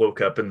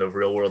woke up in the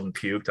real world and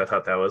puked. I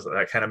thought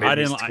that kind of made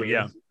me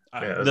squeam.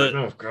 I was like,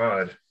 oh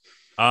god.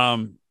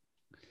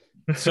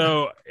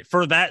 So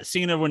for that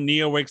scene of when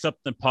Neo wakes up in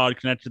the pod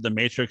connected to the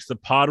Matrix, the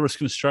pod was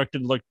constructed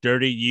to look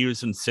dirty,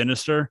 used, and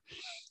sinister.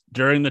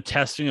 During the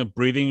testing of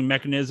breathing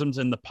mechanisms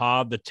in the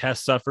pod, the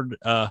test suffered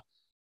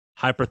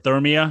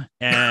hyperthermia,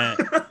 and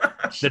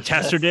the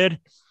tester did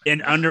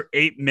in under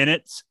 8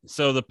 minutes.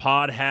 So the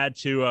pod had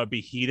to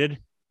be heated.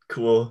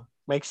 Cool.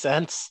 Makes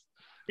sense.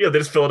 Yeah, they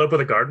just fill it up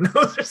with a garden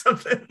hose or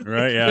something.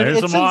 Right. Yeah.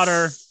 Here's some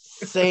water.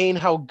 Insane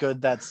how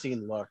good that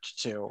scene looked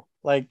too.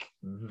 Like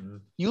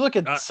you look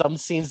at some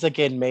scenes that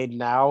get made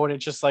now, and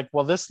it's just like,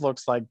 well, this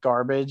looks like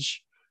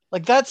garbage.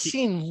 Like that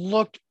scene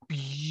looked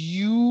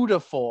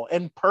beautiful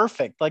and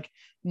perfect. Like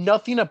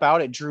nothing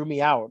about it drew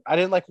me out. I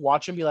didn't like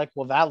watch and be like,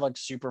 well, that looks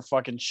super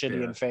fucking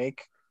shitty and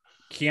fake.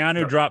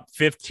 Keanu dropped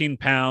 15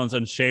 pounds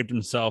and shaved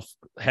himself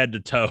head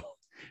to toe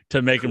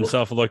to make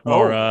himself look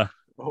more.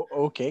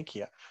 Okay,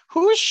 Keanu.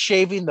 Who's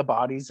shaving the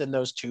bodies in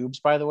those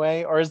tubes, by the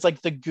way? Or is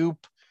like the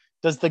goop?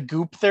 Does the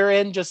goop they're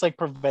in just like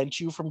prevent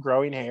you from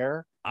growing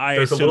hair? I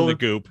assume the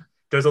goop.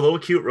 There's a little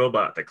cute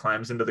robot that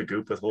climbs into the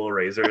goop with little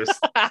razors.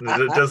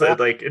 does it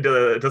like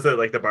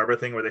the barber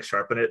thing where they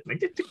sharpen it and,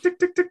 tick, tick, tick,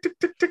 tick, tick,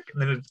 tick, tick,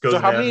 and then it goes. So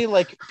how many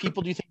like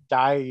people do you think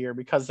die a year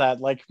because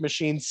that like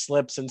machine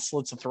slips and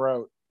slits a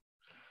throat?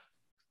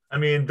 I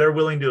mean, they're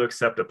willing to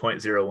accept a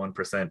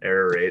 0.01%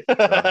 error rate. So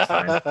that's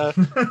fine.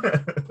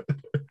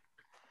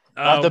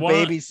 The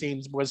baby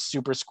scene was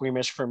super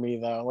squeamish for me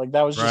though. Like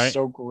that was just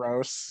so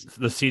gross.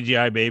 The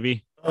CGI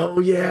baby. Oh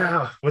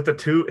yeah, with the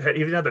two,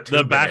 even had the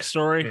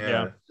backstory.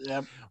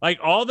 Yeah. Like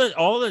all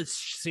the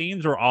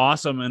scenes were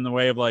awesome in the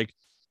way of like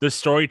the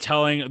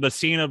storytelling. The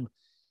scene of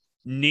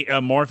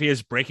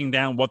Morpheus breaking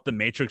down what the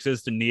Matrix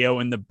is to Neo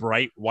in the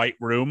bright white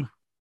room,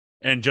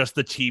 and just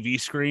the TV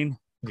screen.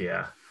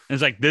 Yeah, and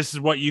it's like, this is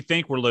what you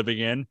think we're living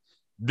in.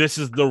 This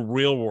is the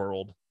real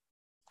world.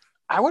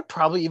 I would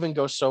probably even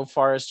go so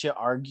far as to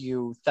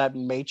argue that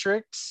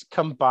Matrix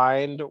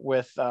combined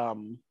with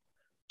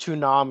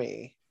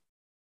Toonami.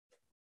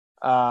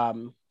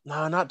 No,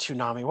 not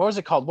Toonami. What was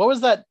it called? What was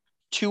that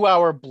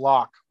 2-hour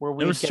block where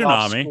we was get Toonami.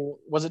 Off school?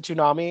 Was it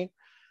Toonami?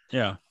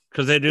 Yeah,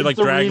 because they do like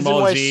Dragon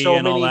Ball Z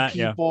and all that.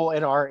 People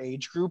in our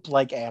age group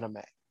like anime.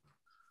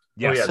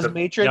 Yes, because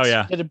Matrix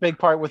did a big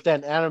part with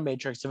that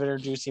Animatrix of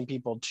introducing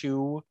people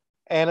to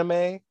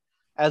anime,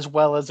 as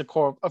well as of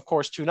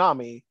course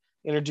Toonami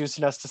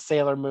introducing us to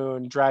Sailor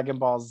Moon, Dragon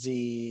Ball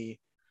Z.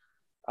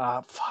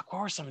 What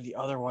were some of the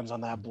other ones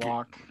on that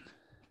block?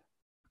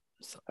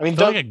 I mean,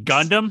 like a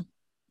Gundam.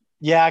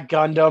 Yeah,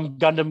 Gundam.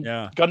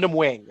 Yeah. Gundam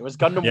Wing. It was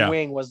Gundam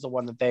Wing was the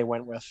one that they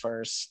went with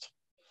first.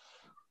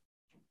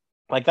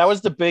 Like that was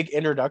the big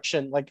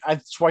introduction. Like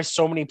that's why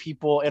so many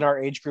people in our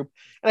age group,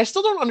 and I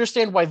still don't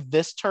understand why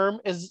this term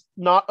is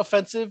not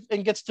offensive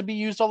and gets to be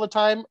used all the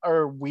time,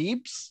 are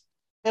weebs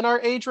in our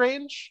age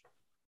range.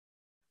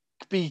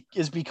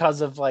 is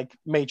because of like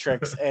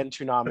Matrix and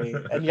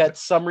Toonami, and yet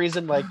some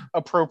reason like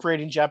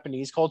appropriating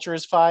Japanese culture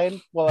is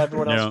fine, while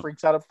everyone else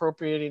freaks out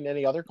appropriating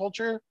any other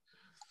culture.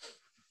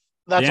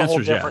 That's a whole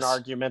different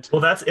argument.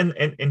 Well, that's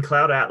in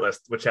Cloud Atlas,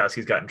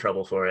 Wachowski's got in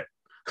trouble for it.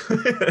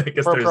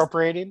 For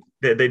appropriating.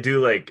 They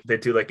do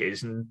like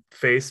Asian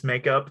face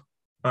makeup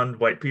on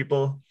white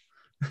people.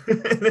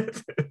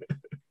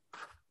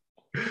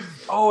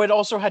 Oh, it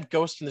also had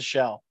Ghost in the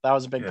Shell. That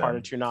was a big part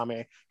of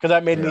Toonami, because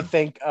that made me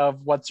think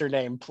of what's her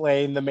name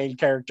playing the main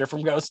character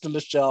from Ghost in the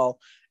Shell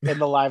in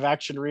the live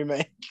action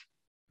remake.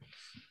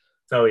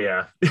 Oh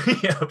yeah,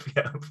 yep.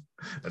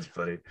 That's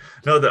funny.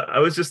 No, I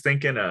was just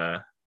thinking,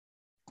 the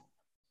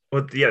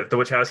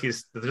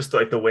Wachowskis, just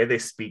like the way they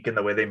speak and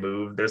the way they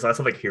move. There's lots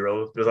of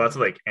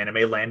like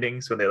anime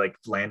landings when they like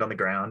land on the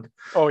ground.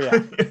 Oh yeah,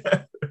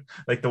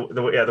 like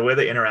the way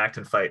they interact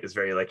and fight is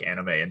very like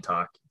anime and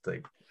talk. It's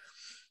like.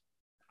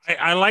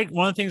 I like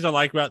one of the things I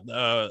like about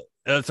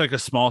it's like a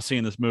small scene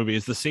in this movie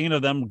is the scene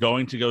of them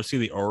going to go see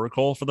the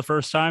Oracle for the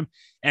first time,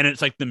 and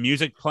it's like the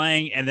music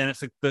playing, and then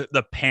it's like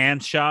the pan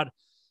shot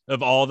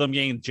of all of them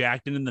getting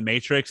jacked in the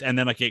Matrix, and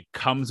then like it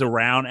comes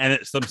around and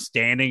it's them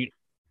standing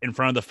in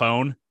front of the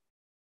phone.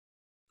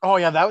 Oh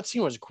yeah, that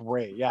scene was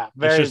great. Yeah,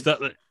 very.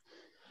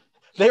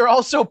 They were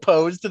also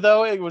posed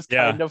though. It was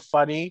kind of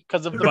funny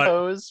because of the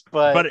pose,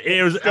 but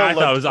it was. I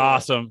thought it was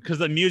awesome because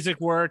the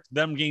music worked.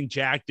 Them getting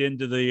jacked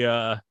into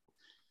the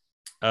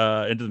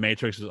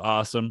Matrix was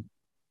awesome.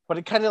 But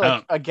it kind of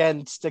like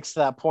again sticks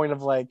to that point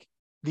of like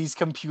these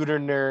computer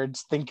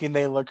nerds thinking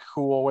they look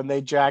cool when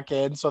they jack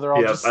in, so they're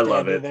all just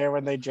standing there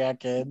when they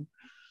jack in.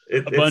 A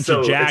bunch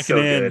of jacking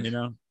in, good. You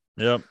know.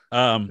 Yep.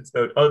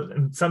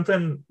 And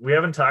something we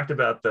haven't talked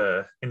about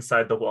the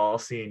inside the wall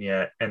scene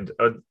yet, and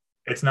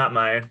it's not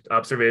my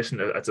observation.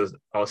 It's a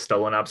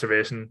stolen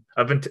observation.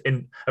 I've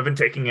been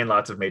taking in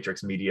lots of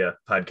Matrix Media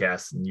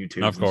podcasts and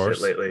YouTube and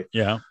shit lately.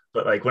 Yeah.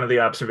 But like one of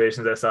the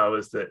observations I saw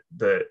was that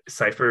the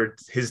Cypher,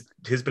 his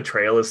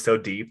betrayal is so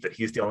deep that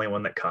he's the only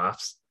one that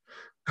coughs.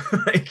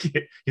 Like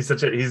he's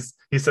such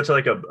a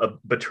like a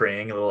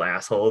betraying little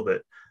asshole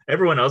that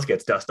everyone else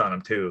gets dust on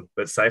him too.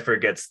 But Cypher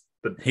gets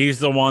he's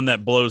the one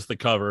that blows the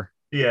cover.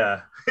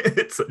 Yeah.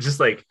 It's just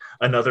like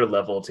another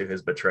level to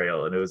his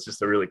betrayal. And it was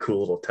just a really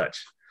cool little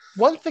touch.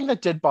 One thing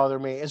that did bother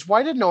me is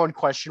why did no one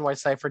question why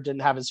Cypher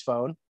didn't have his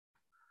phone?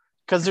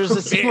 Because there's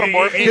a scene where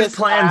Morpheus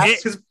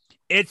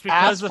it's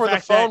because for the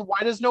phone.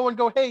 Why does no one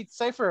go, "Hey,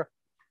 Cypher,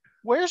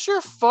 where's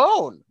your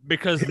phone?"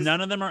 Because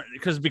none of them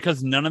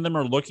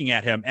are looking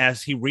at him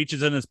as he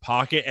reaches in his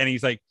pocket and he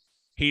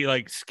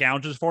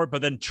scounges for it.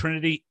 But then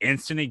Trinity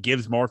instantly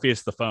gives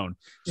Morpheus the phone,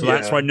 so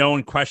that's why no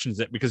one questions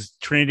it. Because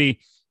Trinity,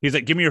 he's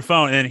like, "Give me your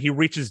phone," and then he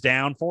reaches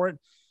down for it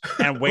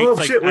and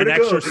waits an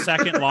extra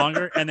second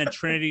longer, and then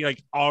Trinity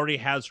like already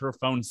has her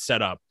phone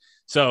set up.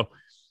 So,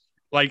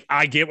 like,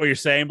 I get what you're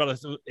saying, but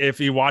if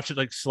you watch it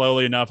like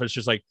slowly enough, it's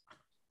just like,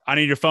 I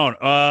need your phone.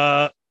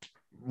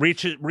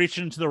 Reach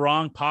into the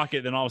wrong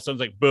pocket, then all of a sudden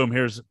it's like, boom,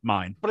 here's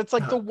mine. But it's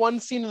like the one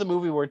scene in the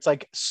movie where it's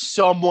like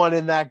someone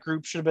in that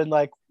group should have been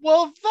like,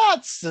 well,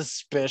 that's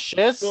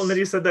suspicious. Well, and then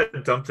you said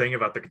that dumb thing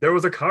about there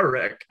was a car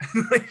wreck.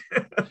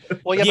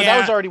 Well, yeah, but that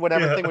was already when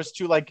everything was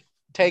too like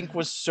Tank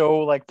was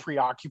so like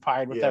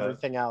preoccupied with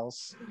everything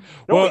else.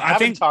 What we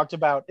haven't talked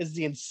about is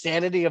the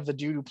insanity of the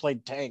dude who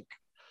played Tank.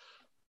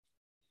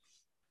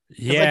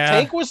 Yeah, like,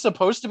 Tank was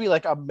supposed to be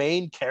like a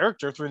main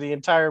character through the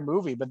entire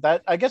movie, but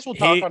that I guess we'll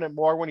talk on it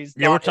more when he's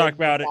we'll talk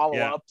about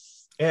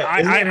follow-ups. Yeah,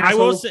 I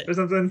will say or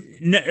something.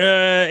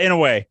 In a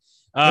way,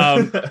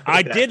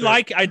 I did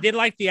like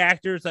the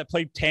actors that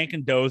played Tank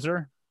and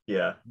Dozer.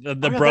 Yeah,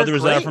 the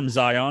brothers that are from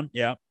Zion.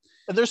 Yeah,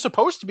 and they're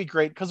supposed to be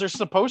great because they're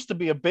supposed to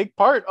be a big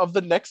part of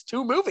the next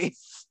two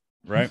movies.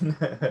 Right.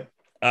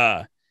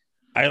 I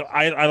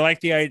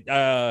like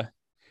the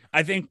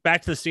I think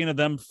back to the scene of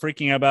them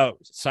freaking about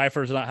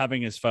Cypher's not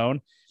having his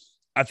phone.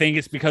 I think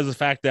it's because of the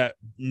fact that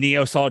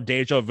Neo saw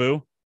deja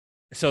vu.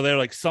 So they're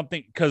like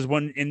something, because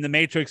when in the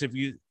Matrix, if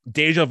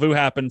deja vu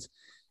happens,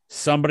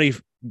 somebody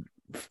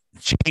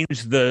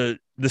changed the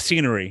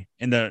scenery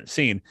in the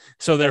scene.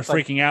 So they're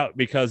freaking out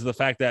because of the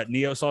fact that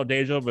Neo saw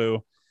deja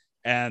vu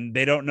and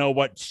they don't know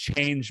what's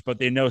changed, but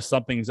they know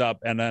something's up.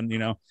 And then,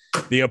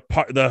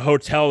 the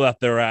hotel that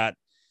they're at,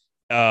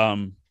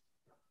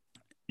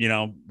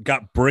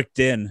 got bricked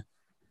in.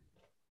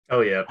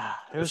 Oh yeah,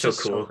 it was so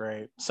cool. So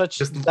great.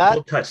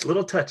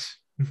 Little touch.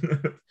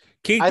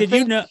 Keith, did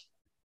you know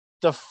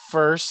the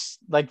first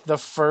act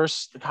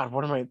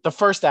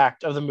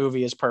of the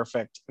movie is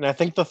perfect, and I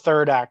think the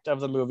third act of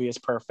the movie is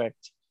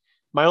perfect.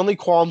 My only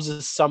qualms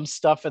is some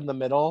stuff in the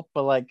middle,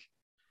 but like,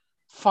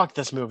 fuck,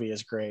 this movie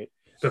is great.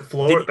 The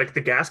floor, like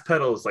the gas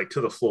pedal is like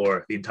to the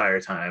floor the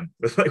entire time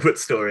with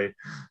story,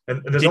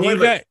 and there's only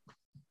go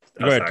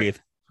ahead, Keith.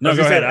 No,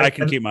 go ahead. I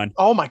can keep mine.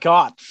 Oh my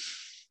god!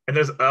 And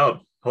there's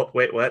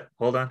wait, what?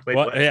 Hold on. Wait,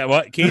 what? Yeah,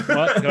 what? Keith,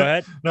 what? Go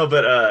ahead. No,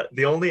 but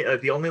the only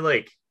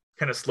like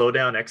kind of slow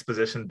down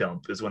exposition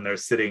dump is when they're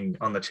sitting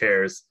on the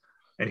chairs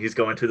and he's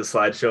going through the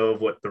slideshow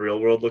of what the real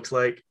world looks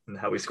like and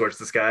how we scorch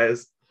the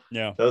skies.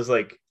 Yeah, that was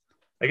like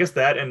I guess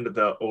that and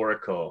the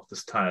Oracle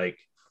just kind of like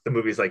the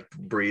movie's like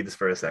breathes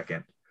for a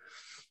second.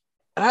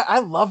 And I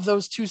love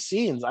those two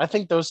scenes. I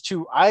think those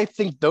two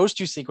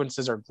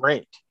sequences are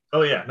great.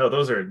 Oh yeah, no,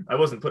 those are. I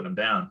wasn't putting them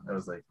down. I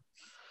was like,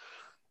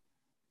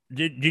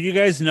 Did you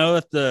guys know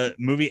that the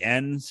movie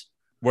ends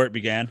where it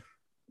began?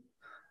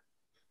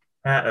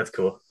 that's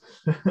cool.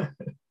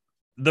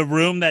 The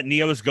room that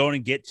Neo is going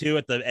to get to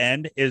at the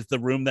end is the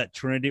room that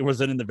Trinity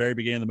was in the very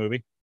beginning of the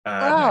movie.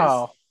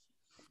 Nice.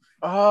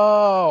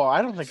 Oh,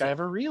 I don't think I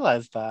ever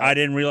realized that. I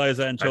didn't realize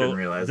that until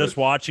just it.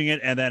 watching it,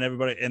 and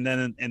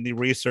then in the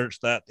research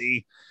that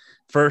the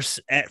first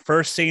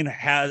scene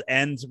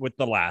ends with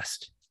the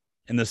last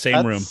in the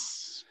same room.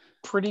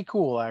 Pretty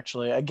cool,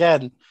 actually.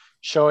 Again,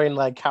 showing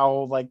like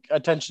how like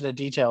attention to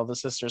detail the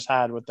sisters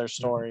had with their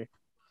story.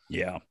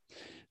 Yeah.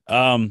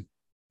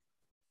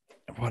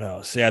 What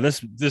else? Yeah,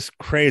 this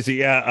crazy.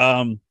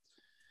 Yeah.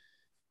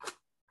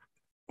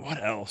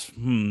 What else?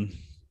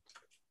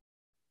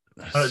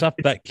 Stuff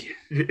that.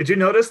 Did you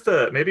notice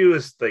maybe it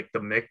was like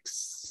the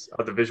mix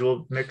of the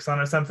visual mix on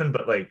or something,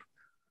 but like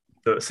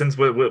since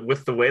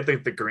with the way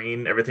the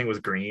green, everything was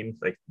green,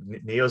 like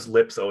Neo's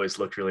lips always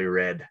looked really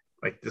red.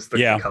 Like just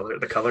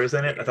the colors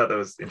in it. I thought that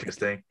was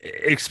interesting.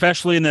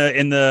 Especially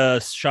in the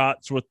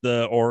shots with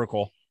the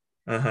Oracle.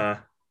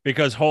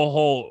 Because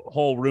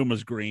whole room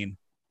was green.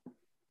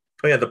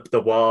 Oh yeah, the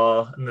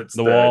wall and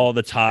the wall,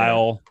 the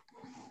tile. Yeah.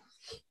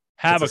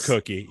 Have a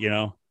cookie, you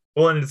know.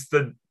 Well, and it's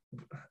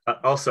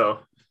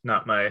also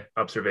not my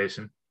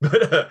observation,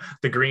 but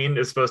the green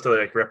is supposed to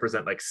like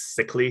represent like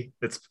sickly.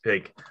 It's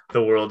like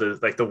the world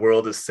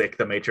is sick.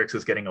 The Matrix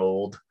is getting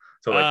old,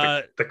 so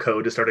like the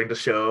code is starting to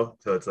show.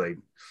 So it's like,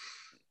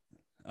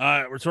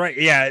 it's right.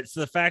 Yeah, it's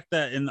the fact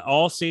that in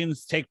all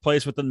scenes take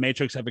place within the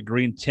Matrix have a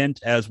green tint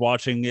as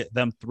watching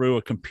them through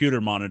a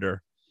computer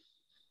monitor.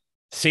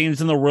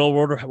 Scenes in the real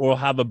world will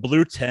have a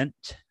blue tint.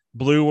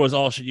 Blue was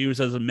also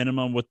used as a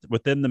minimum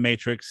within the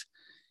Matrix,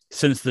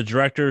 since the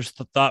directors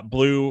thought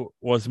blue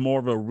was more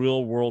of a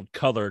real world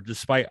color,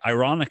 despite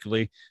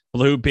ironically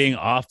blue being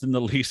often the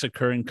least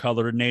occurring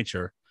color in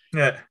nature.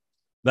 Yeah,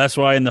 that's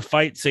why in the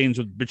fight scenes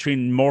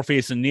between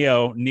Morpheus and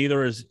Neo,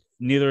 neither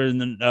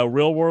in the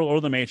real world or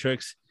the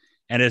Matrix,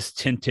 and is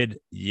tinted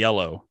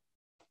yellow.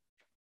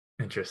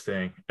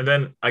 Interesting. And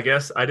then I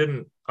guess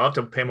I'll have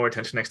to pay more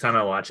attention next time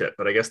I watch it,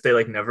 but I guess they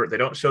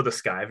don't show the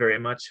sky very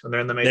much when they're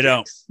in the Matrix. They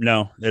don't.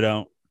 No, they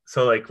don't.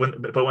 So like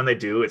when they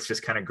do, it's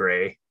just kind of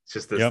gray. It's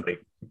just this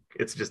like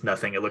it's just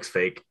nothing. It looks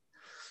fake.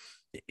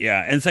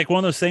 Yeah, and it's like one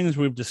of those things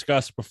we've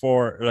discussed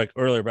before, like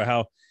earlier, about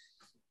how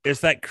it's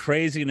that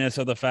craziness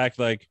of the fact,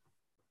 like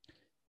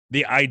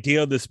the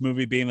idea of this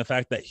movie being the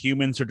fact that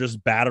humans are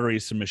just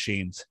batteries to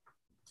machines,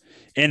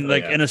 and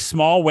in a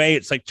small way,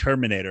 it's like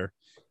Terminator.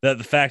 That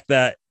the fact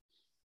that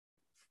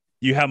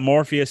you have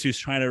Morpheus who's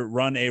trying to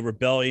run a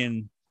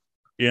rebellion,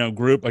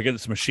 group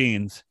against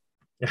machines.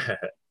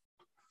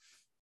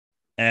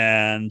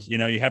 And,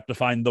 you have to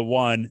find the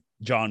one,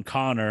 John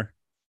Connor.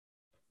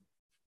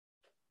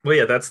 Well,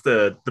 yeah, that's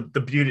the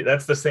beauty.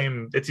 That's the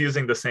same. It's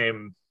using the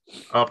same.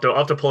 I'll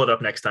have to pull it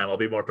up next time. I'll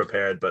be more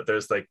prepared. But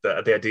there's like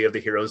the idea of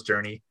the hero's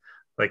journey.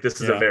 Like this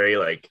is a very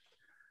like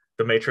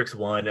the Matrix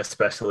 1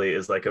 especially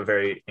is like a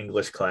very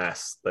English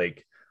class.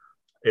 Like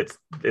it's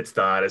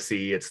the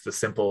Odyssey. It's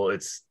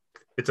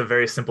a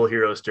very simple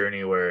hero's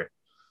journey where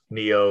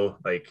Neo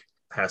like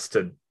has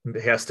to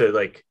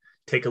like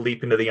take a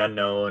leap into the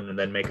unknown and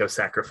then make a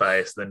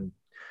sacrifice, then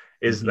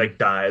is like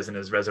dies and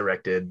is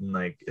resurrected, and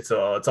like it's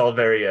a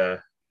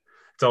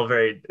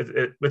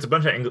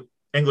bunch of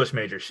English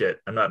major shit.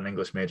 I'm not an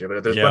English major,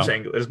 but there's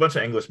a bunch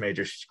of English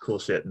major cool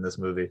shit in this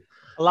movie.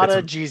 A lot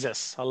of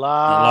Jesus. A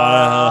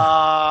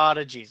lot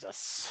of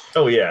Jesus.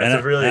 Oh yeah,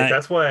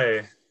 that's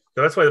why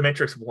the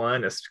Matrix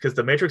 1 is, because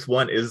the Matrix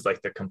 1 is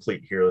like the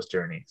complete hero's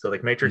journey. So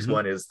like Matrix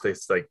 1 is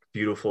this like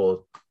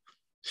beautiful,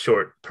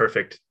 short,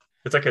 perfect.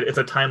 It's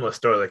a timeless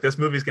story. Like this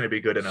movie's going to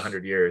be good in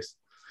 100 years.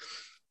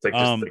 It's like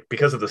just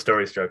because of the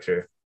story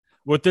structure.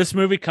 With this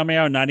movie coming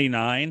out in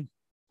 1999,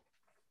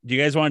 do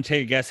you guys want to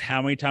take a guess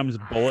how many times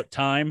bullet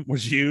time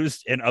was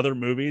used in other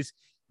movies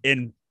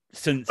in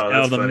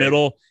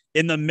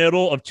the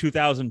middle of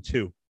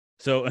 2002?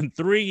 So in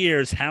 3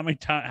 years, how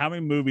many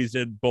movies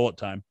did bullet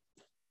time?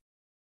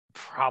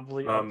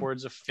 Probably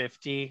upwards of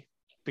 50,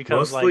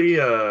 because mostly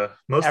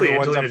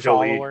Angelina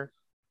Jolie.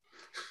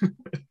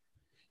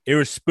 It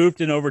was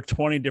spoofed in over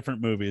 20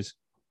 different movies.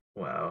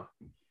 Wow.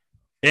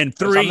 In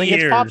 3 years. Something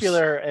gets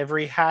popular,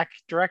 every hack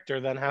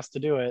director then has to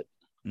do it.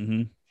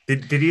 Mm-hmm.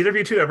 Did either of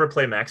you two ever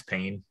play Max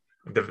Payne?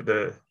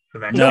 The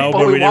Max No, Payne?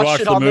 but we did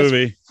watch the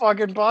movie. This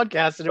fucking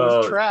podcast, and it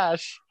was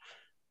trash.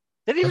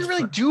 They didn't even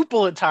really do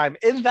bullet time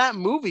in that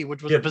movie,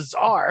 which was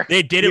bizarre.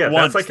 They did it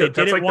once. They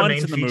did it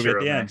once in the movie at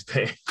the end.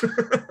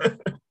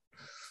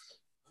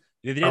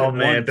 Oh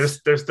man,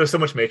 there's so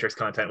much Matrix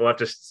content. We'll have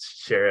to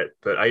share it,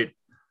 but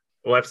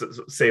we'll have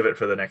to save it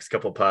for the next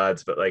couple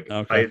pods. But like,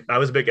 okay. I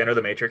was a big Enter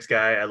the Matrix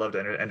guy. I loved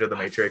Enter the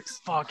Matrix.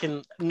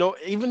 Fucking no,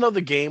 even though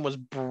the game was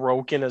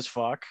broken as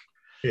fuck.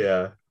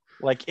 Yeah,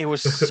 like it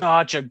was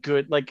such a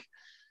good like.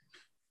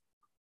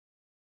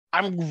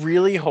 I'm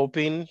really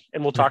hoping,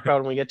 and we'll talk about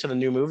it when we get to the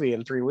new movie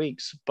in 3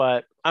 weeks,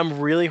 but I'm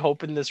really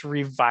hoping this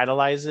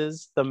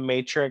revitalizes the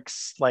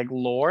Matrix like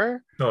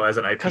lore. No, as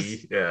an IP,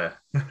 'Cause- yeah.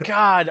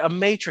 God, a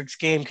Matrix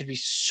game could be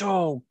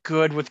so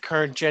good with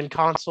current gen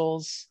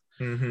consoles.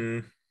 Mm-hmm.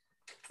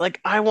 Like,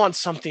 I want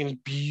something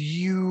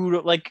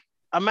beautiful. Like,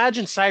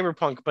 imagine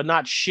Cyberpunk, but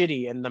not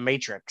shitty in the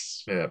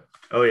Matrix. Yeah.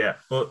 Oh yeah.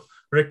 Well,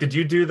 Rick, did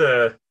you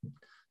do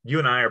you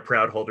and I are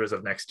proud holders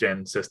of next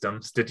gen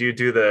systems. Did you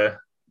do the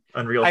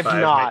Unreal I've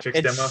 5 not. Matrix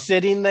It's demo?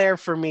 sitting there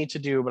for me to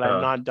do, but I've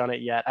Oh. not done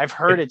it yet. I've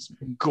heard it's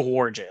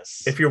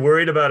gorgeous. If you're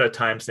worried about a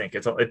time sink,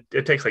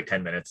 it takes like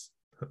 10 minutes.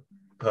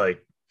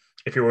 Like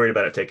if you're worried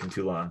about it taking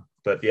too long.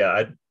 But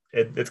yeah,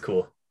 it's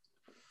cool.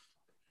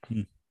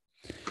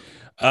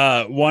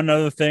 One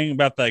other thing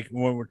about like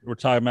when we're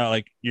talking about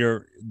like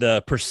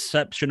the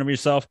perception of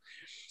yourself.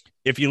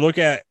 If you look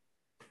at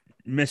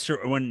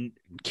when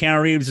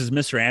Keanu Reeves is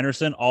Mr.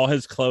 Anderson, all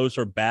his clothes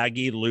are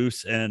baggy,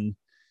 loose, and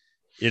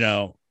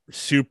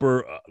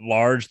super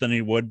large than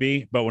he would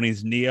be. But when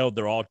he's Neo,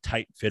 they're all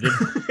tight fitted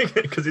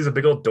because he's a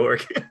big old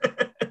dork.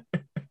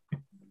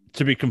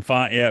 to be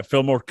confined. Yeah,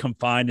 feel more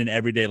confined in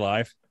everyday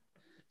life.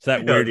 It's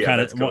that weird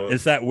kind of. Cool.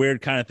 It's that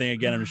weird kind of thing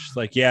again. I'm just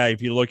like, yeah.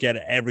 If you look at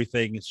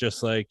everything, it's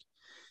just like,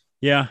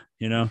 yeah,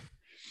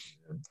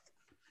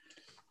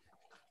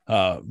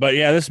 But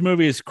yeah, this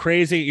movie is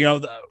crazy.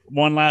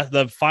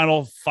 The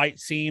final fight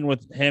scene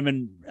with him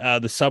and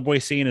the subway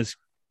scene is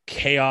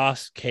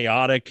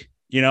chaotic.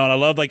 And I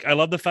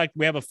love the fact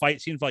we have a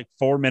fight scene for like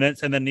 4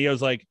 minutes, and then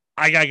Neo's like,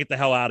 I gotta get the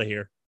hell out of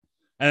here,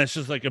 and it's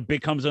just like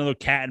becomes another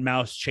cat and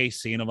mouse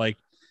chase scene of like,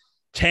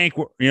 Tank,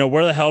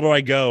 where the hell do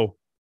I go?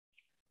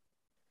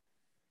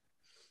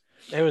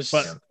 It was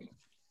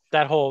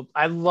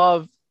I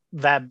love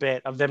that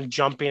bit of them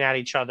jumping at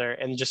each other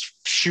and just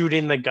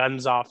shooting the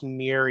guns off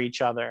near each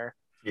other.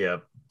 Yeah.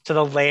 To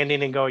the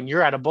landing and going,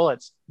 you're out of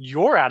bullets.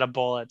 You're out of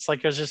bullets. Like,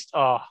 it was just,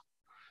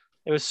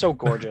 it was so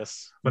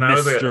gorgeous.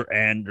 Mr.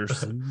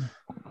 Anderson.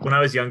 When I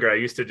was younger, I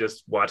used to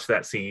just watch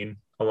that scene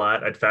a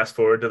lot. I'd fast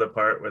forward to the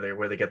part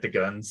where they get the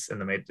guns in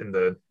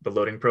the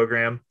loading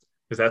program,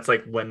 because that's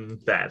like when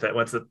that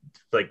once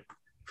like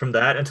from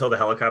that until the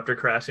helicopter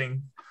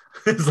crashing,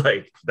 it's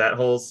like that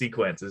whole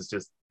sequence is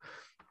just.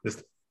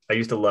 I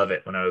used to love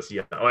it when I was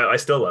young. I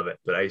still love it,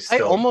 but I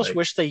almost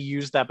wish they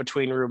used that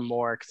between room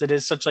more, because it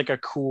is such like a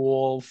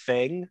cool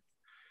thing.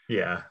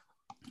 Yeah,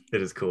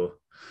 it is cool.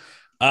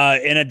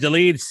 In a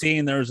deleted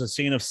scene, there was a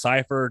scene of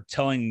Cypher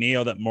telling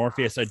Neo that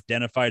Morpheus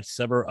identified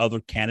several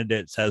other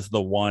candidates as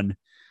the one,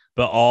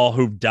 but all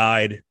who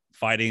died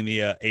fighting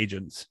the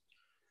agents.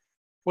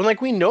 Well,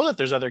 like, we know that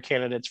there's other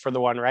candidates for the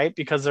one, right?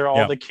 Because they're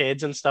all the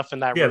kids and stuff in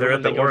that room. They're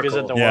at the Oracle.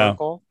 Visit the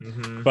Oracle.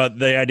 Mm-hmm. But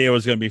the idea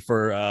was going to be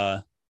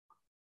for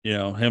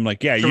him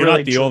like, yeah, you're really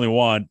not the only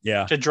one.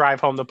 Yeah. To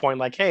drive home the point,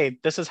 like, hey,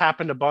 this has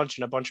happened a bunch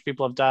and a bunch of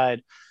people have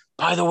died.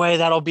 By the way,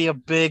 that'll be a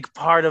big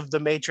part of the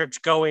Matrix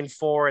going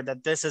forward,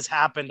 that this has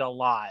happened a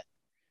lot.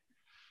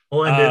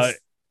 Well, and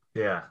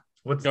yeah.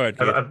 Go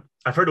ahead.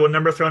 I've heard one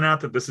number thrown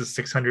out that this is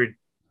 600,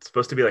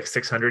 supposed to be like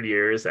 600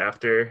 years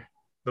after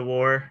the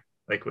war,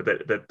 like with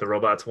the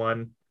robots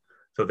won.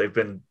 So they've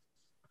been.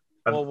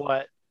 Well,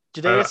 what? Do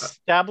they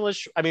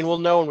establish? I mean, we'll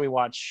know when we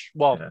watch.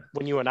 Well,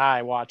 when you and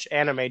I watch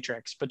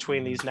Animatrix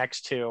between these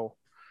next two,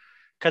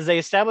 because they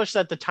established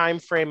that the time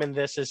frame in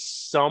this is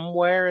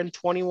somewhere in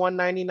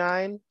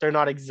 2199. They're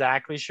not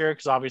exactly sure,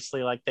 because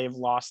obviously, like, they've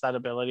lost that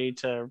ability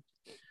to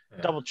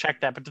double check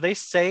that. But do they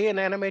say in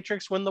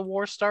Animatrix when the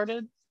war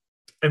started?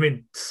 I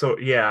mean, so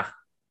yeah,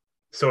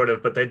 sort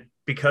of. But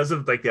because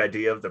of like the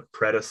idea of the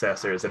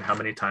predecessors and how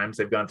many times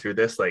they've gone through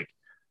this, like.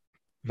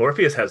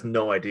 Morpheus has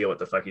no idea what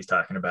the fuck he's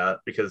talking about,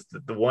 because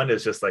the one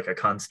is just like a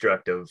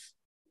construct of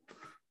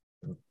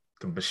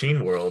the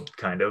machine world,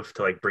 kind of,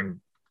 to like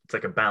bring, it's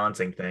like a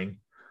balancing thing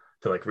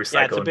to like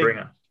recycle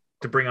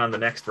and bring on the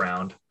next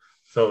round.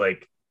 So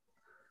like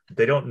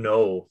they don't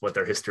know what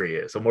their history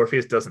is. So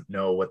Morpheus doesn't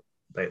know what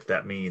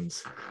that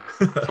means.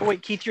 So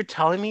wait, Keith, you're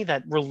telling me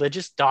that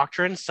religious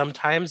doctrine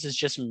sometimes is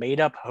just made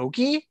up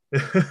hokey?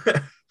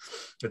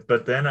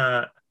 But then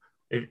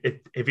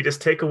if you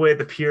just take away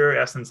the pure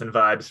essence and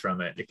vibes from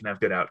it, it can have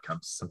good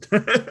outcomes.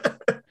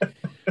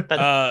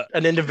 That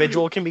an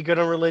individual can be good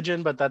on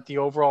religion, but that the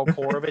overall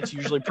core of it's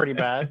usually pretty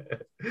bad.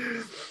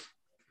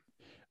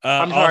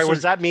 I'm sorry,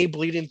 was that me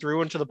bleeding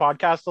through into the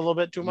podcast a little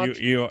bit too much?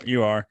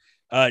 You are.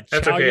 That's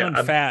Chow okay. Yun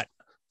Fat.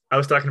 I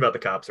was talking about the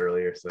cops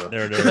earlier, so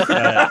there it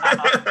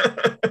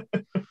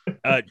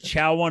is.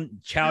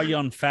 Chow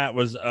Yun Fat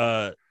was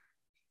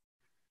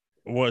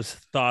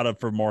thought of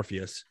for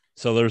Morpheus.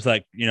 So there's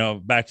like,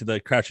 back to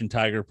the Crouching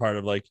Tiger part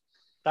of like.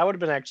 That would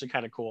have been actually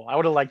kind of cool. I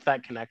would have liked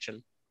that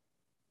connection.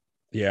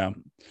 Yeah.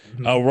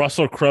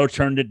 Russell Crowe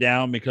turned it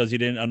down because he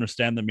didn't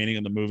understand the meaning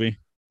of the movie.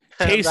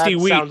 Tasty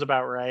Wheat sounds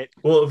about right.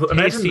 Well,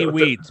 Tasty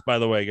Wheat, by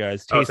the way,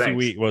 guys. Tasty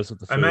Wheat was with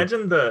the food.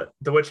 Imagine the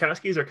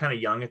Wachowskis are kind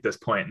of young at this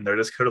point, and they're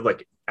just kind of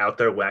like out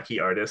there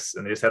wacky artists,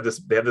 and they just have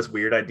this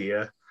weird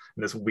idea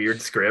and this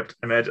weird script.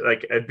 Imagine,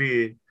 like, I'd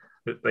be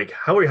like,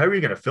 how are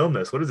you going to film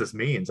this? What does this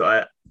mean? So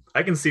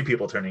I can see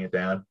people turning it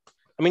down.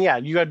 I mean, yeah,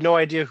 you had no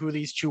idea who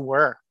these two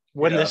were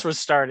when this was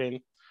starting.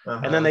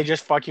 And then they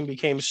just fucking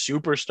became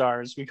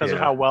superstars because of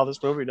how well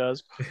this movie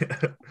does.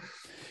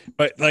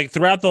 But like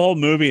throughout the whole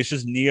movie, it's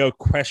just Neo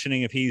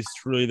questioning if he's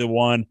truly the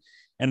one.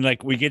 And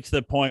like we get to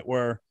the point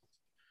where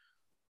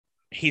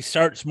he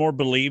starts more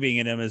believing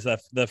in him as or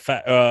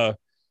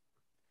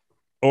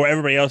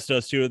everybody else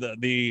does too.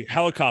 The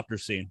helicopter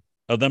scene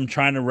of them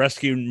trying to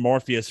rescue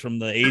Morpheus from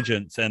the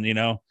agents, and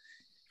the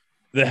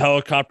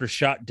helicopter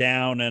shot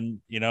down, and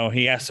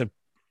he has to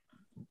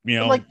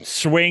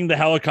swing the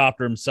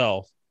helicopter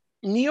himself.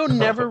 Neo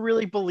never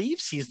really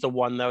believes he's the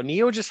one, though.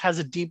 Neo just has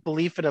a deep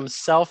belief in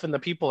himself and the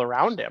people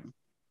around him.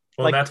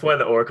 Well, that's why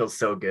the Oracle's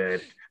so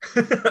good.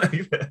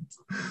 Because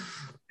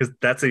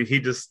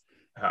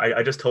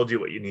I just told you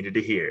what you needed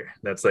to hear.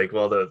 That's like,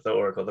 well, the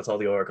Oracle, that's all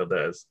the Oracle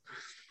does.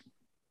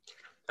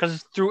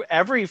 Because through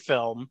every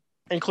film,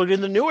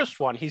 including the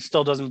newest one, he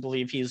still doesn't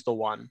believe he's the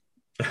one.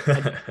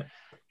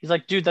 He's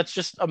like, dude, that's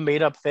just a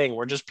made up thing.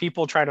 We're just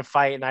people trying to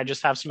fight, and I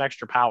just have some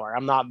extra power.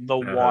 I'm not the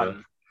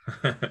one.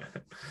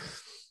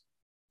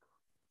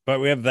 But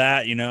we have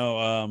that,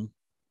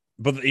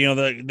 but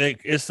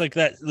it's like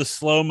that. The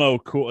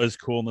slow-mo is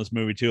cool in this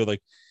movie too.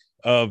 Like,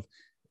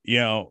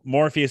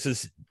 Morpheus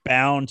is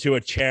bound to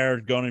a chair,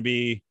 going to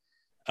be,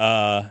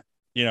 trying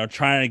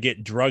to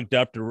get drugged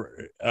up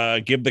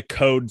to give the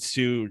codes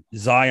to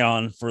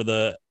Zion for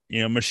the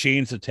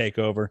machines to take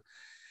over.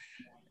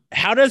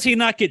 How does he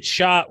not get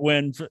shot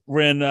when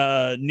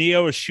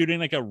Neo is shooting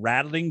like a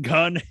rattling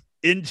gun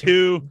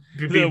into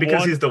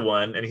because he's the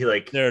one, and he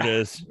there it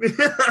is.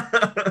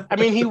 I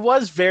mean, he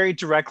was very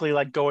directly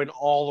like going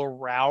all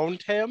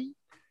around him,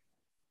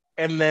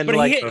 and then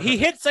he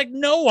hits like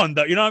no one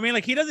though. You know what I mean?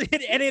 Like he doesn't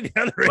hit any of the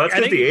other. Well,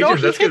 he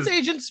hits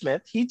Agent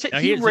Smith. He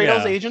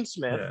rails Agent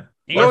Smith.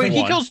 Yeah.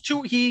 He kills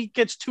two. He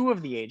gets two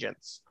of the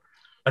agents.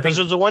 Because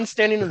there's the one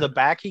standing in the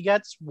back.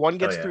 One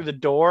gets through the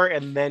door,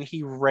 and then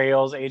he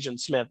rails Agent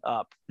Smith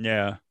up.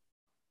 Yeah.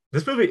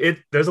 This movie,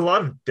 there's a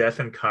lot of death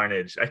and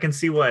carnage. I can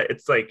see why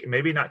it's like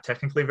maybe not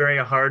technically very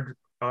a hard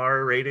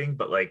R rating,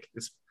 but like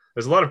there's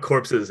a lot of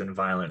corpses and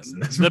violence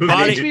in this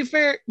movie. To be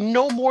fair,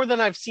 no more than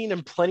I've seen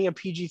in plenty of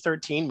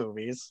PG-13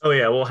 movies. Oh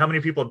yeah, well, how many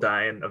people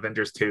die in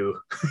Avengers 2?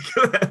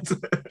 How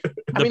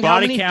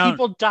many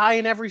people die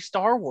in every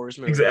Star Wars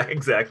movie?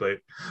 Exactly.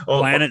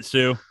 Planets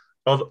too.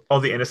 All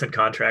the innocent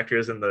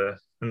contractors in the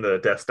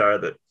Death Star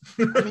that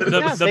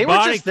the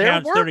body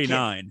count's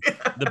 39.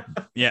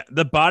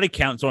 The body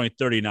count's only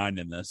 39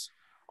 in this.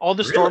 All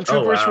the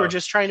stormtroopers who are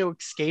just trying to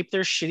escape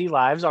their shitty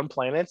lives on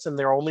planets, and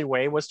their only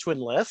way was to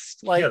enlist.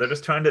 Like, they're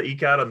just trying to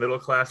eke out a middle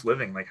class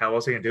living. Like, how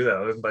else are you gonna do that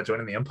other than by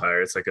joining the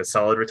Empire? It's like a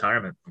solid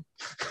retirement.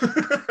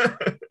 I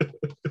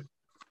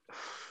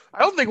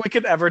don't think we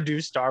could ever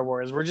do Star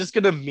Wars. We're just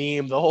gonna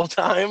meme the whole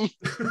time.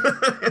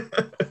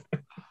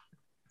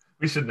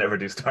 We should never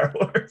do Star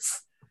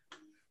Wars.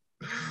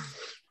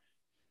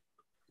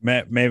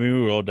 Maybe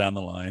we will down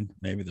the line.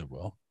 Maybe there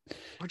will.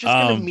 We're just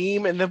gonna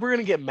meme, and then we're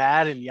gonna get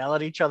mad and yell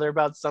at each other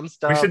about some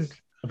stuff.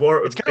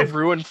 It's gonna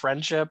ruin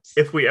friendships.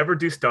 If we ever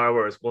do Star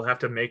Wars, we'll have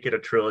to make it a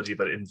trilogy,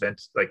 but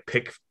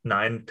pick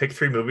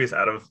 3 movies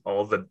out of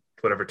all the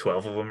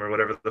 12 of them or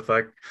whatever the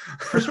fuck.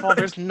 First of all,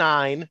 there's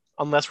 9,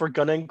 unless we're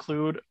gonna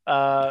include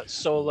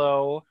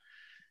Solo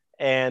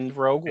and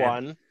Rogue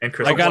One. And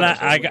Chris,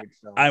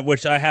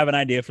 which I have an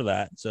idea for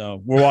that.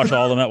 So we'll watch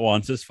all of them at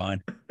once. It's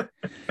fine.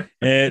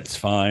 It's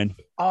fine.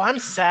 Oh, I'm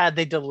sad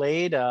they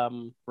delayed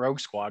Rogue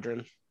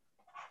Squadron.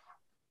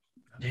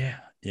 Yeah.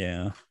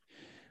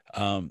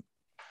 But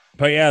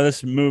yeah,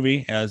 this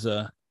movie it's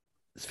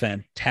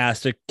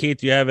fantastic. Keith,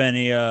 do you have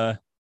any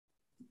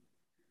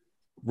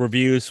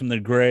reviews from the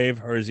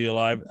grave, or is he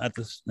alive at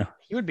this? No,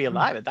 he would be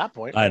alive at that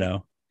point. I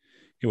know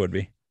he would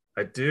be.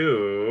 I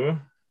do.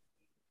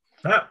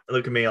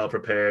 Look at me, all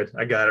prepared.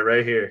 I got it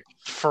right here.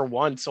 For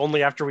once,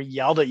 only after we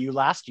yelled at you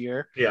last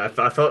year. Yeah,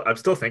 I'm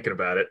still thinking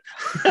about it.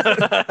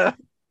 That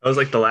was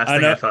like the last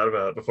thing I thought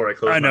about before I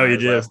closed my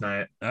eyes last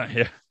night.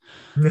 Yeah.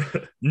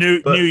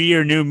 New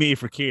year, new me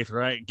for Keith,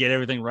 right? Get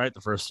everything right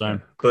the first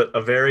time. But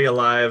a very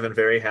alive and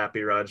very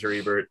happy Roger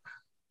Ebert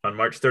on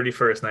March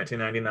 31st,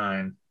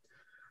 1999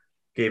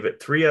 gave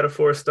it 3 out of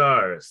 4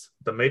 stars.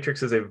 The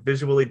Matrix is a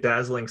visually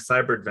dazzling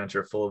cyber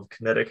adventure full of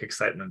kinetic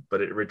excitement,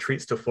 but it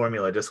retreats to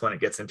formula just when it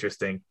gets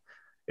interesting.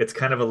 It's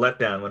kind of a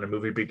letdown when a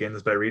movie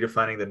begins by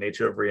redefining the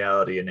nature of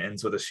reality and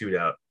ends with a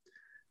shootout.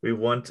 We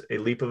want a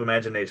leap of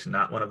imagination,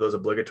 not one of those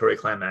obligatory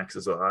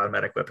climaxes with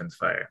automatic weapons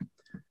fire.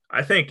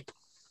 I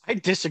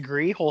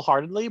disagree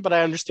wholeheartedly, but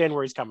I understand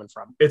where he's coming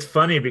from. It's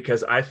funny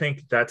because I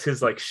think that's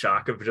his like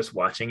shock of just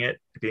watching it,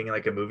 being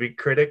like a movie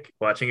critic,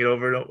 watching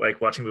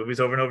movies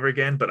over and over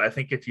again. But I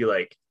think if you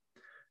like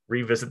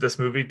revisit this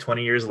movie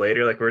 20 years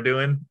later, like we're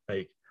doing,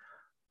 like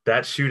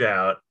that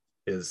shootout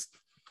is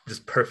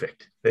just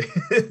perfect. It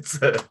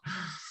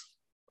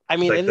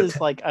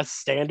is like a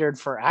standard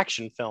for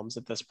action films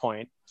at this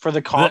point for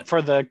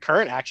the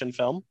current action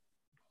film.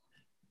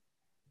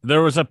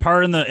 There was a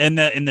part in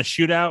the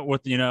shootout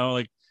with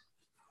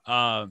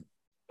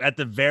at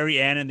the very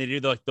end, and they do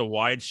the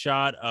wide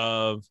shot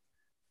of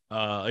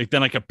like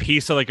then like a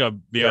piece of like a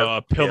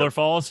a pillar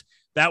falls.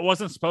 That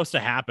wasn't supposed to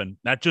happen.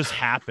 That just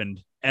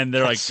happened, and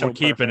they're That's like, so we're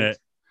keeping perfect.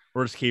 it.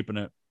 We're just keeping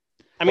it.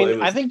 I mean, Well, it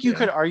was- I think you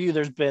could argue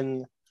there's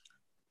been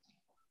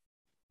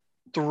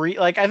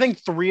I think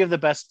three of the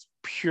best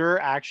pure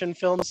action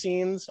film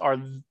scenes are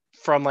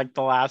from like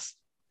the last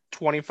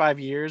 25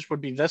 years would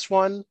be this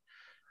one,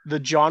 the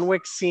John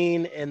Wick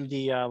scene in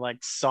the like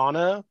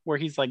sauna where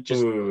he's like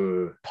just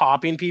Ooh.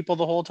 popping people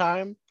the whole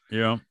time.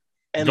 Yeah,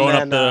 And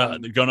going then,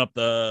 up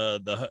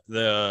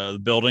the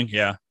building.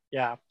 Yeah,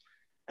 yeah.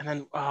 And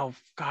then, oh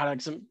God,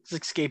 it's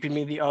escaping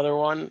me the other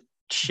one.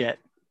 Shit.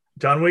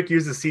 John Wick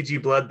uses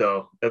CG blood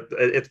though.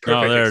 It's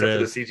perfect there it except for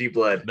the is. CG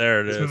blood.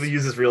 There it This is. movie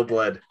uses real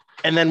blood.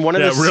 And then one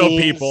of the real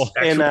scenes people.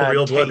 in Actual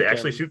real blood to Taken,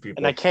 actually shoot people.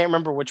 and I can't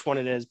remember which one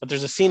it is, but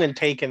there's a scene in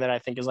Taken that I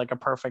think is like a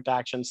perfect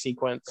action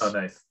sequence. Oh,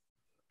 nice.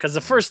 Because the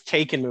first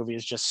Taken movie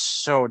is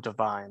just so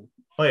divine.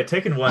 Oh yeah,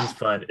 Taken 1's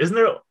fun. Isn't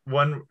there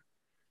one?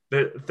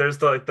 There's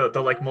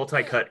the like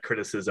multi-cut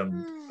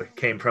criticism that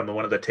came from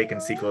one of the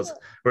Taken sequels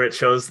where it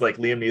shows like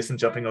Liam Neeson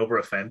jumping over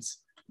a fence,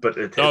 but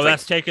it's that's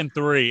like, Taken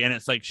 3, and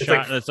it's like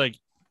shot. It's like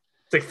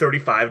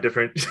 35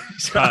 different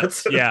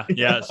shots. Yeah,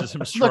 it's just him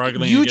Look,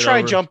 struggling. you to get try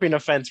over. jumping a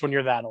fence when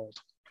you're that old.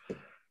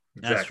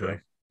 That's Exactly.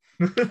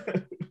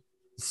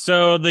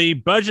 So the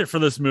budget for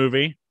this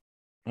movie,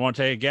 want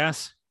to take a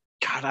guess?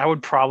 God, I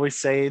would probably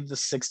say the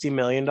 $60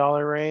 million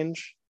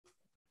range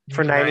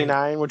for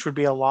 99, which would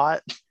be a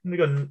lot. Let me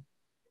go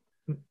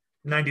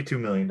 $92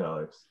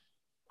 million.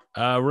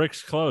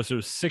 Rick's close. It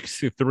was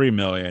 63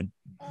 million.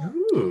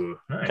 Ooh,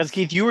 nice. Because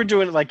Keith, you were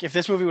doing like if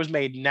this movie was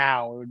made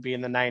now, it would be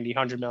in the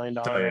 $90-100 million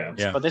Oh, yeah. range.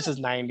 Yeah. But this is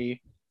 99.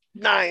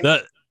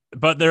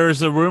 But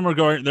there's a rumor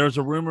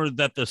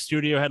that the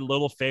studio had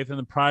little faith in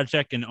the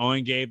project and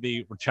only gave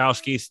the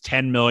Wachowskis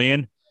 10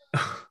 million.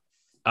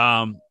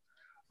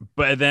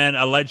 But then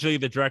allegedly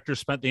the director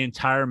spent the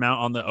entire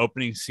amount on the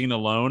opening scene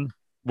alone,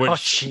 Oh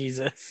which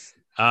Jesus.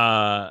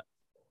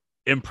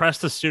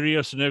 impressed the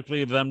studio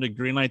significantly for them to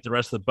greenlight the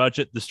rest of the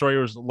budget. The story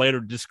was later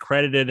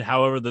discredited,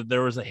 however, that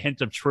there was a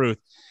hint of truth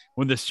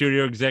when the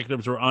studio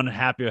executives were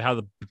unhappy with how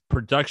the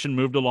production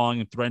moved along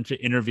and threatened to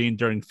intervene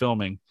during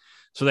filming.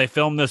 So they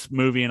filmed this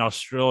movie in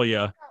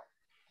Australia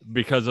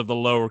because of the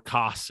lower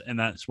costs, and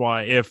that's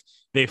why if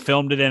they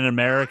filmed it in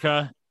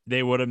America,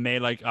 they would have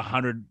made like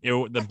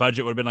the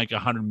budget would have been like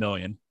 100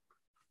 million.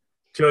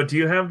 Joe, do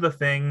you have the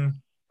thing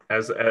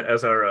as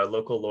our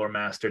local lore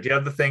master? Do you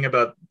have the thing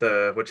about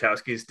the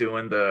Wachowskis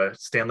doing the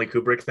Stanley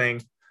Kubrick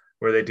thing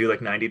where they do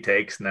like 90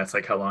 takes and that's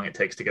like how long it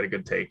takes to get a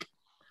good take?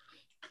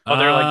 Oh,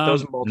 they're like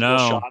those multiple no.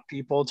 shot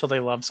people till they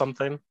love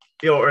something.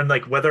 Or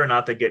like whether or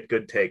not they get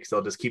good takes,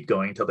 they'll just keep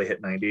going until they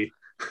hit 90.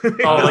 Oh,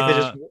 like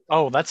they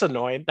just that's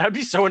annoying. That'd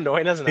be so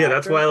annoying as an actor.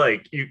 That's why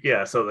like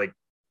so like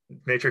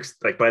Matrix,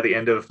 like by the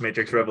end of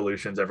Matrix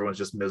Revolutions, everyone's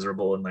just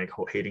miserable and like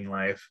hating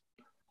life.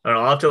 I don't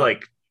know, I'll have to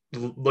like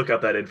look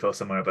up that info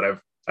somewhere, but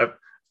I've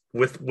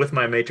with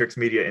my Matrix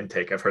media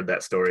intake, I've heard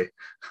that story.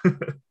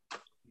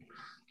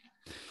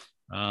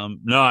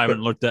 No, I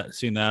haven't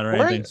seen that or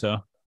anything.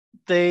 So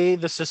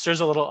the sisters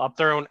a little up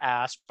their own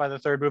ass by the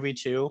third movie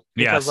too,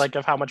 because Yes. like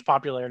of how much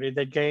popularity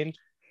they'd gained.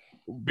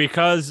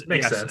 because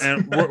Makes yes, sense.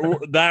 and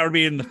that would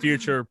be in the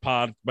future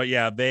pod. But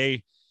yeah,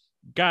 they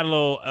got a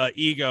little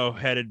ego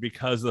headed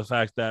because of the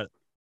fact that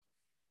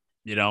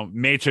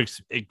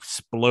Matrix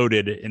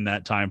exploded in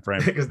that time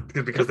frame,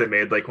 because they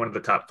made like one of the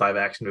top 5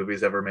 action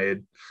movies ever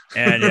made.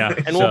 and yeah,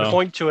 And we'll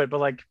point to it, but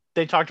like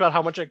they talked about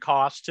how much it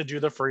costs to do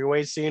the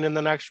freeway scene in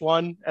the next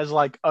one as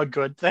like a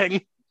good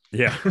thing.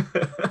 yeah.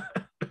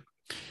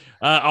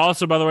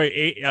 Also, by the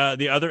way,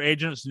 the other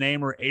agents' name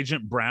were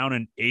Agent Brown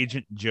and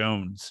Agent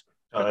Jones.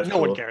 Oh, that's No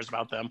cool. one cares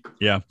about them.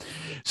 Yeah.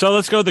 So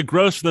let's go to the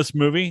gross for this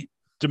movie.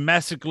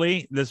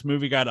 Domestically, this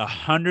movie got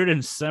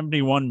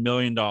 $171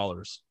 million.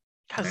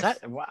 Because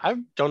I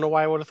don't know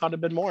why I would have thought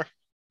it'd been more.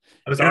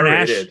 It was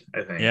R-rated,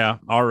 I think. Yeah,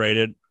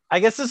 R-rated. I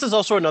guess this is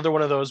also another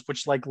one of those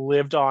which like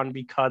lived on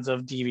because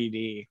of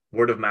DVD.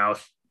 Word of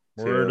mouth.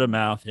 Word of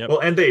mouth. Yep. Well,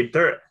 and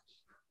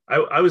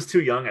I was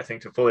too young, I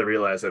think, to fully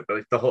realize it.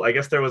 But like I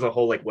guess there was a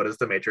whole like, what is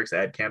the Matrix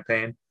ad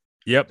campaign?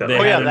 Yep. Oh, they Oh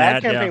had yeah, an the ad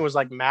ad, campaign yeah. was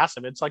like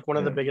massive. It's like one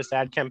of the Yeah. biggest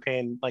ad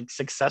campaign like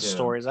success Yeah.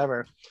 stories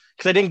ever.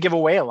 Because they didn't give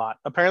away a lot.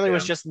 Apparently, it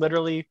was Yeah. just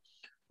literally,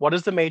 what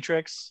is the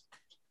Matrix?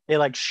 They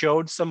like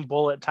showed some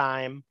bullet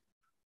time,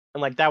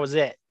 and like that was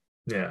it.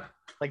 Yeah.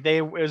 Like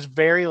it was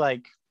very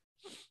like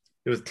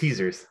It was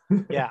teasers.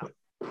 yeah.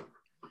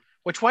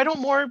 Which why don't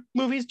more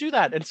movies do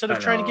that instead of I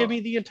trying to give know.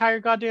 me the entire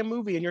goddamn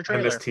movie in your I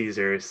trailer? miss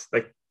teasers.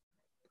 Like,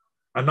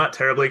 I'm not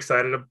terribly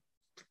excited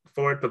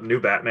for it, but the new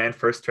Batman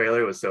first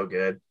trailer was so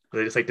good.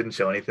 They just like didn't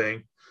show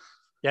anything.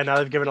 Yeah, now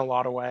they've given a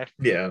lot away.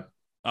 Yeah.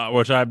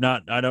 Which I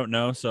don't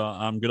know, so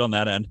I'm good on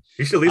that end.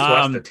 You should at least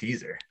watch Um, the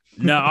teaser.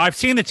 No, I've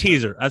seen the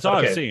teaser. That's all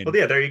I've Okay. seen. Well,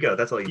 yeah, there you go.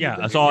 That's all you need. Yeah,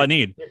 then. that's all I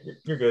need.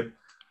 You're good.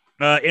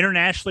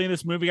 Internationally,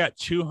 this movie got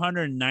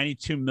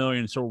 $292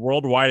 million. So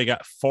worldwide, it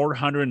got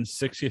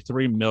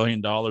 $463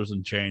 million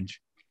in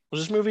change.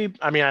 Was this movie?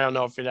 I mean, I don't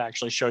know if it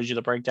actually shows you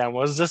the breakdown.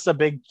 Was this a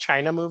big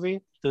China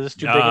movie? Did this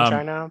do big in Um,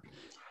 China?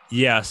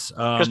 Yes.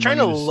 Because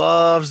China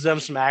loves them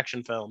some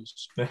action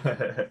films.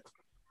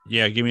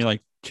 Yeah, give me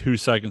like 2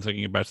 seconds. I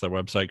can get back to their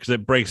website because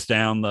it breaks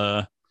down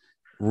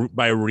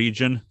by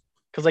region.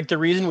 Because like the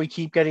reason we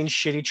keep getting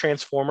shitty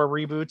Transformer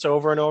reboots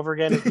over and over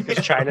again is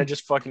because China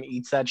just fucking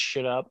eats that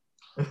shit up.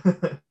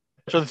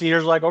 So the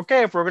theater's like,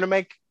 okay, if we're gonna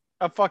make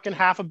a fucking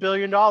 $500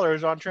 million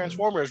on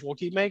Transformers, we'll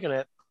keep making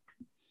it.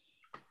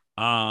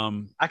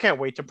 I can't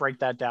wait to break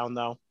that down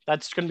though.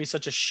 That's gonna be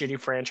such a shitty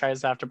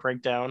franchise to have to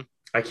break down.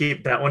 I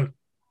keep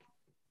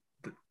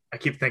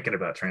thinking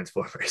about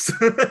Transformers.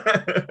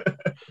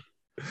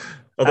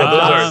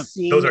 Although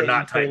those are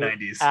not tight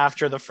 90s.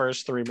 After the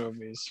first 3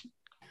 movies.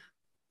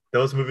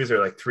 Those movies are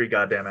like 3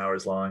 goddamn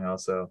hours long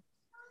also.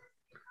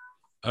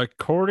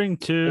 According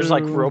to... There's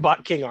like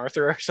Robot King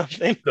Arthur or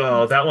something.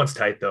 Oh, that one's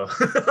tight though.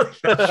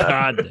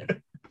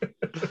 God.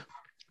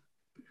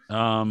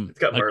 It's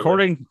got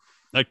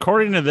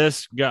according to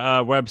this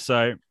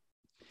website,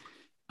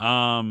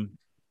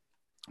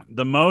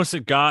 the most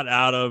it got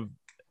out of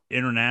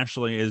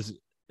internationally is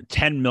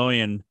 10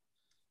 million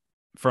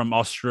from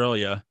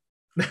Australia.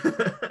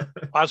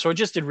 So it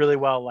just did really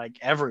well like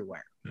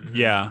everywhere.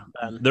 Yeah.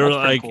 They're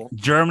like cool.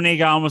 Germany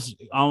got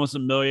almost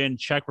 1 million,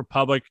 Czech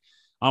Republic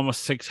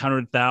almost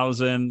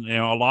 600,000,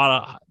 a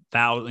lot of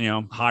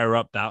thousand, higher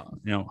up that,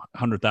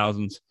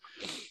 100,000s.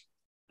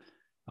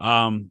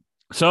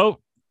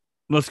 So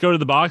let's go to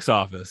the box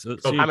office.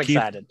 I'm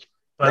excited.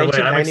 By the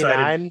way, I'm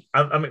excited.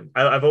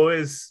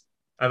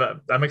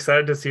 I'm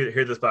excited to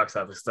hear this box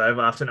office. I've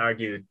often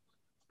argued,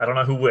 I don't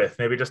know who with,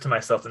 maybe just to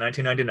myself, the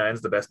 1999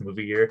 is the best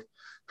movie year.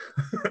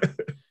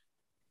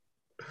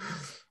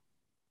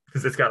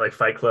 Because it's got like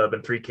Fight Club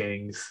and Three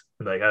Kings.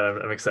 Like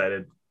I'm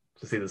excited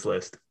to see this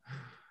list.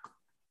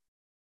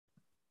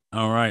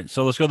 All right,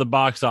 so let's go to the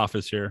box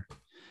office here.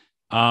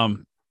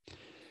 Coming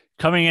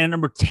in at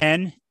number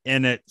 10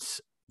 in its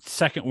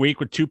second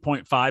week with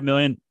 2.5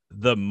 million,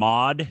 The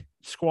Mod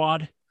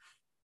Squad.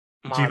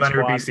 Giovanni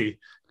Ribisi.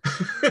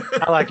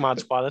 I like Mod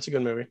Squad. That's a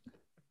good movie.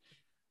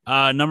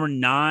 Number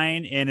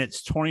 9 in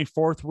its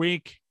 24th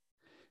week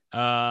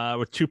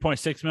with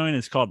 2.6 million.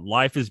 It's called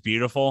Life is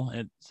Beautiful.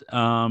 It's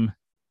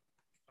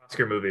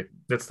Oscar movie.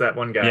 That's that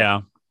one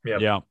guy.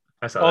 Yeah.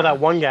 I saw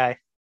that one guy.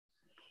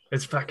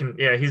 It's fucking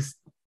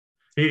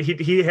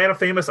he had a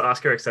famous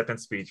Oscar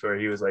acceptance speech where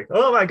he was like,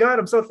 "Oh my god,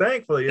 I'm so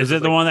thankful." Is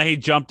it the one that he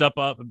jumped up,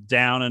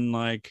 down, and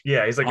like?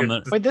 Yeah, he's like.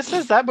 Wait, this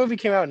says that movie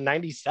came out in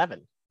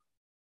 '97.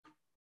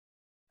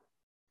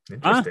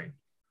 Interesting.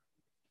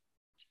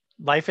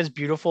 Life is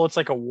Beautiful. It's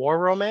like a war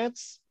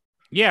romance.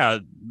 Yeah.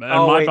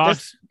 My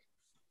box.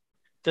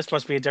 This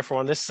must be a different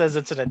one. This says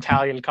it's an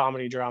Italian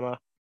comedy drama.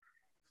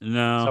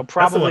 No. So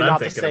probably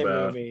not the same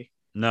movie.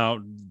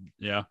 No.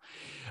 Yeah.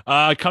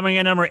 Coming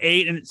in number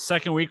 8 in its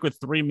second week with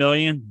 3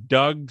 million.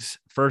 Doug's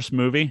first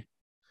movie.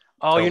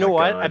 Oh, you know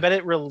what? God. I bet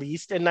it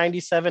released in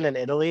 '97 in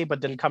Italy, but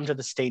didn't come to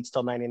the States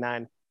till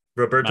 '99.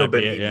 Roberto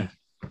Benigni. Yeah.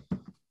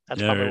 That's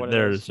probably what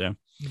it is. Yeah.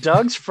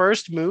 Doug's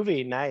first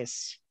movie.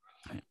 Nice.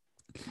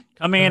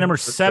 Coming in number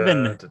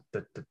 7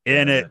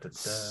 in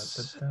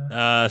its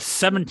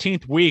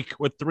 17th week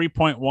with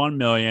 3.1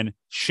 million.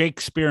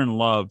 Shakespeare in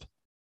Love.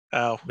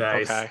 Oh,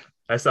 nice. Okay.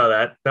 I saw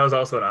that. That was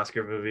also an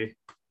Oscar movie.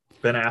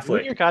 Ben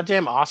Affleck. Your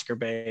goddamn Oscar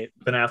bait.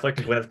 Ben Affleck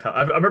and Gwyneth Paltrow.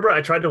 I remember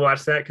I tried to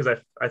watch that because I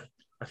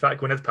thought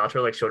Gwyneth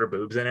Paltrow like showed her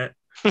boobs in it.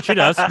 She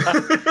does.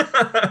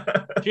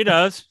 She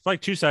does. For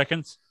like 2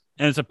 seconds,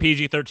 and it's a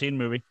PG-13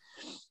 movie.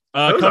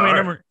 Coming in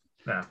number.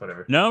 Nah,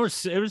 whatever. No,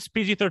 it was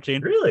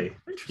PG-13. Really?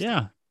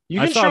 Yeah.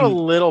 You can show a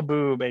little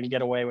boob and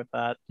get away with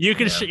that. You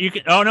can. You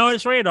can. Oh no,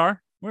 it's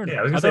radar. Weird.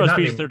 Yeah, I thought it was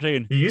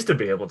PG-13. You used to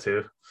be able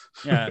to.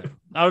 Yeah,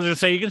 I was gonna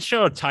say you can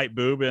show a tight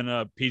boob in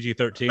a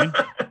PG-13.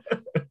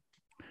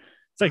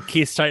 It's like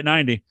Keith's tight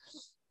 90.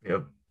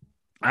 Yep.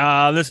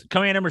 This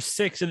coming in number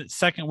 6 in its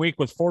second week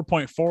with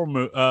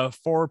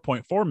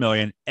 4.4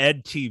 million.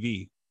 Ed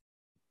TV.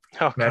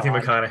 Oh, Matthew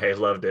McConaughey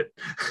loved it.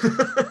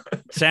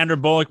 Sandra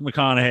Bullock,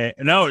 McConaughey.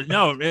 No,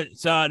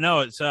 it's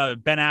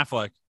Ben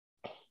Affleck.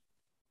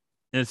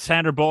 It's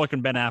Sandra Bullock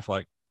and Ben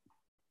Affleck.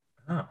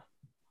 Oh.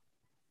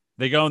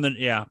 They go in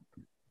the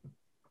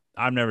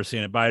I've never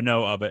seen it, but I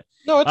know of it.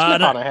 No, it's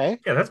McConaughey.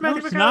 Yeah, that's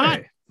Matthew McConaughey.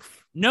 Not.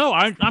 No,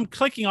 I'm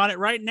clicking on it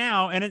right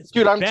now, and it's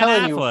dude. I'm Ben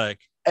telling Affleck.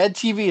 you, Ed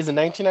TV is a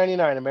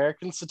 1999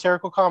 American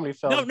satirical comedy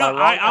film. No,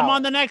 I'm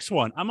on the next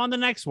one.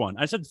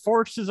 I said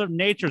Forces of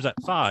Nature's at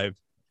 5.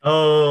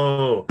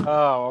 Oh,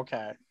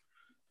 okay.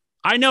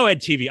 I know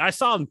Ed TV. I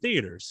saw it in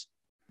theaters.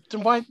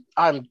 Then why?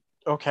 I'm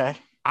okay.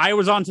 I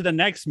was on to the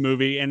next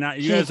movie, and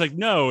you guys like,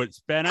 no, it's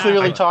Ben Affleck.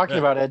 Clearly talking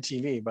about Ed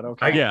TV, but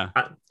okay.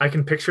 I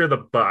can picture the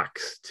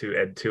box to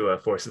Ed to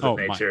Forces of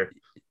Nature.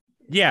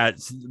 Yeah,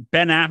 it's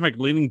Ben Affleck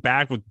leaning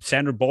back with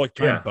Sandra Bullock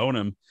trying to bone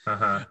him.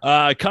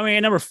 Coming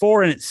in number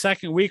 4 in its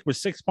second week with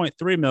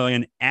 6.3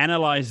 million.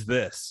 Analyze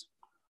This.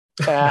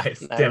 Nice.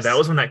 Damn, that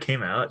was when that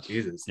came out.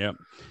 Jesus. Yep.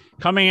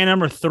 Coming in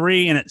number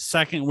 3 in its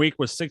second week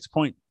with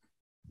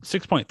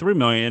 6.3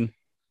 million.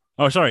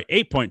 Oh, sorry,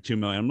 8.2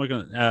 million. I'm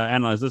looking at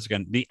Analyze This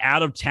again. The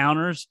Out of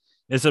Towners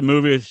is a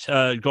movie with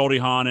Goldie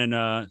Hawn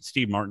and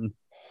Steve Martin.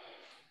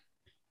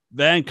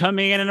 Then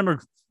coming in at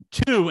number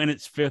 2 in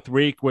its 5th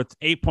week with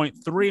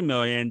 8.3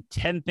 million,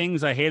 10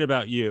 Things I Hate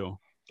About You.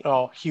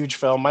 Oh, huge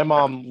film. My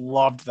mom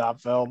loved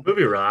that film.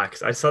 Movie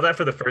rocks. I saw that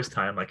for the first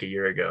time like a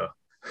year ago.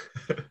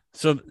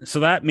 So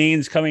that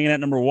means coming in at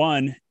number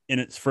 1 in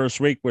its first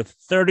week with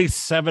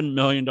 $37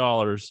 million,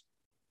 The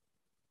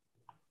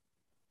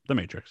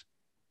Matrix.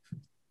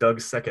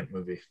 Doug's second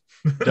movie.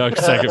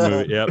 Doug's second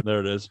movie. Yep,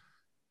 there it is.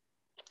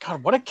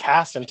 God, what a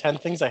cast in 10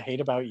 Things I Hate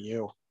About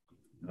You.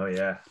 Oh,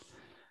 yeah.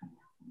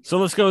 So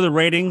let's go to the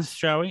ratings,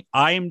 shall we?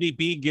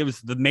 IMDb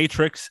gives The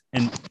Matrix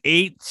an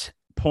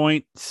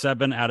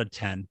 8.7 out of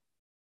 10.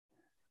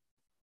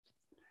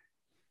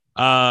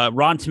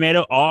 Rotten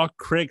Tomato, top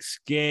critics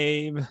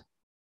gave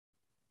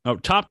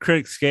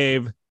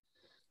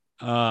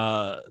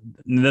The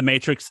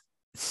Matrix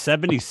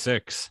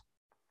 76.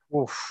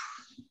 Oof.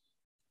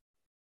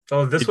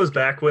 Oh, this was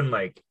back when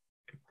like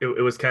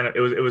it was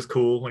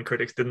cool when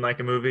critics didn't like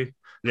a movie.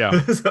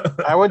 Yeah.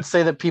 I would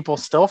say that people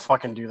still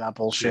fucking do that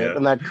bullshit,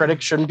 and that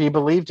critics shouldn't be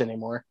believed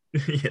anymore.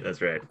 Yeah, that's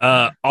right.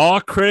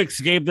 All critics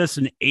gave this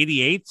an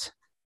 88.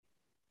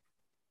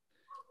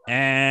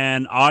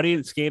 And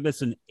audience gave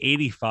this an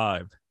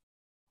 85.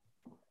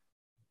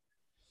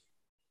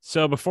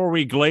 So before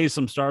we glaze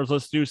some stars,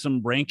 let's do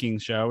some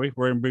rankings, shall we?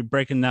 We're going to be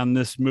breaking down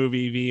this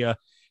movie via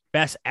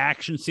best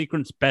action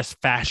sequence, best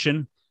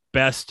fashion,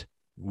 best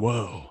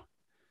villain,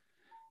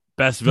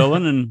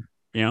 and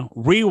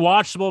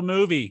rewatchable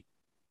movie.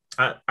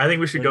 I think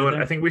we should go.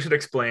 I think we should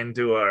explain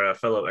to our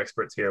fellow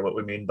experts here what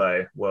we mean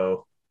by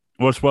whoa.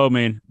 What's whoa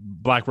mean?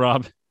 Black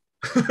Rob.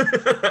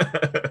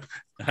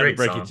 Great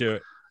break song. you to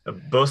it.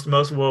 The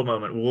most whoa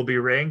moment. We'll be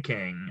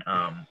ranking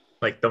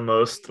like the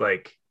most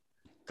like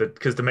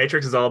because the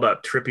Matrix is all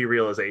about trippy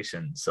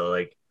realization. So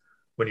like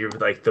when you're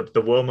like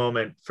the whoa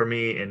moment for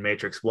me in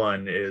Matrix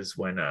 1 is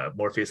when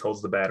Morpheus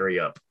holds the battery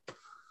up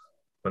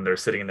when they're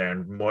sitting there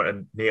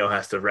and Neo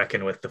has to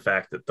reckon with the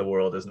fact that the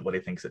world isn't what he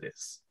thinks it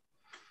is.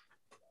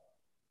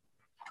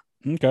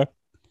 Okay.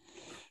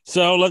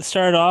 So let's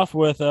start off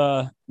with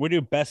we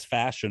do best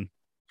fashion.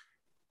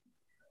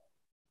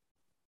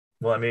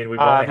 Well, I mean, we've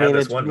only had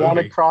this one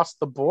movie. Across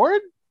the board?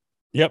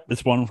 Yep,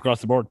 it's one across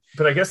the board.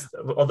 But I guess,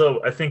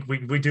 although I think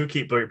we do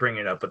keep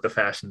bringing it up, but the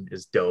fashion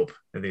is dope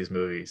in these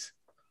movies.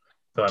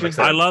 So I'm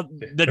excited. I love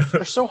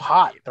they're so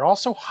hot. They're all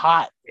so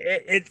hot.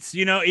 It's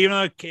even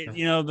though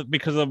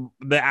because of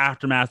the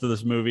aftermath of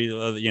this movie,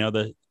 I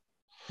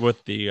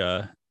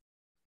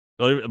believe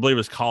it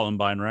was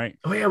Columbine, right?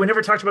 Oh yeah, we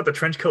never talked about the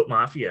trench coat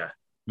mafia.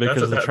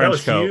 Because the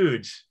trench coat.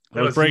 Huge.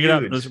 Let's bring it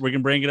up. We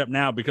can bring it up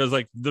now because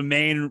like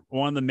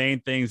one of the main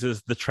things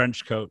is the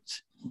trench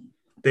coats.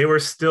 They were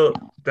still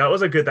that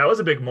was a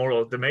big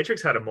moral. The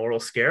Matrix had a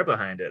moral scare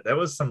behind it. That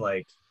was some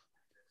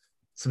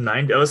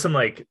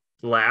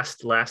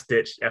last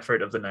ditch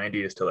effort of the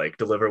 90s to like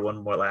deliver one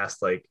more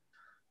last like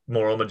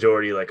moral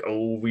majority, like,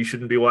 oh, we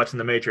shouldn't be watching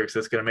the Matrix.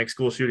 That's gonna make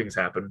school shootings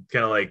happen.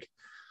 Kind of like,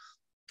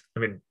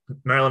 I mean,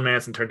 Marilyn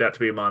Manson turned out to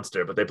be a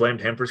monster, but they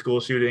blamed him for school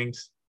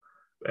shootings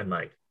and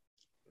like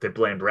they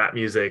blamed rap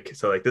music.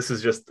 So like this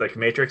is just like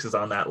Matrix is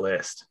on that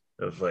list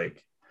of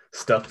like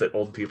stuff that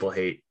old people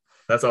hate.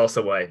 That's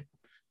also why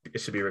it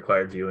should be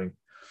required viewing.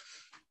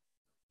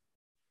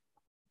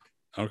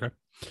 Okay.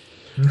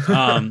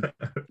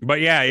 But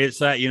yeah, it's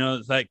that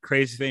it's that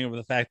crazy thing of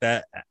the fact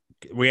that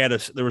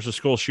there was a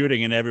school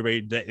shooting and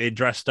they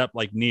dressed up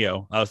like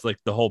Neo. That was like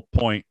the whole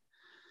point.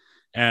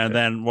 And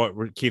then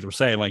what Keith was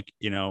saying, like,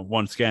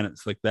 once again,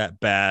 it's like that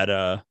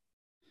bad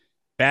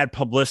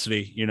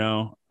publicity,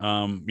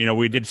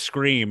 we did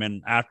Scream,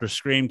 and after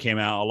Scream came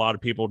out, a lot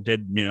of people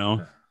did,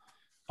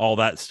 all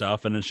that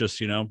stuff. And it's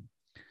just,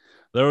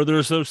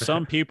 there's those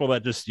some people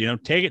that just,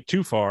 take it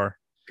too far.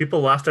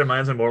 People lost their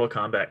minds when Mortal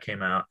Kombat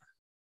came out.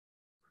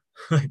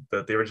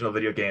 the original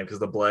video game because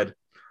the blood.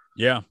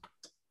 Yeah.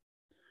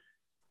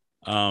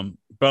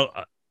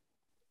 But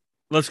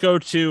let's go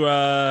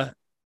to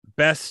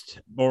best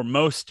or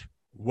most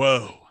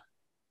whoa.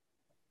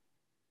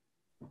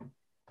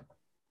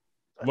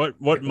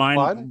 What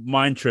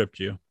mind tripped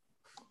you?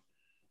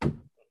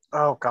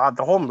 Oh God,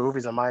 the whole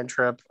movie's a mind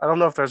trip. I don't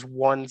know if there's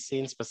one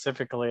scene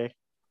specifically.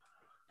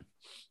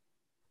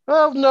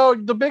 Well, no,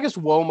 the biggest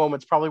whoa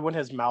moment's probably when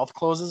his mouth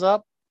closes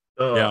up.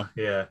 Oh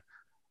yeah.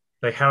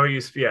 Like how are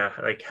you? Yeah,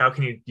 like how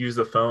can you use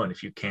the phone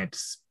if you can't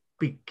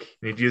speak?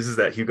 And he uses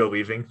that Hugo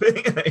Weaving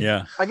thing.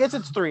 Yeah, I guess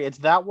it's 3. It's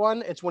that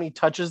one. It's when he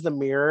touches the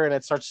mirror and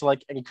it starts to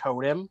like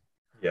encode him.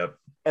 Yep.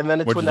 And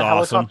then it's when the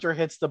helicopter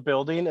hits the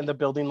building and the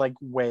building like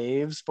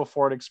waves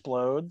before it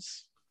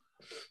explodes.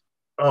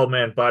 Oh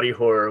man, body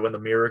horror when the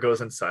mirror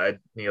goes inside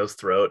Neo's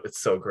throat. It's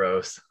so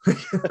gross.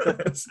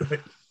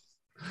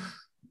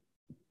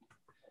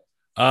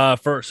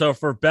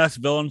 For best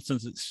villain,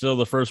 since it's still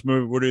the first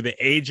movie, we'll do the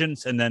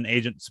agents and then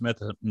Agent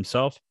Smith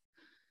himself.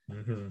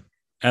 Mm-hmm.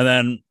 And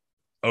then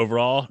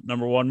overall,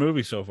 number 1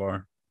 movie so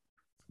far.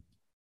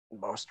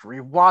 Most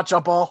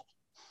rewatchable.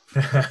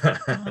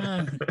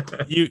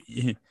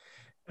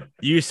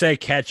 You say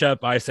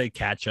ketchup, I say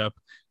catch up.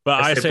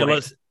 But I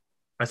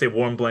say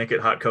warm blanket,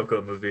 hot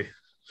cocoa movie.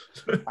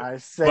 I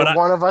say But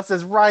one of us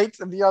is right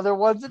and the other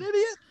one's an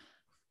idiot.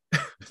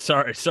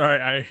 Sorry.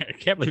 I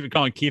can't believe you're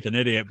calling Keith an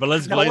idiot. But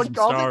let's No glaze one some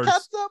calls stars. it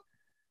ketchup.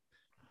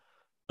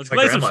 Let's My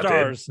glaze some grandma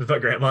did. stars. My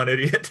grandma an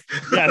idiot.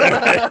 Yeah,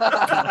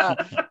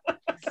 that's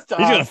right.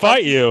 He's gonna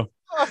fight you.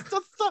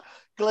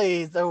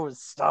 Glaze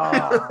those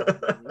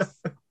stars.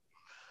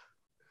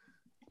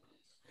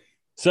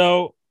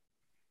 So,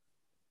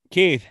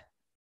 Keith,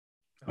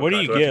 Oh, what do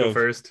God, you I have to go give?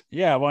 first?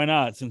 Yeah, why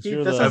not? Since Keith,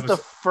 you're this the is the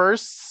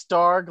first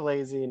star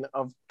glazing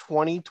of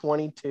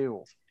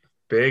 2022.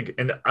 Big,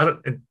 and I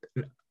don't.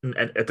 And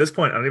at this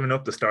point, I don't even know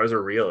if the stars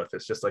are real. If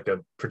it's just like a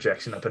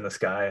projection up in the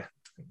sky,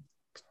 I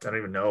don't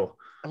even know.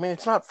 I mean,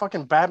 it's not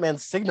fucking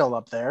Batman's signal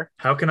up there.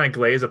 How can I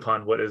glaze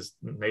upon what is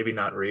maybe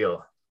not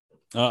real?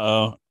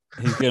 Uh-oh.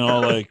 He's getting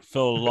all like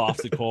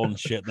philosophical and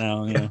shit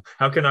now. You know.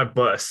 How can I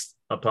bust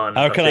upon?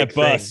 How a can I fake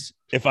thing? bust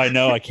if I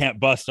know I can't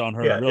bust on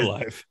her Yeah, in real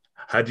life?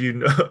 How do you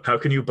know? How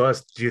can you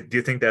bust? Do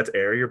you think that's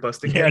air you're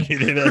busting? Yeah, in? do you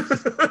think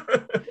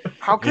that's-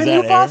 How Is can that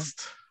you air?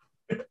 bust?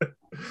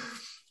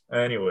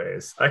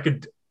 Anyways, I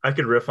could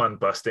riff on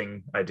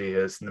busting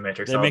ideas in the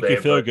Matrix They all make day,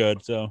 you feel but-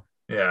 good. So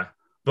Yeah,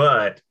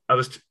 but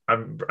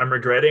I'm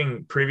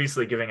regretting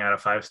previously giving out a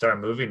 5-star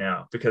movie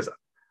now, because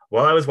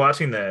while I was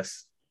watching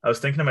this, I was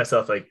thinking to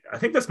myself, like, I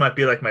think this might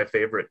be like my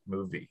favorite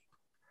movie.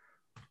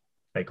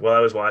 Like while I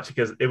was watching,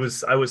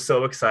 because I was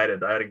so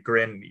excited. I had a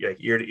grin like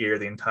ear to ear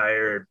the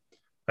entire,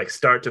 like,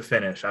 start to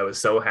finish. I was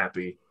so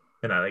happy,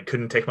 and I like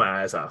couldn't take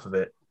my eyes off of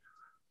it.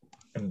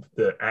 And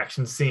the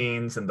action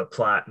scenes and the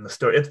plot and the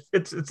story,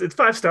 it's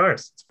 5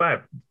 stars. It's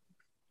 5.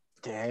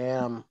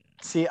 Damn.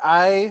 See,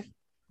 I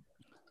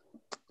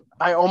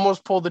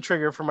almost pulled the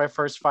trigger for my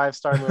first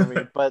 5-star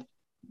movie, but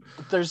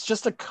there's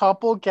just a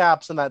couple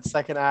gaps in that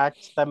second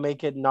act that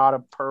make it not a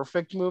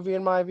perfect movie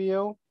in my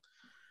view.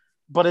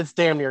 But it's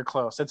damn near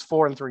close. It's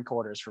 4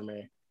 3/4 for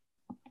me.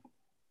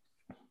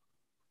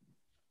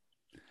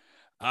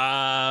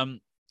 I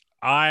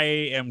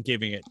am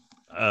giving it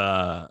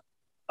a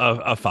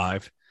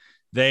 5.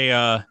 They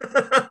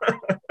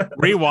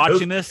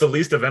rewatching this. The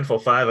least eventful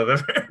 5 I've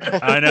ever.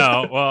 I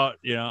know. Well,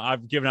 you know,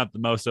 I've given up the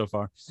most so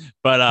far,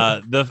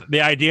 but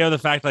the idea of the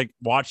fact, like,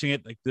 watching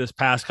it like this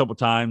past couple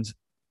times,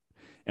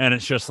 and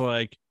it's just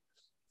like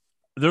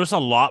there's a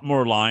lot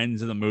more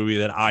lines in the movie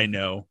that I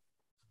know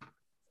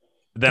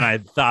than I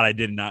thought I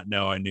did not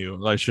know I knew.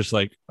 Like, it's just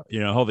like, you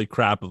know, holy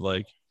crap, of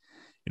like,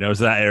 you know, is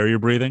that air you're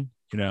breathing?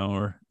 You know,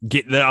 or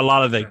a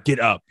lot of the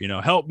get up, you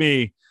know, help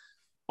me,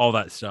 all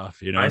that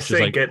stuff. You know, I it's just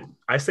say like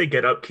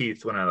get up,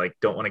 Keith, when I like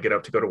don't want to get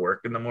up to go to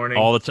work in the morning.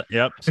 all the time.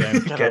 Yep,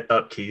 same. Get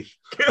up, Keith.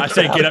 I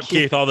say get up,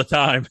 Keith, all the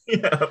time.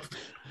 Yep.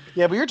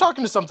 Yeah, but you're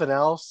talking to something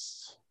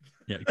else.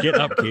 Yeah, get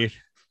up, Keith.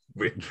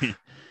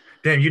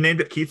 Damn, you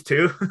named it Keith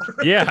too.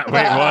 Yeah,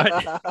 wait,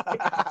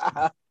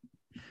 what?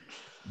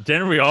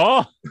 Didn't we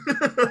all?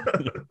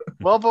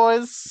 Well,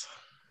 boys,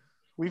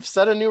 we've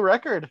set a new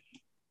record.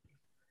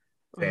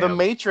 The Damn.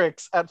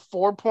 Matrix at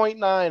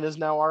 4.9 is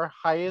now our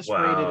highest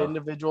Wow. rated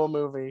individual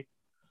movie.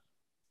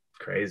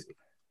 Crazy.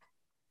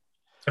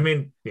 I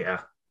mean, yeah,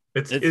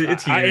 it's huge.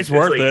 It's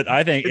worth it.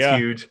 I think. It's Yeah,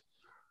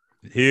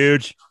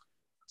 huge.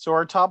 So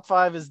our top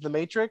 5 is The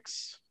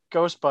Matrix,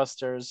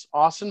 Ghostbusters,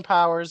 Austin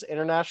Powers,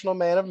 International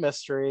Man of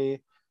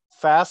Mystery,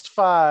 Fast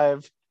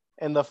 5,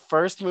 and the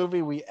first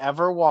movie we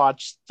ever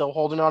watched, still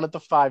holding on at the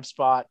 5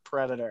 spot,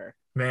 Predator.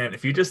 Man,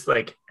 if you just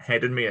like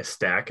handed me a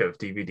stack of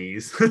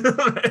DVDs,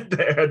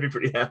 I'd be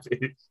pretty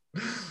happy.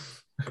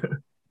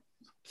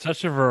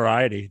 such a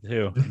variety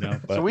too. You know,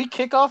 but So we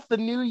kick off the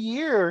new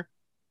year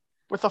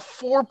with a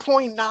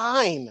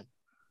 4.9.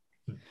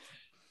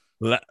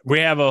 we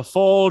have a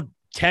full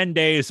 10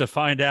 days to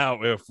find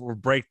out if we'll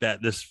break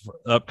that this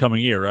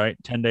upcoming year, right?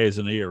 10 days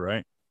in a year,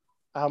 right?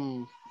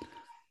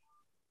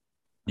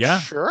 Yeah,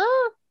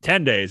 Sure.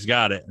 10 days.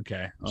 Got it.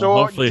 Okay. Well, So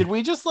hopefully, did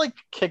we just like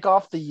kick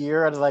off the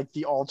year at like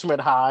the ultimate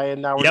high,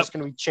 and now we're Yep. just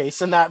going to be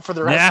chasing that for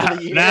the rest of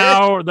the year?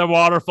 now the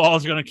waterfall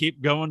is going to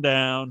keep going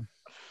down.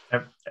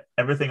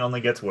 Everything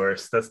only gets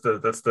worse. That's the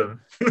that's the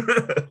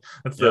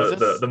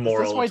Is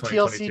moral. this why of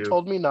TLC 2022.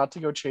 told me not to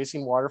go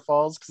chasing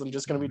waterfalls because I'm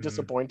just going to be Mhm.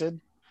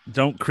 disappointed?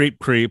 Don't creep.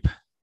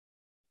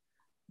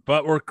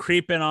 But we're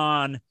creeping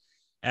on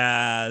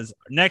as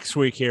next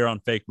week here on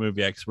Fake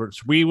Movie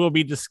Experts. We will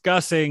be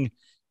discussing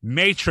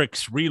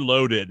Matrix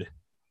Reloaded.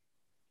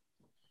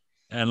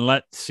 And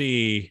let's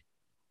see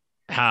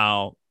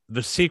how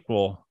the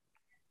sequel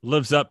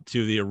lives up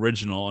to the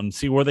original and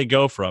see where they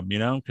go from, you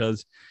know,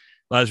 because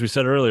as we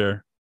said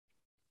earlier,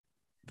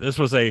 this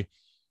was a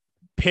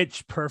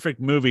pitch perfect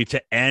movie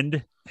to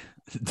end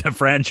the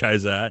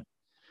franchise at.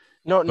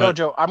 No, But-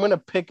 Joe. I'm going to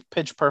pick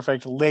Pitch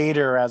Perfect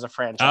later as a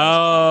franchise.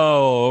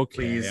 Oh, okay.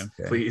 Please,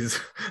 okay. please.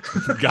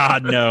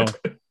 God, no.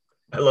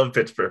 I love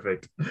Pitch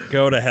Perfect.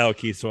 Go to hell,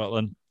 Keith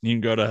Sweatland. You can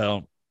go to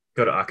hell.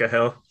 Go to Aka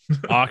Hell.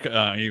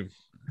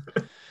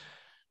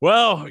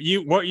 Well,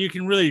 what you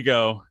can really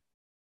go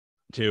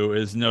to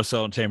is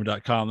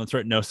nocellentertainment.com. That's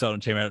right,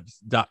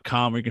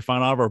 nocellentertainment.com, where you can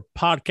find all of our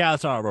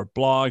podcasts, all of our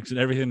blogs, and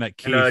everything that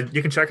Keith. And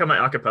you can check out my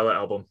acapella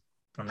album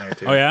on there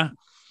too. Oh yeah,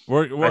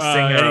 We're, I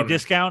sing, any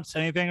discounts,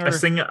 anything? Or?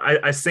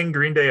 I sing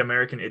Green Day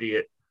American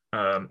Idiot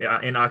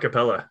in a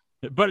cappella.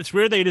 But it's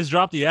weird that you just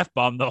dropped the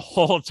F-bomb the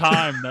whole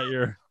time that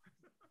you're.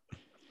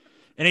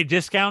 Any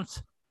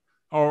discounts?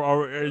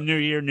 Or New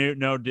Year,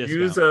 no discount?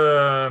 Use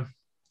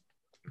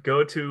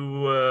go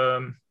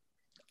to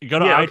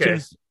iTunes. Okay.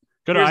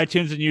 Go to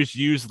iTunes and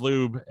use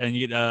lube and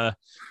you get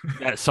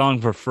that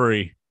song for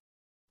free.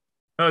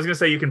 I was gonna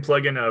say you can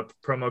plug in a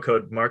promo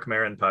code Mark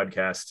Maron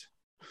podcast.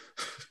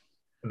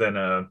 Then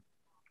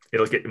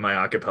it'll get you my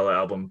acapella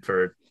album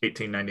for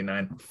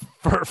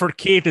 $18.99. For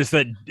Keith is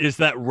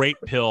that rape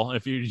pill.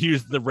 If you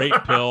use the rape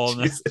pill,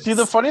 see,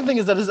 the funny thing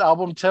is that his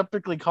album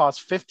typically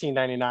costs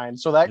 $15.99,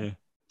 so that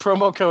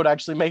promo code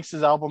actually makes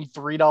his album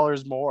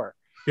 $3 more.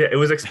 Yeah, it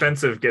was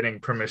expensive getting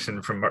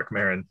permission from Mark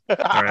Maron.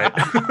 All right.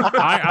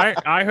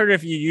 I heard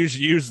if you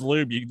use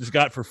lube, you just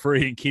got it for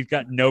free, and Keith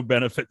got no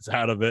benefits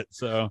out of it.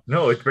 So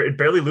no, it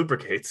barely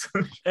lubricates.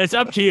 It's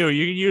up to you.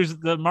 You can use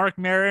the Mark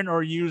Maron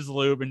or use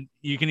lube, and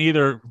you can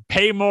either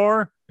pay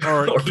more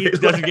or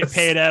Keith doesn't get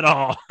paid at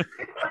all.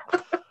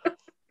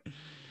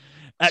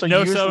 So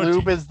use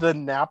lube is the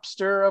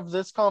Napster of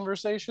this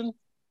conversation.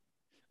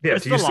 Yeah,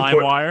 it's the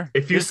LimeWire.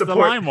 If you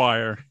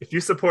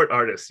support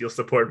artists, you'll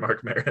support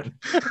Mark Maron.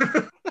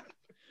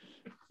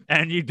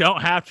 And you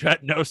don't have to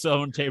at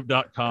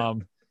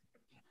nocellotape.com.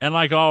 And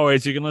like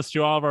always, you can listen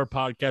to all of our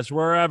podcasts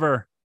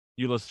wherever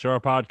you listen to our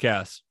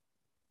podcasts.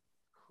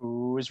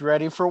 Who's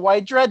ready for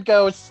White Dread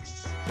Ghosts?